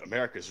why like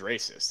America's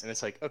racist, and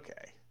it's like, okay.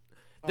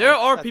 There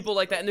are people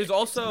like that, and there's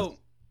also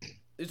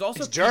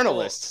it's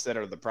journalists that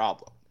are the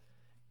problem.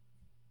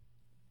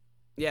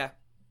 Yeah.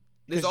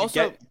 There's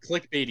also you get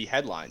clickbaity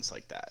headlines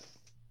like that.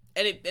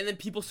 And then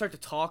people start to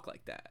talk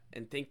like that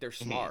and think they're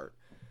smart.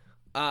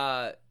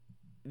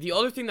 The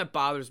other thing that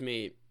bothers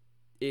me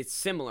is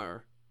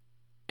similar,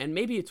 and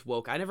maybe it's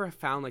woke. I never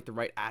found like the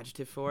right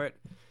adjective for it,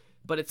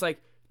 but it's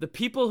like the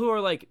people who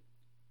are like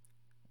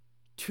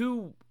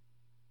too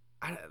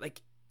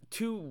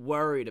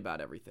worried about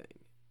everything.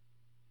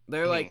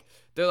 They're like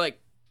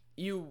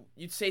you'd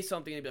say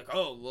something and be like,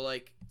 oh well,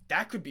 like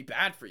that could be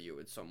bad for you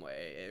in some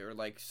way, or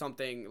like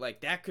something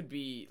like that could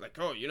be like,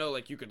 oh, you know,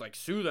 like you could like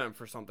sue them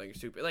for something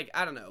stupid. Like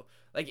I don't know,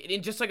 like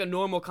in just like a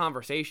normal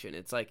conversation,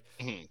 it's like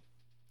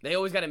they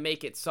always got to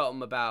make it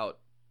something about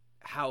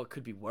how it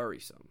could be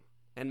worrisome,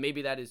 and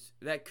maybe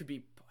that could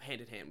be hand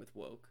in hand with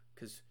woke,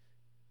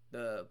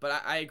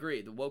 but I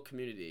agree, the woke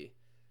community,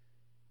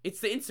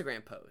 it's the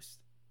Instagram post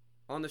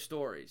on the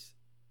stories.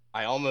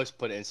 I almost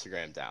put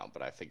Instagram down,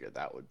 but I figured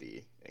that would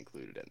be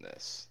included in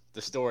this.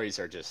 The stories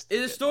are just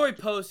the story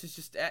post is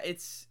just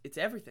it's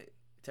everything.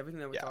 It's everything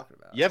that we're talking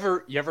about.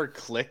 You ever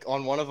click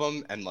on one of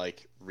them and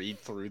like read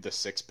through the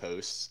 6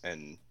 posts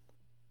and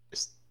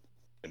just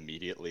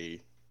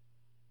immediately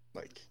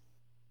like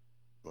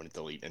want to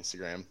delete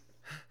Instagram?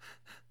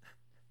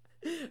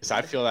 Because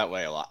I feel that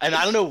way a lot, and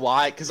I don't know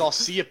why. Because I'll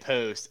see a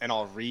post and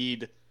I'll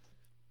read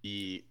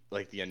the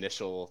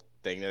initial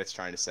thing that it's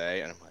trying to say,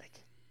 and I'm like,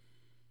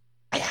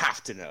 I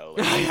have to know.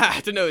 Like, I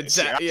have to know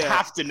exactly. I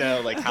have to know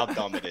like how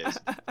dumb it is,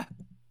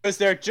 because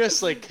they're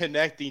just like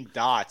connecting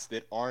dots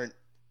that aren't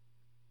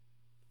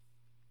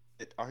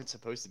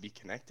supposed to be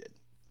connected,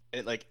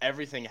 and like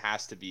everything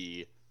has to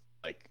be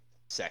like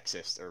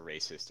sexist or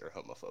racist or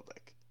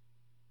homophobic.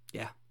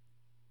 Yeah,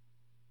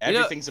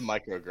 everything's a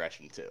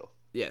microaggression too.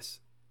 Yes,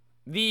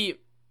 the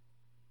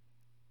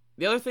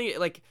other thing,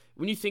 like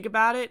when you think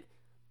about it,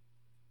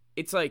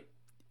 it's like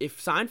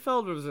if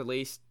Seinfeld was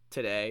released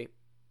today,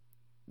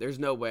 there's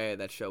no way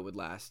that show would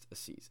last a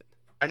season.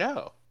 I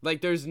know. Like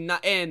there's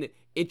not, and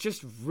it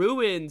just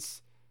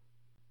ruins.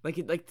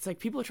 It's like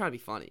people are trying to be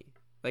funny.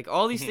 Like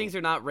all these things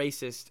are not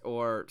racist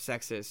or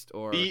sexist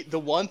or the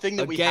one thing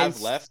that we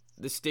have left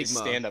the stigma is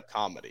stand-up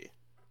comedy.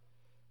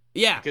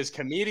 Yeah, because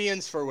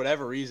comedians for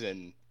whatever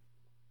reason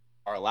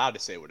are allowed to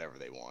say whatever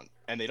they want,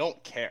 and they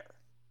don't care.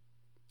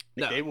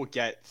 Like, they will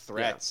get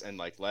threats and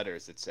like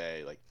letters that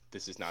say like,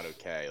 this is not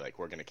okay, like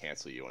we're gonna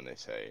cancel you, and they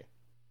say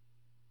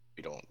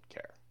we don't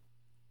care.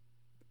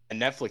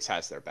 And Netflix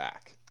has their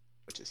back,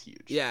 which is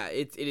huge. Yeah,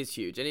 it is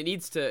huge, and it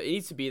needs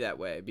to be that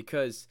way,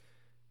 because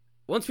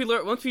once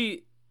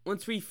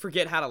we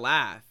forget how to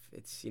laugh,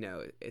 it's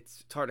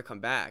hard to come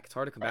back. It's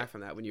hard to come back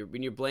from that when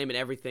you're blaming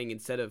everything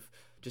instead of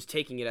just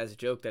taking it as a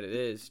joke that it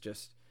is,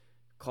 just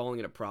calling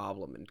it a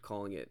problem and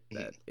calling it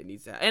that it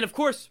needs to. And of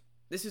course,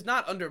 this is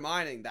not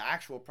undermining the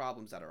actual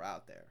problems that are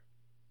out there.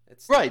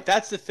 It's right.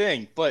 That's the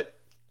thing. But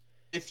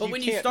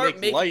when you can't start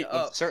make light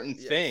of certain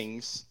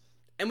things.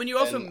 And when you're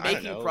also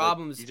making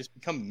problems, like, you just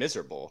become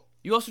miserable.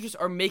 You also just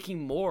are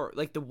making more,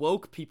 like the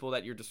woke people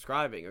that you're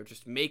describing are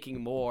just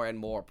making more and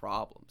more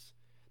problems.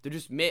 They're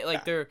just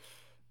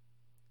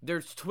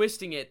they're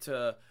twisting it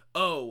to,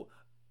 oh,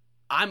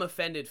 I'm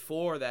offended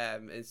for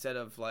them, instead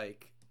of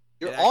like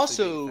you're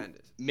also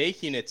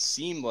making it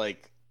seem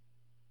like,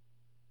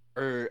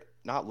 or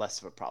not less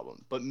of a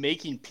problem, but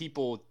making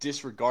people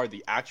disregard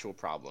the actual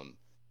problem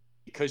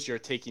because you're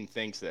taking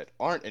things that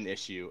aren't an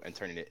issue and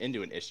turning it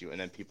into an issue, and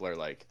then people are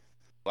like,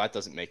 well, that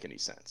doesn't make any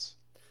sense.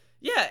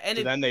 Yeah, and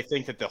so then they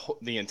think that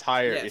the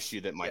entire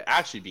issue that might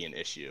actually be an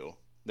issue,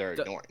 they're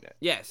ignoring it.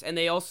 Yes, and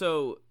they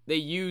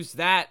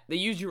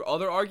use your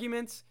other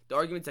arguments, the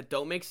arguments that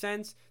don't make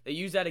sense, they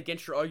use that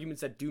against your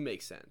arguments that do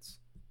make sense.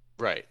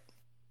 Right.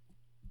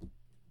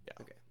 Yeah.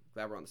 Okay,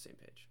 glad we're on the same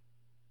page.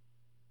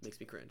 Makes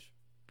me cringe.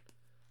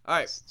 All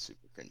right. That's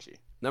super cringy.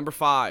 Number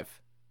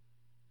 5.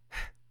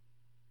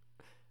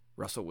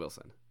 Russell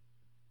Wilson.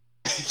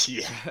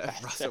 Yeah.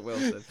 Russell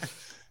Wilson.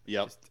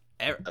 Yep.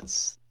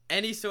 That's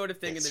any sort of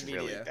thing in the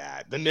media. It's really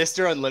bad. The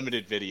Mr.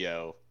 Unlimited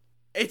video.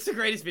 It's the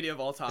greatest video of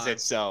all time.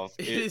 Itself.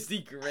 It is the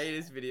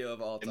greatest video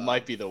of all time. It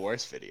might be the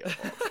worst video of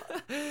all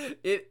time.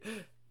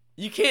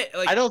 You can't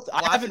like.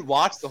 I haven't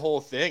watched the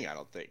whole thing. I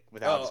don't think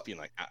without just being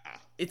like,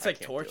 It's like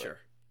torture.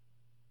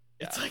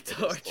 Yeah, it's like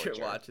torture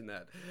watching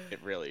that. It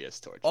really is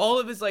torture. All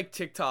of his like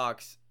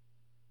TikToks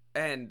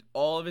and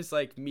all of his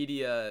like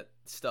media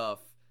stuff.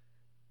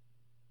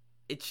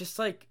 It's just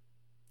like,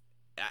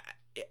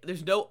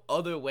 there's no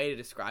other way to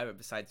describe it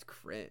besides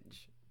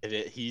cringe.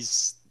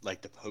 He's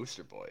like the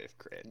poster boy of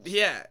cringe.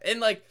 Yeah, and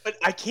like, but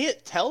I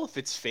can't tell if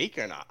it's fake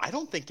or not. I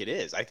don't think it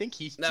is. I think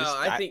he's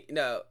I think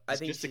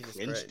he's just a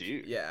cringe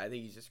dude. Yeah, I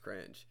think he's just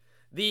cringe.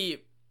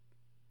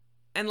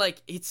 And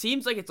like, it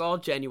seems like it's all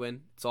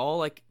genuine. It's all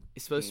like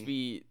it's supposed to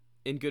be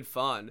in good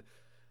fun,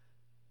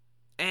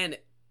 and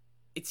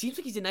it seems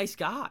like he's a nice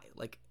guy.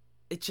 Like,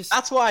 it just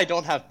that's why I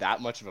don't have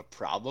that much of a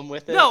problem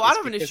with it. No, I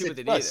don't have an issue with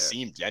it either. It does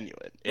seem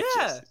genuine.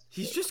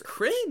 He's just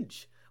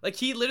cringe. Like,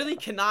 he literally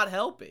cannot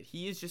help it.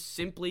 He is just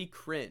simply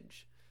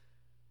cringe.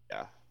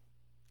 Yeah.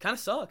 Kind of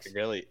sucks.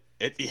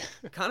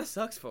 It kind of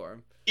sucks for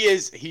him.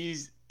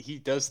 He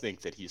does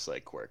think that he's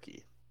like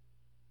quirky.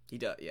 He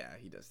does. Yeah,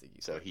 he does think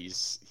he's. So quirky.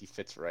 he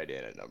fits right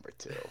in at number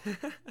 2.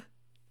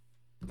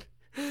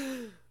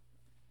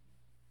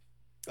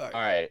 All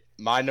right.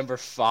 My number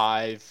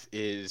 5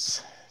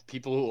 is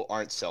people who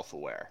aren't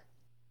self-aware.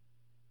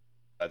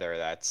 Whether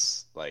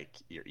that's like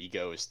your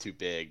ego is too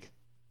big,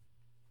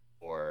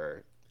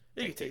 or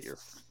think that you're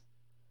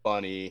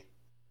funny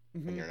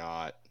and you're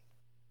not.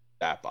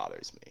 That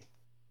bothers me.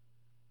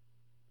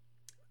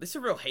 This is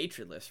a real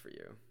hatred list for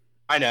you.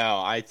 I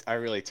know. I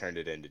really turned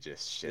it into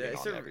just shitting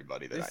on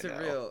everybody that I know.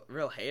 It's a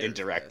real haters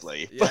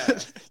indirectly. List. Yeah,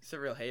 it's a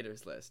real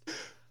haters list.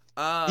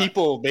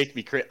 People make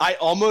me cringe. I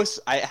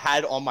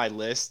had on my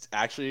list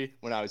actually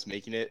when I was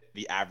making it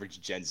the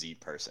average Gen Z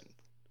person.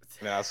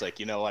 And I was like,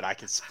 you know what? I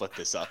can split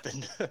this up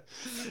into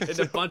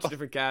a bunch of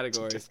different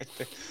categories.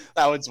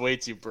 That one's way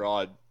too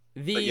broad.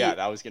 But yeah,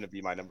 that was gonna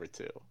be my number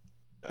 2.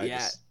 I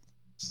just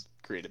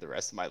created the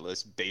rest of my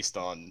list based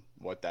on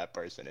what that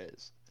person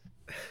is.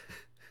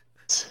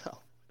 So.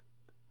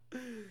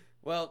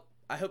 Well,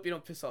 I hope you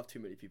don't piss off too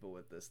many people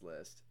with this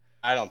list.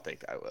 I don't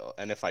think I will,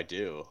 and if I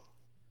do,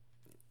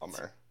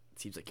 bummer. It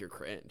seems like you're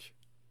cringe.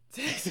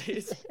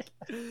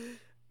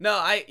 No,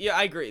 I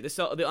agree.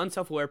 The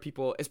unself-aware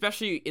people,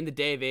 especially in the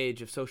day of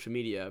age of social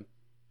media,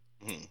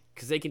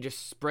 because they can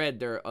just spread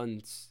their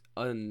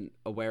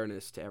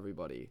unawareness to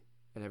everybody,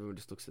 and everyone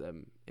just looks at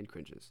them and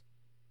cringes.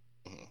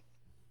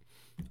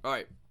 All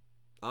right,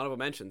 honorable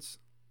mentions.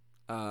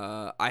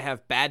 I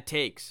have bad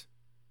takes.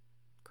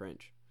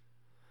 Cringe.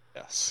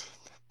 Yes.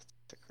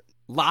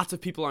 Lots of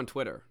people on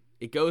Twitter.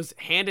 It goes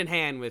hand in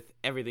hand with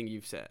everything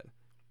you've said.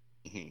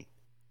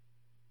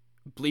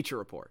 Bleacher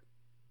Report.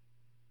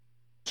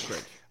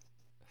 Cringe.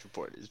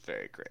 Report is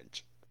very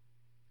cringe.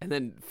 And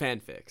then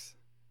fanfics.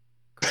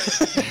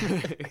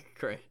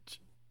 Cringe.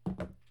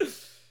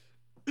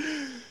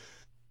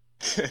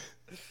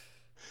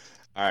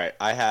 All right,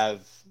 I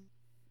have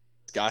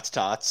Scott's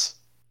Tots.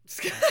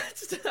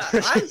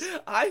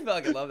 I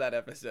fucking love that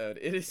episode.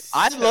 It is.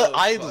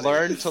 I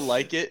learned to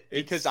like it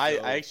because I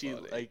actually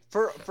funny. Like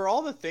for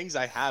all the things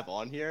I have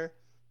on here,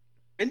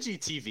 Cringy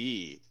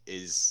TV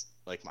is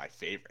like my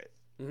favorite.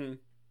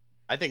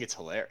 I think it's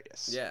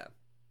hilarious. Yeah.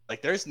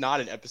 Like, there's not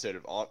an episode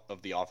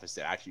of The Office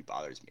that actually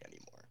bothers me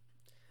anymore.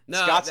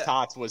 No, Scott's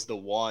Tots was the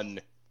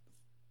one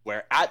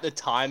where, at the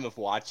time of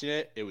watching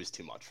it, it was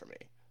too much for me.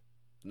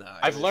 No,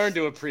 I've learned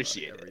to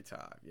appreciate it every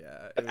time.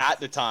 Yeah, but at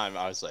the time,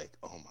 I was like,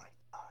 "Oh my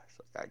gosh,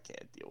 like I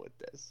can't deal with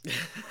this."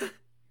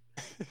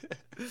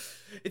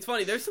 It's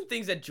funny. There's some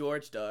things that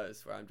George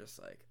does where I'm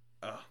just like,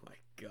 "Oh my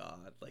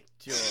god, like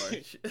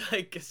George."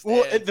 Like,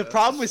 well, the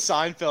problem with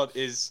Seinfeld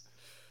is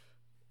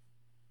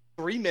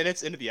 3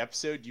 minutes into the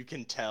episode, you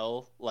can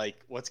tell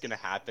like what's gonna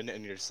happen,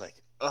 and you're just like,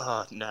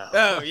 "Oh no."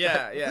 Oh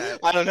yeah.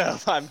 I don't know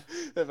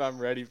if I'm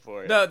ready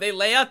for it. No, they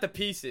lay out the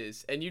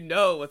pieces, and you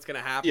know what's gonna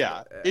happen.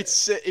 Yeah,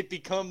 it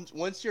becomes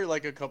once you're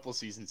like a couple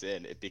seasons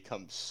in, it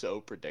becomes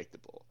so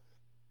predictable.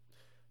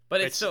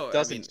 But it still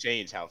doesn't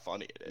change how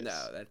funny it is.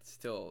 No, that's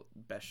still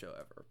best show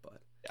ever.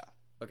 But yeah.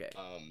 Okay.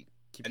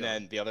 And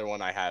then the other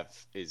one I have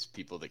is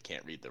people that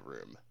can't read the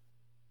room.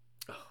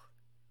 Oh,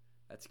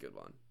 that's a good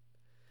one.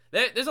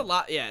 There's a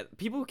lot. Yeah,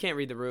 people who can't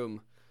read the room,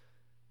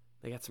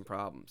 they got some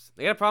problems.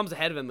 They got problems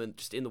ahead of them and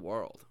just in the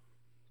world.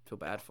 Feel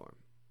bad for them.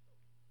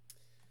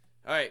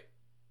 All right,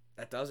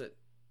 that does it.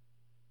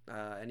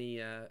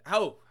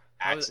 How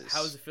was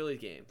the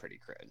Phillies game? Pretty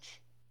cringe.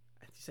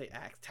 Did you say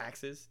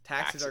taxes?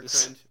 Taxes are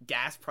cringe.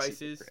 Gas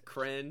prices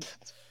cringe.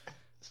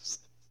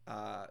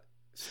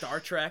 Star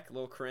Trek, a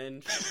little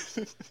cringe.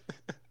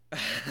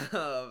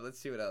 Let's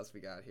see what else we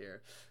got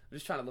here. I'm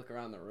just trying to look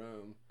around the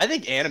room. I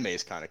think anime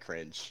is kind of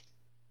cringe.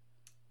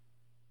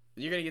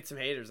 You're gonna get some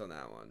haters on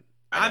that one.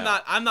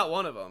 I'm not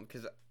one of them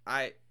because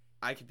I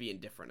could be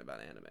indifferent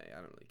about anime. I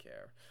don't really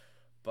care,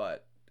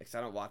 but because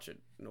I don't watch it,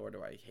 nor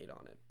do I hate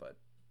on it. But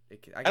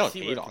I don't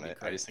hate on it.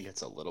 I just think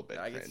it's a little bit.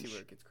 I cringe. can see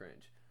where it gets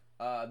cringe.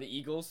 The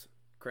Eagles,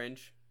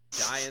 cringe.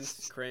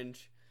 Giants,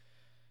 cringe.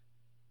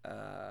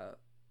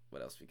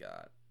 What else we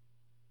got?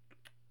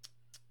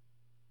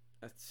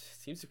 That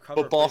seems to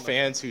cover Football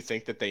fans who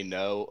think that they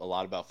know a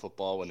lot about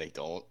football when they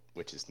don't,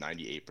 which is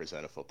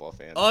 98% of football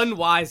fans.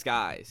 Unwise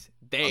guys.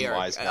 They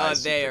are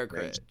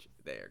cringe.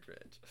 They are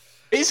cringe.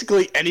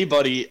 Basically,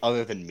 anybody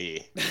other than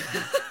me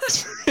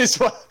is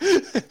what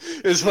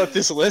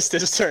this list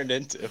has turned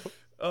into.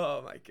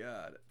 Oh my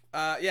god.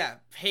 Yeah.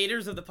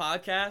 Haters of the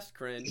podcast,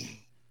 cringe.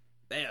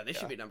 They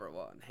should be number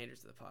one.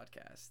 Haters of the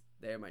podcast.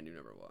 They're my new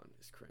number one.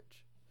 Is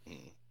cringe.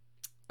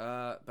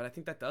 But I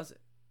think that does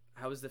it.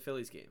 How was the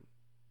Phillies game?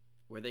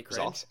 Were they cringe?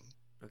 It was awesome.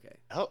 Okay.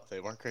 Oh,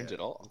 they weren't cringe at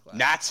all.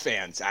 Nats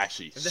fans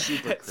actually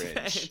super cringe.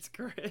 Fans,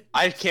 cringe.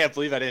 I can't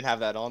believe I didn't have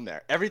that on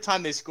there. Every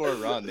time they score a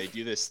run, they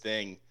do this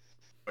thing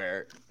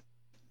where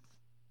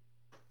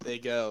they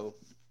go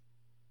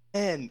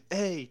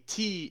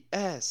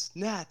N-A-T-S,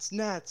 Nats,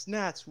 Nats,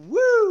 Nats,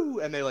 woo!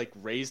 And they like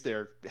raise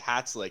their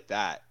hats like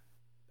that.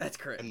 That's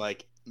cringe. And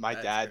like my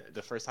dad,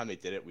 the first time they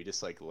did it, we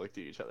just like looked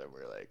at each other and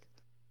we were like,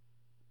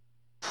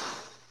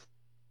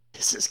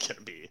 this is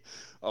gonna be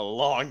a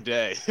long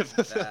day if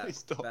the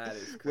Phillies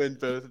don't win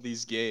both of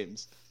these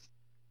games.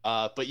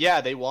 But yeah,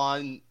 they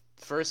won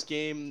first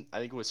game. I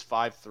think it was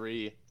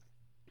 5-3.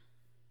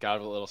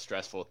 Got a little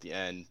stressful at the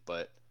end,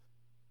 but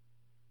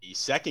the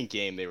second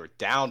game they were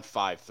down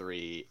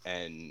 5-3,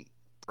 and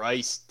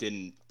Bryce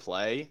didn't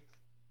play.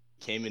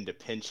 Came into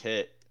pinch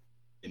hit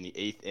in the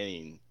 8th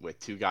inning with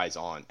 2 guys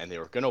on, and they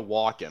were gonna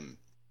walk him.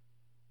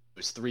 It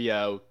was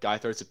 3-0. Guy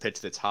throws a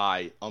pitch that's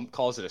high.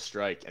 Calls it a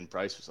strike, and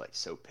Bryce was like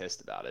so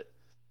pissed about it.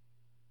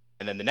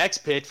 And then the next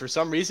pitch, for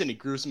some reason, he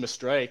grooves him a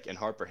strike, and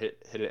Harper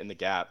hit it in the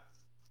gap.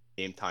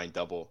 Game tying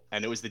double.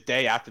 And it was the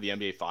day after the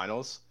NBA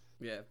Finals.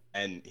 Yeah.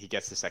 And he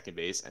gets to second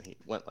base, and he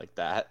went like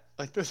that,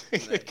 like the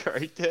thing that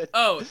Curry did.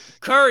 Oh,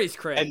 Curry's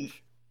cringe. And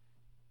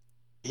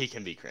he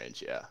can be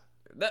cringe, yeah.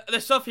 The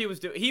stuff he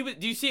was doing.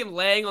 Do you see him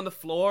laying on the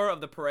floor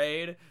of the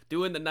parade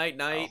doing the night?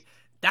 Oh.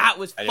 That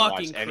was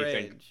fucking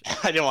cringe.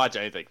 I didn't watch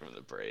anything from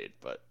the parade,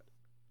 but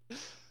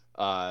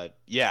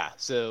yeah.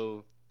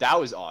 So that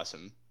was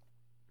awesome.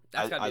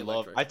 That's gotta be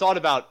electric. I thought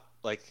about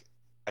like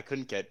I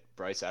couldn't get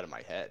Bryce out of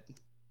my head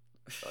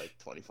for like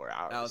 24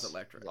 hours. That was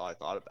electric. That's all I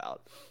thought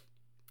about.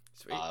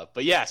 Sweet.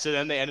 But yeah, so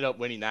then they ended up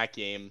winning that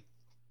game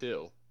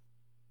too.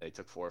 They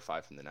took 4 or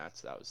 5 from the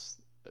Nats. That was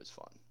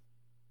fun.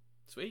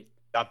 Sweet.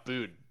 Got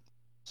booed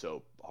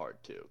so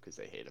hard too because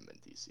they hate him in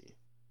DC.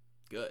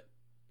 Good,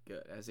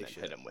 as they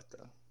should. Hit him with the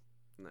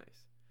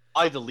nice.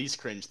 Probably the least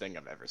cringe thing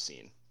I've ever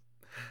seen.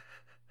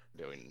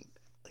 Doing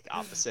like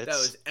opposites. That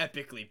was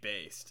epically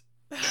based.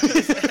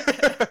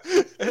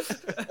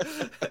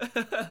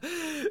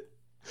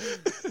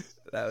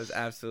 That was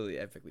absolutely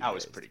epically. That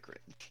was pretty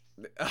cringe.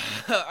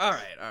 All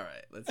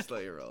right. Let's slow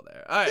your roll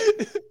there. All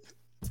right.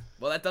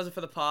 Well, that does it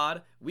for the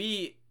pod.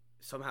 We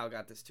somehow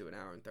got this to 1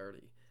 hour and 30.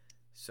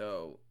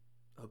 So,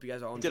 I hope you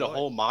guys all enjoyed. Did a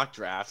whole mock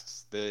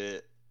draft.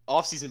 The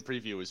off-season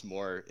preview was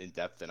more in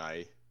depth than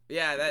I.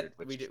 Yeah, that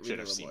we should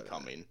have seen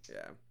coming.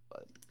 Yeah.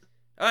 But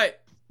all right.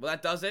 Well,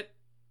 that does it.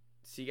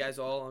 See you guys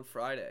all on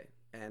Friday,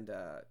 and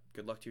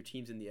good luck to your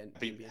teams in the end.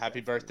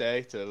 Happy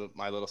birthday to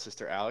my little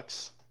sister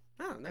Alex.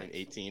 Oh, nice.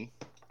 18.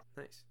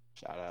 Nice.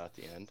 Shout out at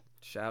the end.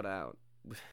 Shout out.